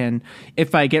 Hopefully I can,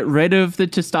 if I get rid of the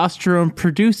testosterone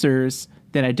producers,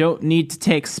 then I don't need to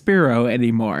take Spiro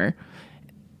anymore.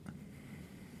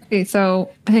 Okay, so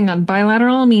hang on.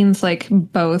 Bilateral means like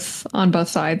both on both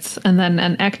sides, and then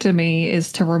an ectomy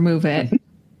is to remove it.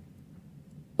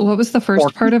 What was the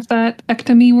first part of that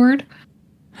ectomy word?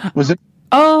 Was it?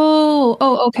 Oh,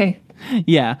 okay.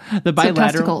 Yeah, the So bilateral.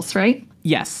 testicles, right?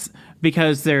 Yes,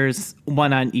 because there's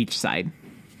one on each side.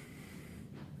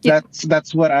 Yep.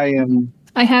 That's what I am.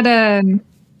 I had a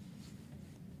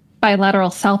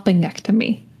bilateral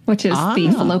salpingectomy, which is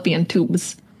the fallopian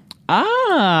tubes.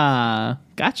 Ah,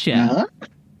 gotcha.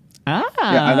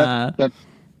 Yeah,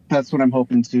 that's what I'm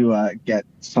hoping to get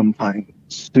sometime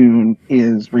soon.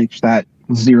 Is reach that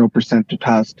 0%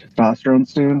 testosterone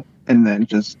soon, and then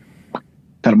just cut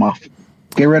them off.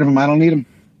 Get rid of them. I don't need them.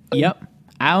 Yep.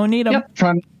 I don't need them. Yep.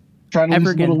 Trying to lose a Ever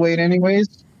little again. weight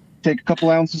anyways. Take a couple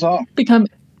ounces off. Become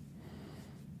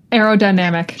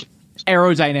aerodynamic.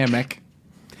 Aerodynamic.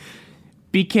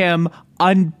 Became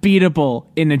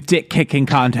unbeatable in a dick kicking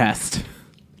contest.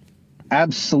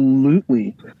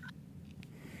 Absolutely.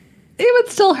 It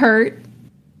would still hurt.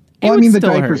 Well, I would mean, the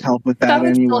still diapers hurt. help with That that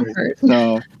would still anyway. hurt.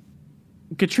 So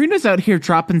Katrina's out here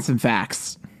dropping some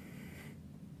facts.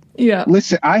 Yeah.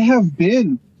 listen, I have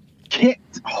been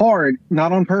kicked hard,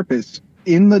 not on purpose,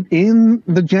 in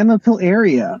the genital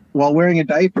area while wearing a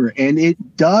diaper, and it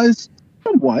does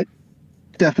somewhat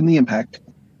deafen the impact.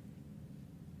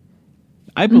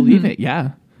 I believe it,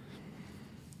 yeah.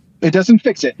 It doesn't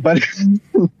fix it, but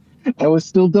I was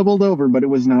still doubled over, but it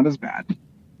was not as bad.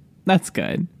 That's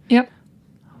good. Yep.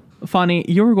 Funny,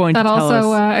 you were going That to tell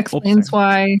also us... explains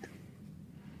sorry.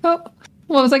 why. Oh,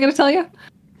 what was I going to tell you?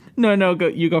 No, go.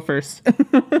 You go first.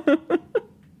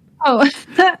 Oh,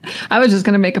 I was just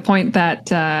going to make a point that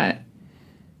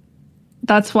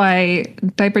that's why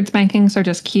diapered spankings are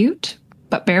just cute,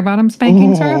 but bare bottom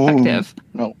spankings are effective.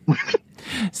 No.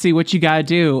 See, what you gotta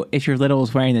do if your little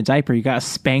is wearing the diaper, you gotta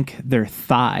spank their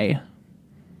thigh.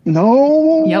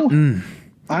 No. Yep.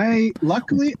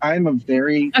 Luckily I'm a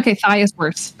very Okay, thigh is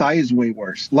worse. thigh is way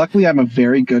worse. Luckily I'm a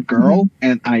very good girl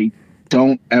and I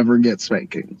don't ever get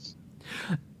spankings.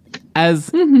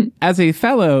 As a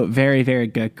fellow very, very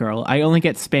good girl, I only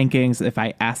get spankings if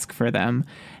I ask for them.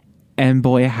 And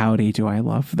boy, howdy, do I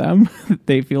love them.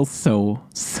 They feel so,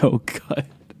 so good.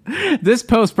 This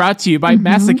post brought to you by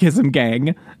Masochism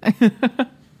Gang.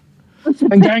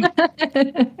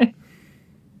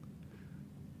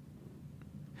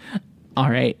 All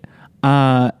right.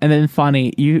 And then,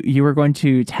 Fonny, you were going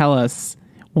to tell us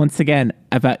once again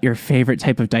about your favorite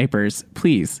type of diapers.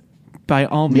 Please, by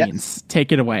all means,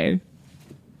 take it away.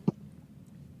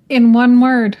 In one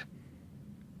word,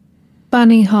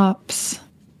 bunny hops.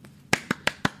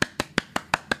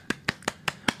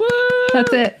 Woo!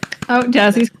 That's it. Oh,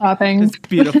 Jazzy's clapping. It's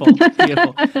beautiful.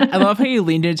 Beautiful. I love how you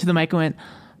leaned into the mic and went,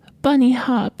 bunny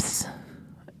hops.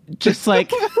 Just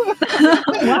like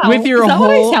Wow. with your Is that whole...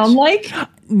 what I sound like?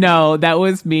 No, that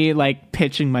was me like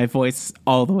pitching my voice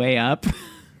all the way up.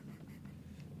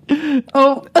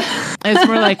 Oh, It's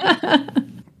more like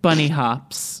bunny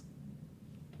hops.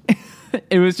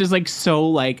 It was just like so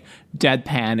like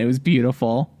deadpan. It was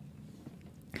beautiful.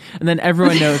 And then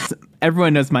everyone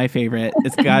knows my favorite.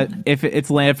 It's got if it's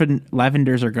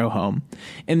lavenders or go home.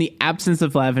 In the absence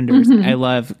of lavenders, I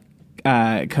love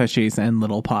cushies and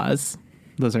little paws.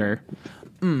 Those are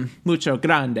mucho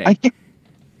grande.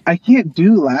 I can't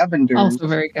do lavender. Also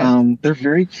very good. They're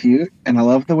very cute, and I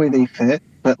love the way they fit.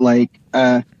 But like,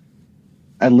 I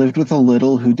lived with a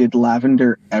little who did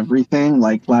lavender everything,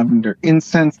 like lavender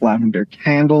incense, lavender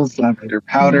candles, lavender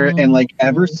powder, and like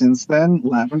ever since then,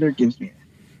 lavender gives me,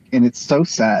 and it's so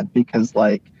sad because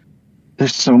like,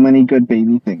 there's so many good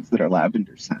baby things that are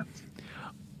lavender scents.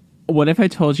 What if I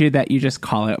told you that you just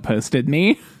call out posted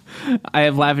me? I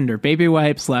have lavender baby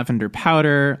wipes, lavender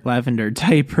powder, lavender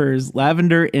diapers,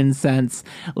 lavender incense,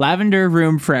 lavender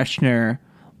room freshener,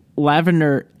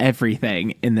 lavender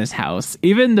everything in this house.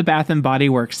 Even the Bath and Body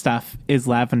Works stuff is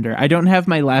lavender. I don't have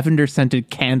my lavender scented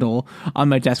candle on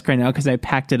my desk right now because I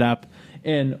packed it up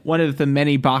in one of the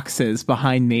many boxes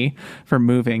behind me for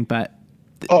moving, but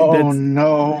Oh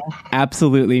no.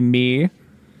 absolutely me.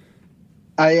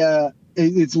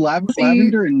 It's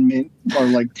lavender and mint are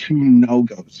like two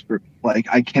no-goes for me. Like,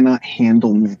 I cannot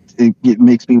handle mint. It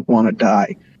makes me want to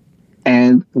die.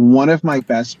 And one of my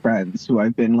best friends who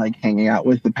I've been like hanging out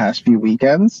with the past few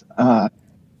weekends,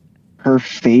 her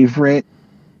favorite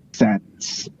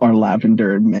scents are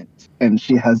lavender and mint. And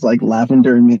she has like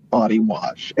lavender and mint body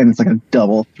wash, and it's like a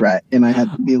double threat. And I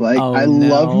had to be like, Oh, I no.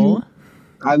 love you.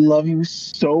 I love you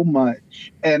so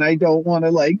much, and I don't want to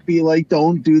like be like,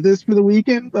 don't do this for the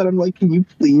weekend, but I'm like, can you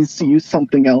please use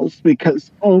something else?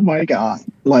 Because oh my god,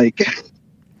 like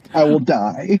I will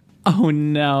die. Oh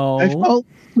no. I felt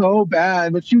so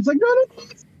bad, but she was like, no,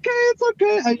 it's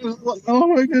okay. I just like, oh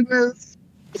my goodness.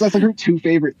 So that's like her two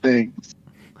favorite things.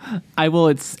 I will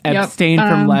abstain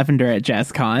from lavender at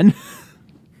JessCon.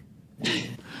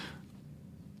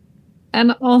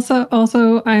 And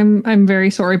also, I'm very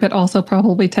sorry, but also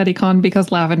probably TeddyCon because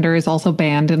lavender is also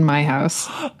banned in my house.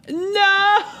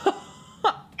 No.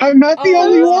 I'm not the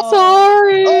only one.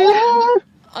 Sorry.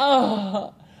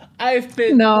 Oh, I've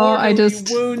been I mortally just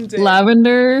wounded.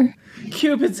 lavender.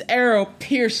 Cupid's arrow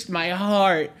pierced my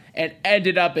heart and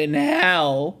ended up in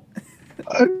hell.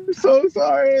 I'm so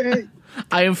sorry.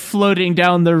 I am floating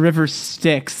down the river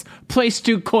Styx. Place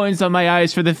 2 coins on my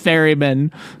eyes for the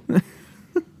ferryman.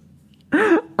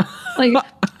 Like,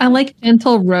 I like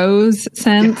gentle rose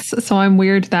scents, so I'm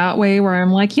weird that way where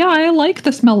I'm like, yeah, I like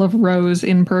the smell of rose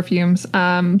in perfumes.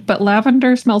 But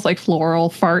lavender smells like floral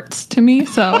farts to me,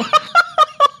 so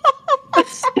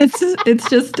it's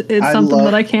something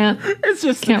that I can't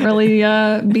really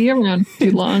be around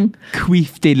too long.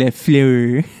 Cuif de la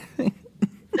fleur.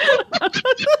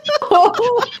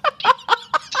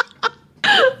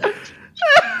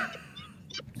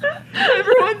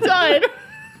 Everyone died.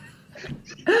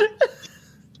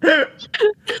 Oh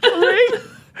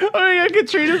my god,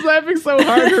 Katrina's laughing so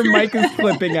hard her mic is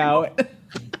flipping out.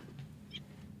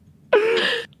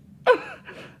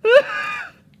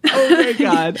 Oh my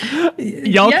god.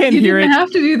 Y'all can hear it. You didn't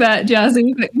have to do that,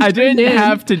 Jazzy. I didn't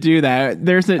have to do that.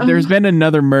 There's been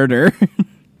another murder.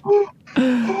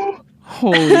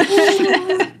 Holy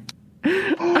shit.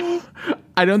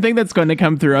 I don't think that's going to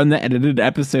come through on the edited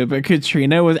episode, but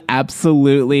Katrina was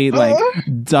absolutely like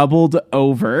doubled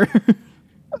over.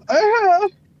 I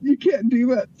have. You can't do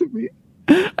that to me.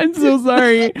 I'm so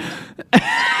sorry.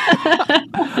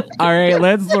 All right,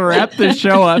 let's wrap the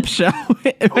show up, shall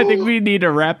we? I think we need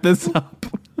to wrap this up.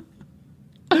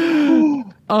 Oh,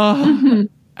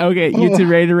 okay, you two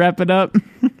ready to wrap it up?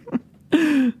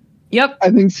 Yep. I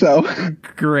think so.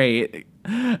 Great.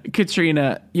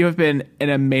 Katrina, you have been an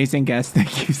amazing guest.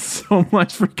 Thank you so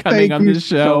much for coming on the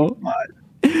show. So much.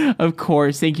 Of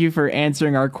course. Thank you for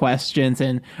answering our questions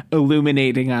and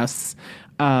illuminating us.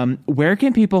 Where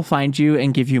can people find you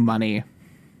and give you money?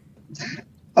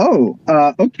 Oh,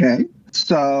 okay.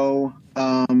 So,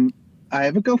 I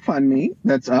have a GoFundMe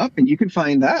that's up, and you can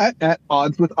find that at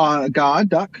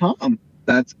oddswithgod.com.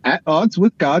 That's at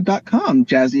oddswithgod.com.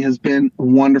 Jazzy has been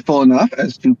wonderful enough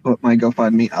as to put my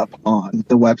GoFundMe up on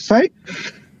the website,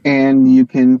 and you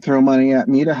can throw money at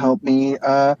me to help me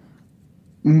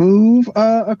move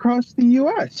across the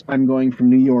U.S. I'm going from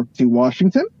New York to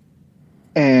Washington,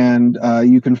 and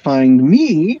you can find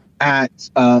me at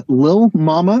Lil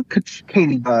Mama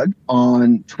Katybug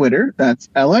on Twitter. That's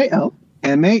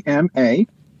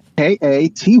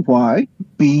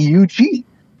LilMamaKatybug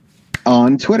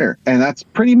on Twitter, and that's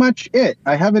pretty much it.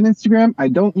 I have an Instagram. I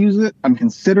don't use it. I'm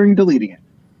considering deleting it.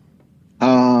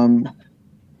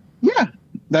 Yeah,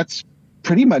 that's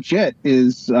pretty much it.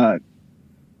 Is Lil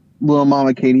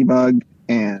Mama Katybug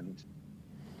and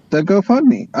the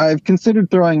GoFundMe. I've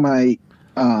considered throwing my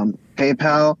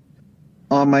PayPal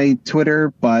on my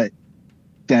Twitter, but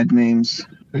dead names.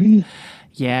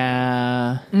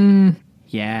 Yeah.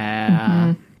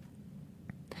 Yeah. Mm-hmm.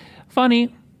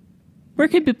 Funny. Where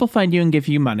can people find you and give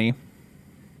you money?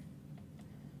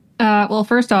 Well,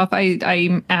 first off,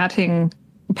 I'm atting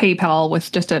PayPal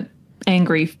with just an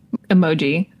angry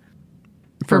emoji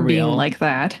for being like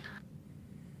that.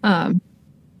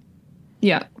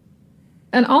 Yeah.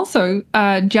 And also,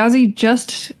 Jazzy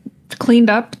just cleaned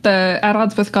up the At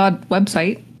Odds with God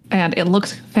website, and it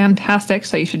looks fantastic,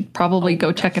 so you should probably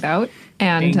go check it out.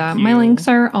 And my links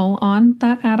are all on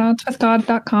that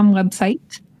atoddswithgod.com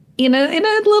website. In a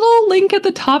little link at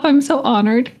the top. I'm so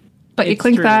honored. But you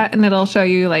click that and it'll show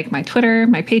you like my Twitter,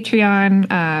 my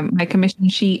Patreon, my commission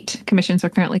sheet. Commissions are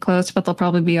currently closed, but they'll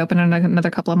probably be open in another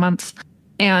couple of months.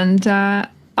 And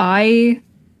I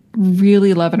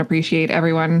really love and appreciate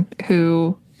everyone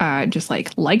who just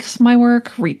like likes my work,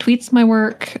 retweets my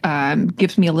work,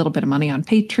 gives me a little bit of money on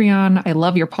Patreon. I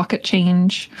love your pocket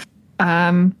change.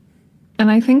 And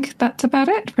I think that's about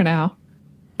it for now.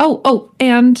 Oh,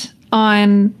 and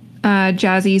on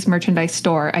Jazzy's merchandise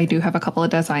store, I do have a couple of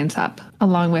designs up,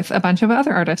 along with a bunch of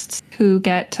other artists who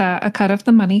get a cut of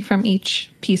the money from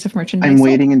each piece of merchandise. I'm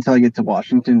waiting until I get to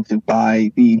Washington to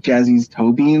buy the Jazzy's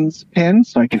Toe Beans pin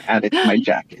so I can add it to my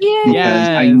jacket. Because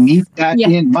I need that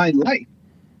in my life.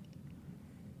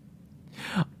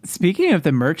 Speaking of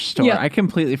the merch store, I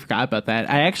completely forgot about that.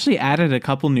 I actually added a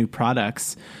couple new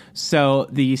products. So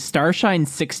the Starshine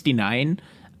 69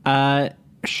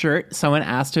 shirt, someone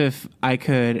asked if I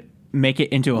could make it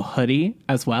into a hoodie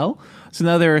as well. So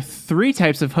now there are 3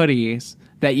 types of hoodies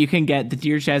that you can get the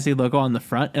Dear Jazzy logo on the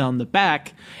front and on the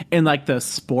back in like the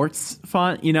sports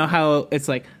font. You know how it's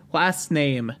like last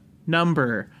name,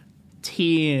 number,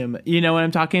 team. You know what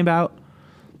I'm talking about?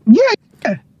 Yeah.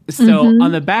 So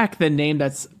on the back, the name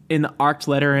that's in the arced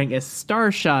lettering is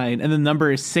Starshine, and the number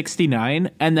is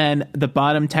 69. And then the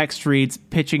bottom text reads,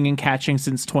 pitching and catching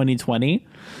since 2020.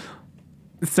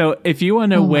 So if you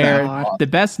want to wear the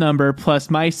best number plus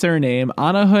my surname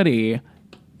on a hoodie,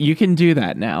 you can do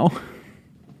that now.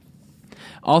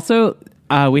 Also,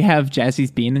 we have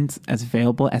Jazzy's Beans as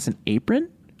available as an apron.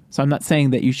 So I'm not saying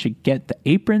that you should get the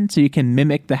apron so you can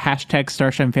mimic the hashtag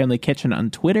Starshine Family Kitchen on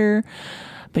Twitter,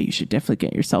 but you should definitely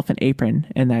get yourself an apron,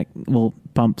 and that will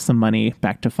bump some money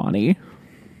back to Fawny.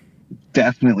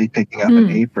 Definitely picking up an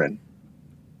apron.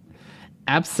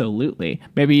 Absolutely.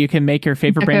 Maybe you can make your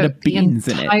favorite brand of beans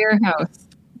in it. Entire house.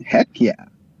 Heck yeah.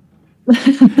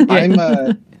 I'm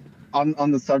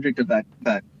on the subject of that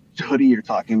hoodie you're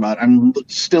talking about. I'm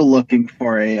still looking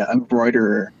for a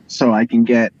embroiderer so I can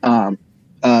get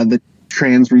the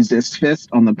trans resist fist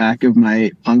on the back of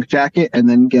my punk jacket, and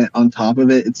then get on top of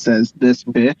it says this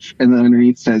bitch, and then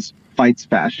underneath says fights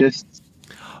fascists.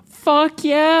 Fuck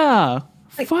yeah.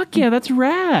 Fuck yeah, that's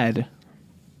rad.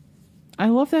 I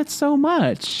love that so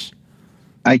much.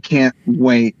 I can't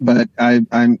wait, but I'm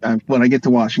when I get to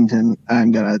Washington,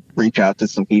 I'm gonna reach out to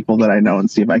some people that I know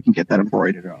and see if I can get that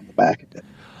embroidered on the back of it.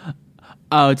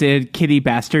 Oh, did Kitty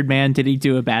Bastard Man, did he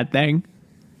do a bad thing?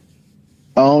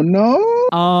 Oh no!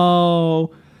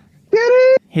 Oh,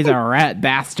 Kitty! He's a rat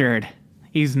bastard.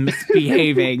 He's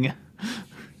misbehaving.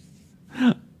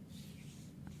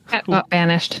 Cat got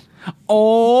banished.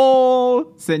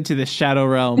 Oh, sent to the Shadow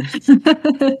Realm.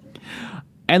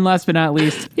 And last but not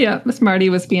least, Miss Marty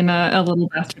was being a little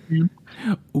bastard man.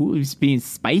 Ooh, he's being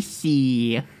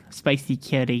spicy. Spicy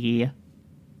kitty.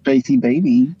 Spicy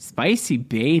baby. Spicy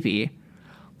baby.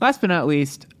 Last but not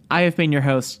least, I have been your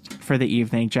host for the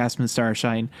evening, Jasmine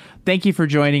Starshine. Thank you for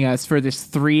joining us for this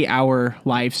 3-hour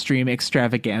live stream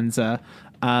extravaganza.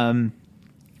 I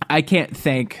can't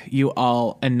thank you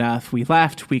all enough. We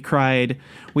laughed, we cried,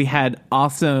 we had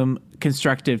awesome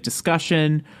constructive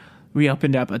discussion. We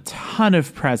opened up a ton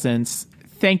of presents.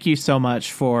 Thank you so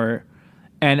much for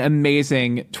an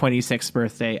amazing 26th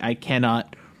birthday. I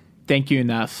cannot thank you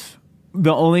enough.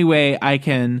 The only way I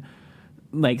can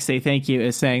say thank you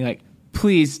is saying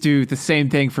please do the same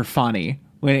thing for Fawny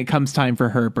when it comes time for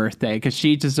her birthday, because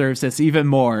she deserves this even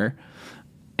more.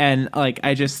 And I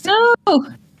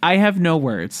have no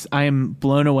words. I am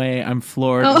blown away. I'm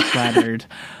floored. I'm flattered.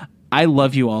 I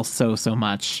love you all so, so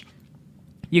much.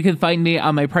 You can find me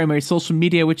on my primary social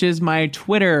media, which is my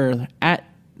Twitter, at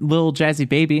Lil Jazzy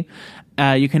Baby.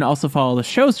 You can also follow the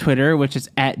show's Twitter, which is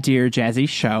at Dear Jazzy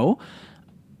Show.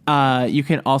 You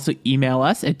can also email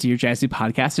us at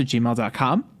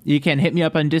dearjazzypodcast@gmail.com. You can hit me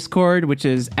up on Discord, which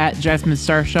is at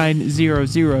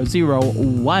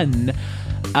JasmineStarshine0001.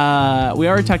 We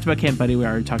already talked about Camp Buddy. We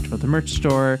already talked about the merch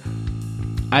store.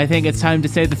 I think it's time to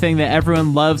say the thing that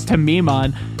everyone loves to meme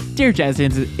on. Dear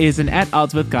Jazzy is an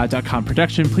atoddswithgod.com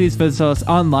production. Please visit us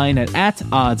online at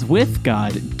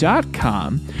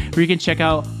oddswithgod.com, where you can check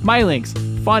out my links,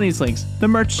 Fonny's links, the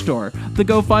merch store, the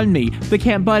GoFundMe, the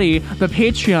Camp Buddy, the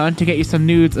Patreon to get you some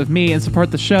nudes of me and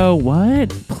support the show. What?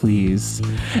 Please.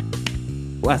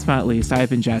 Last but not least, I've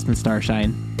been Jasmine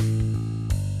Starshine.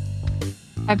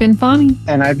 I've been Fonny.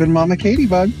 And I've been Mama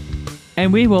Katybug.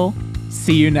 And we will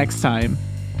see you next time.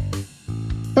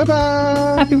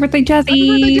 Bye-bye. Happy birthday, Jazzy.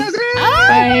 Happy birthday, Jazzy.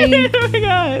 Bye. Oh my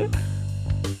god.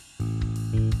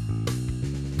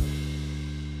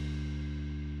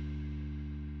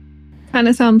 Kind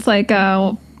of sounds like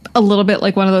a little bit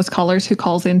like one of those callers who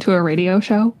calls into a radio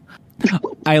show.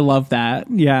 I love that.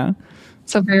 Yeah.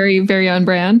 So very, very on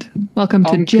brand. Welcome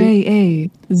to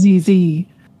JAZZ.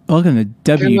 Welcome to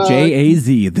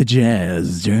WJAZ, the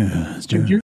Jazz.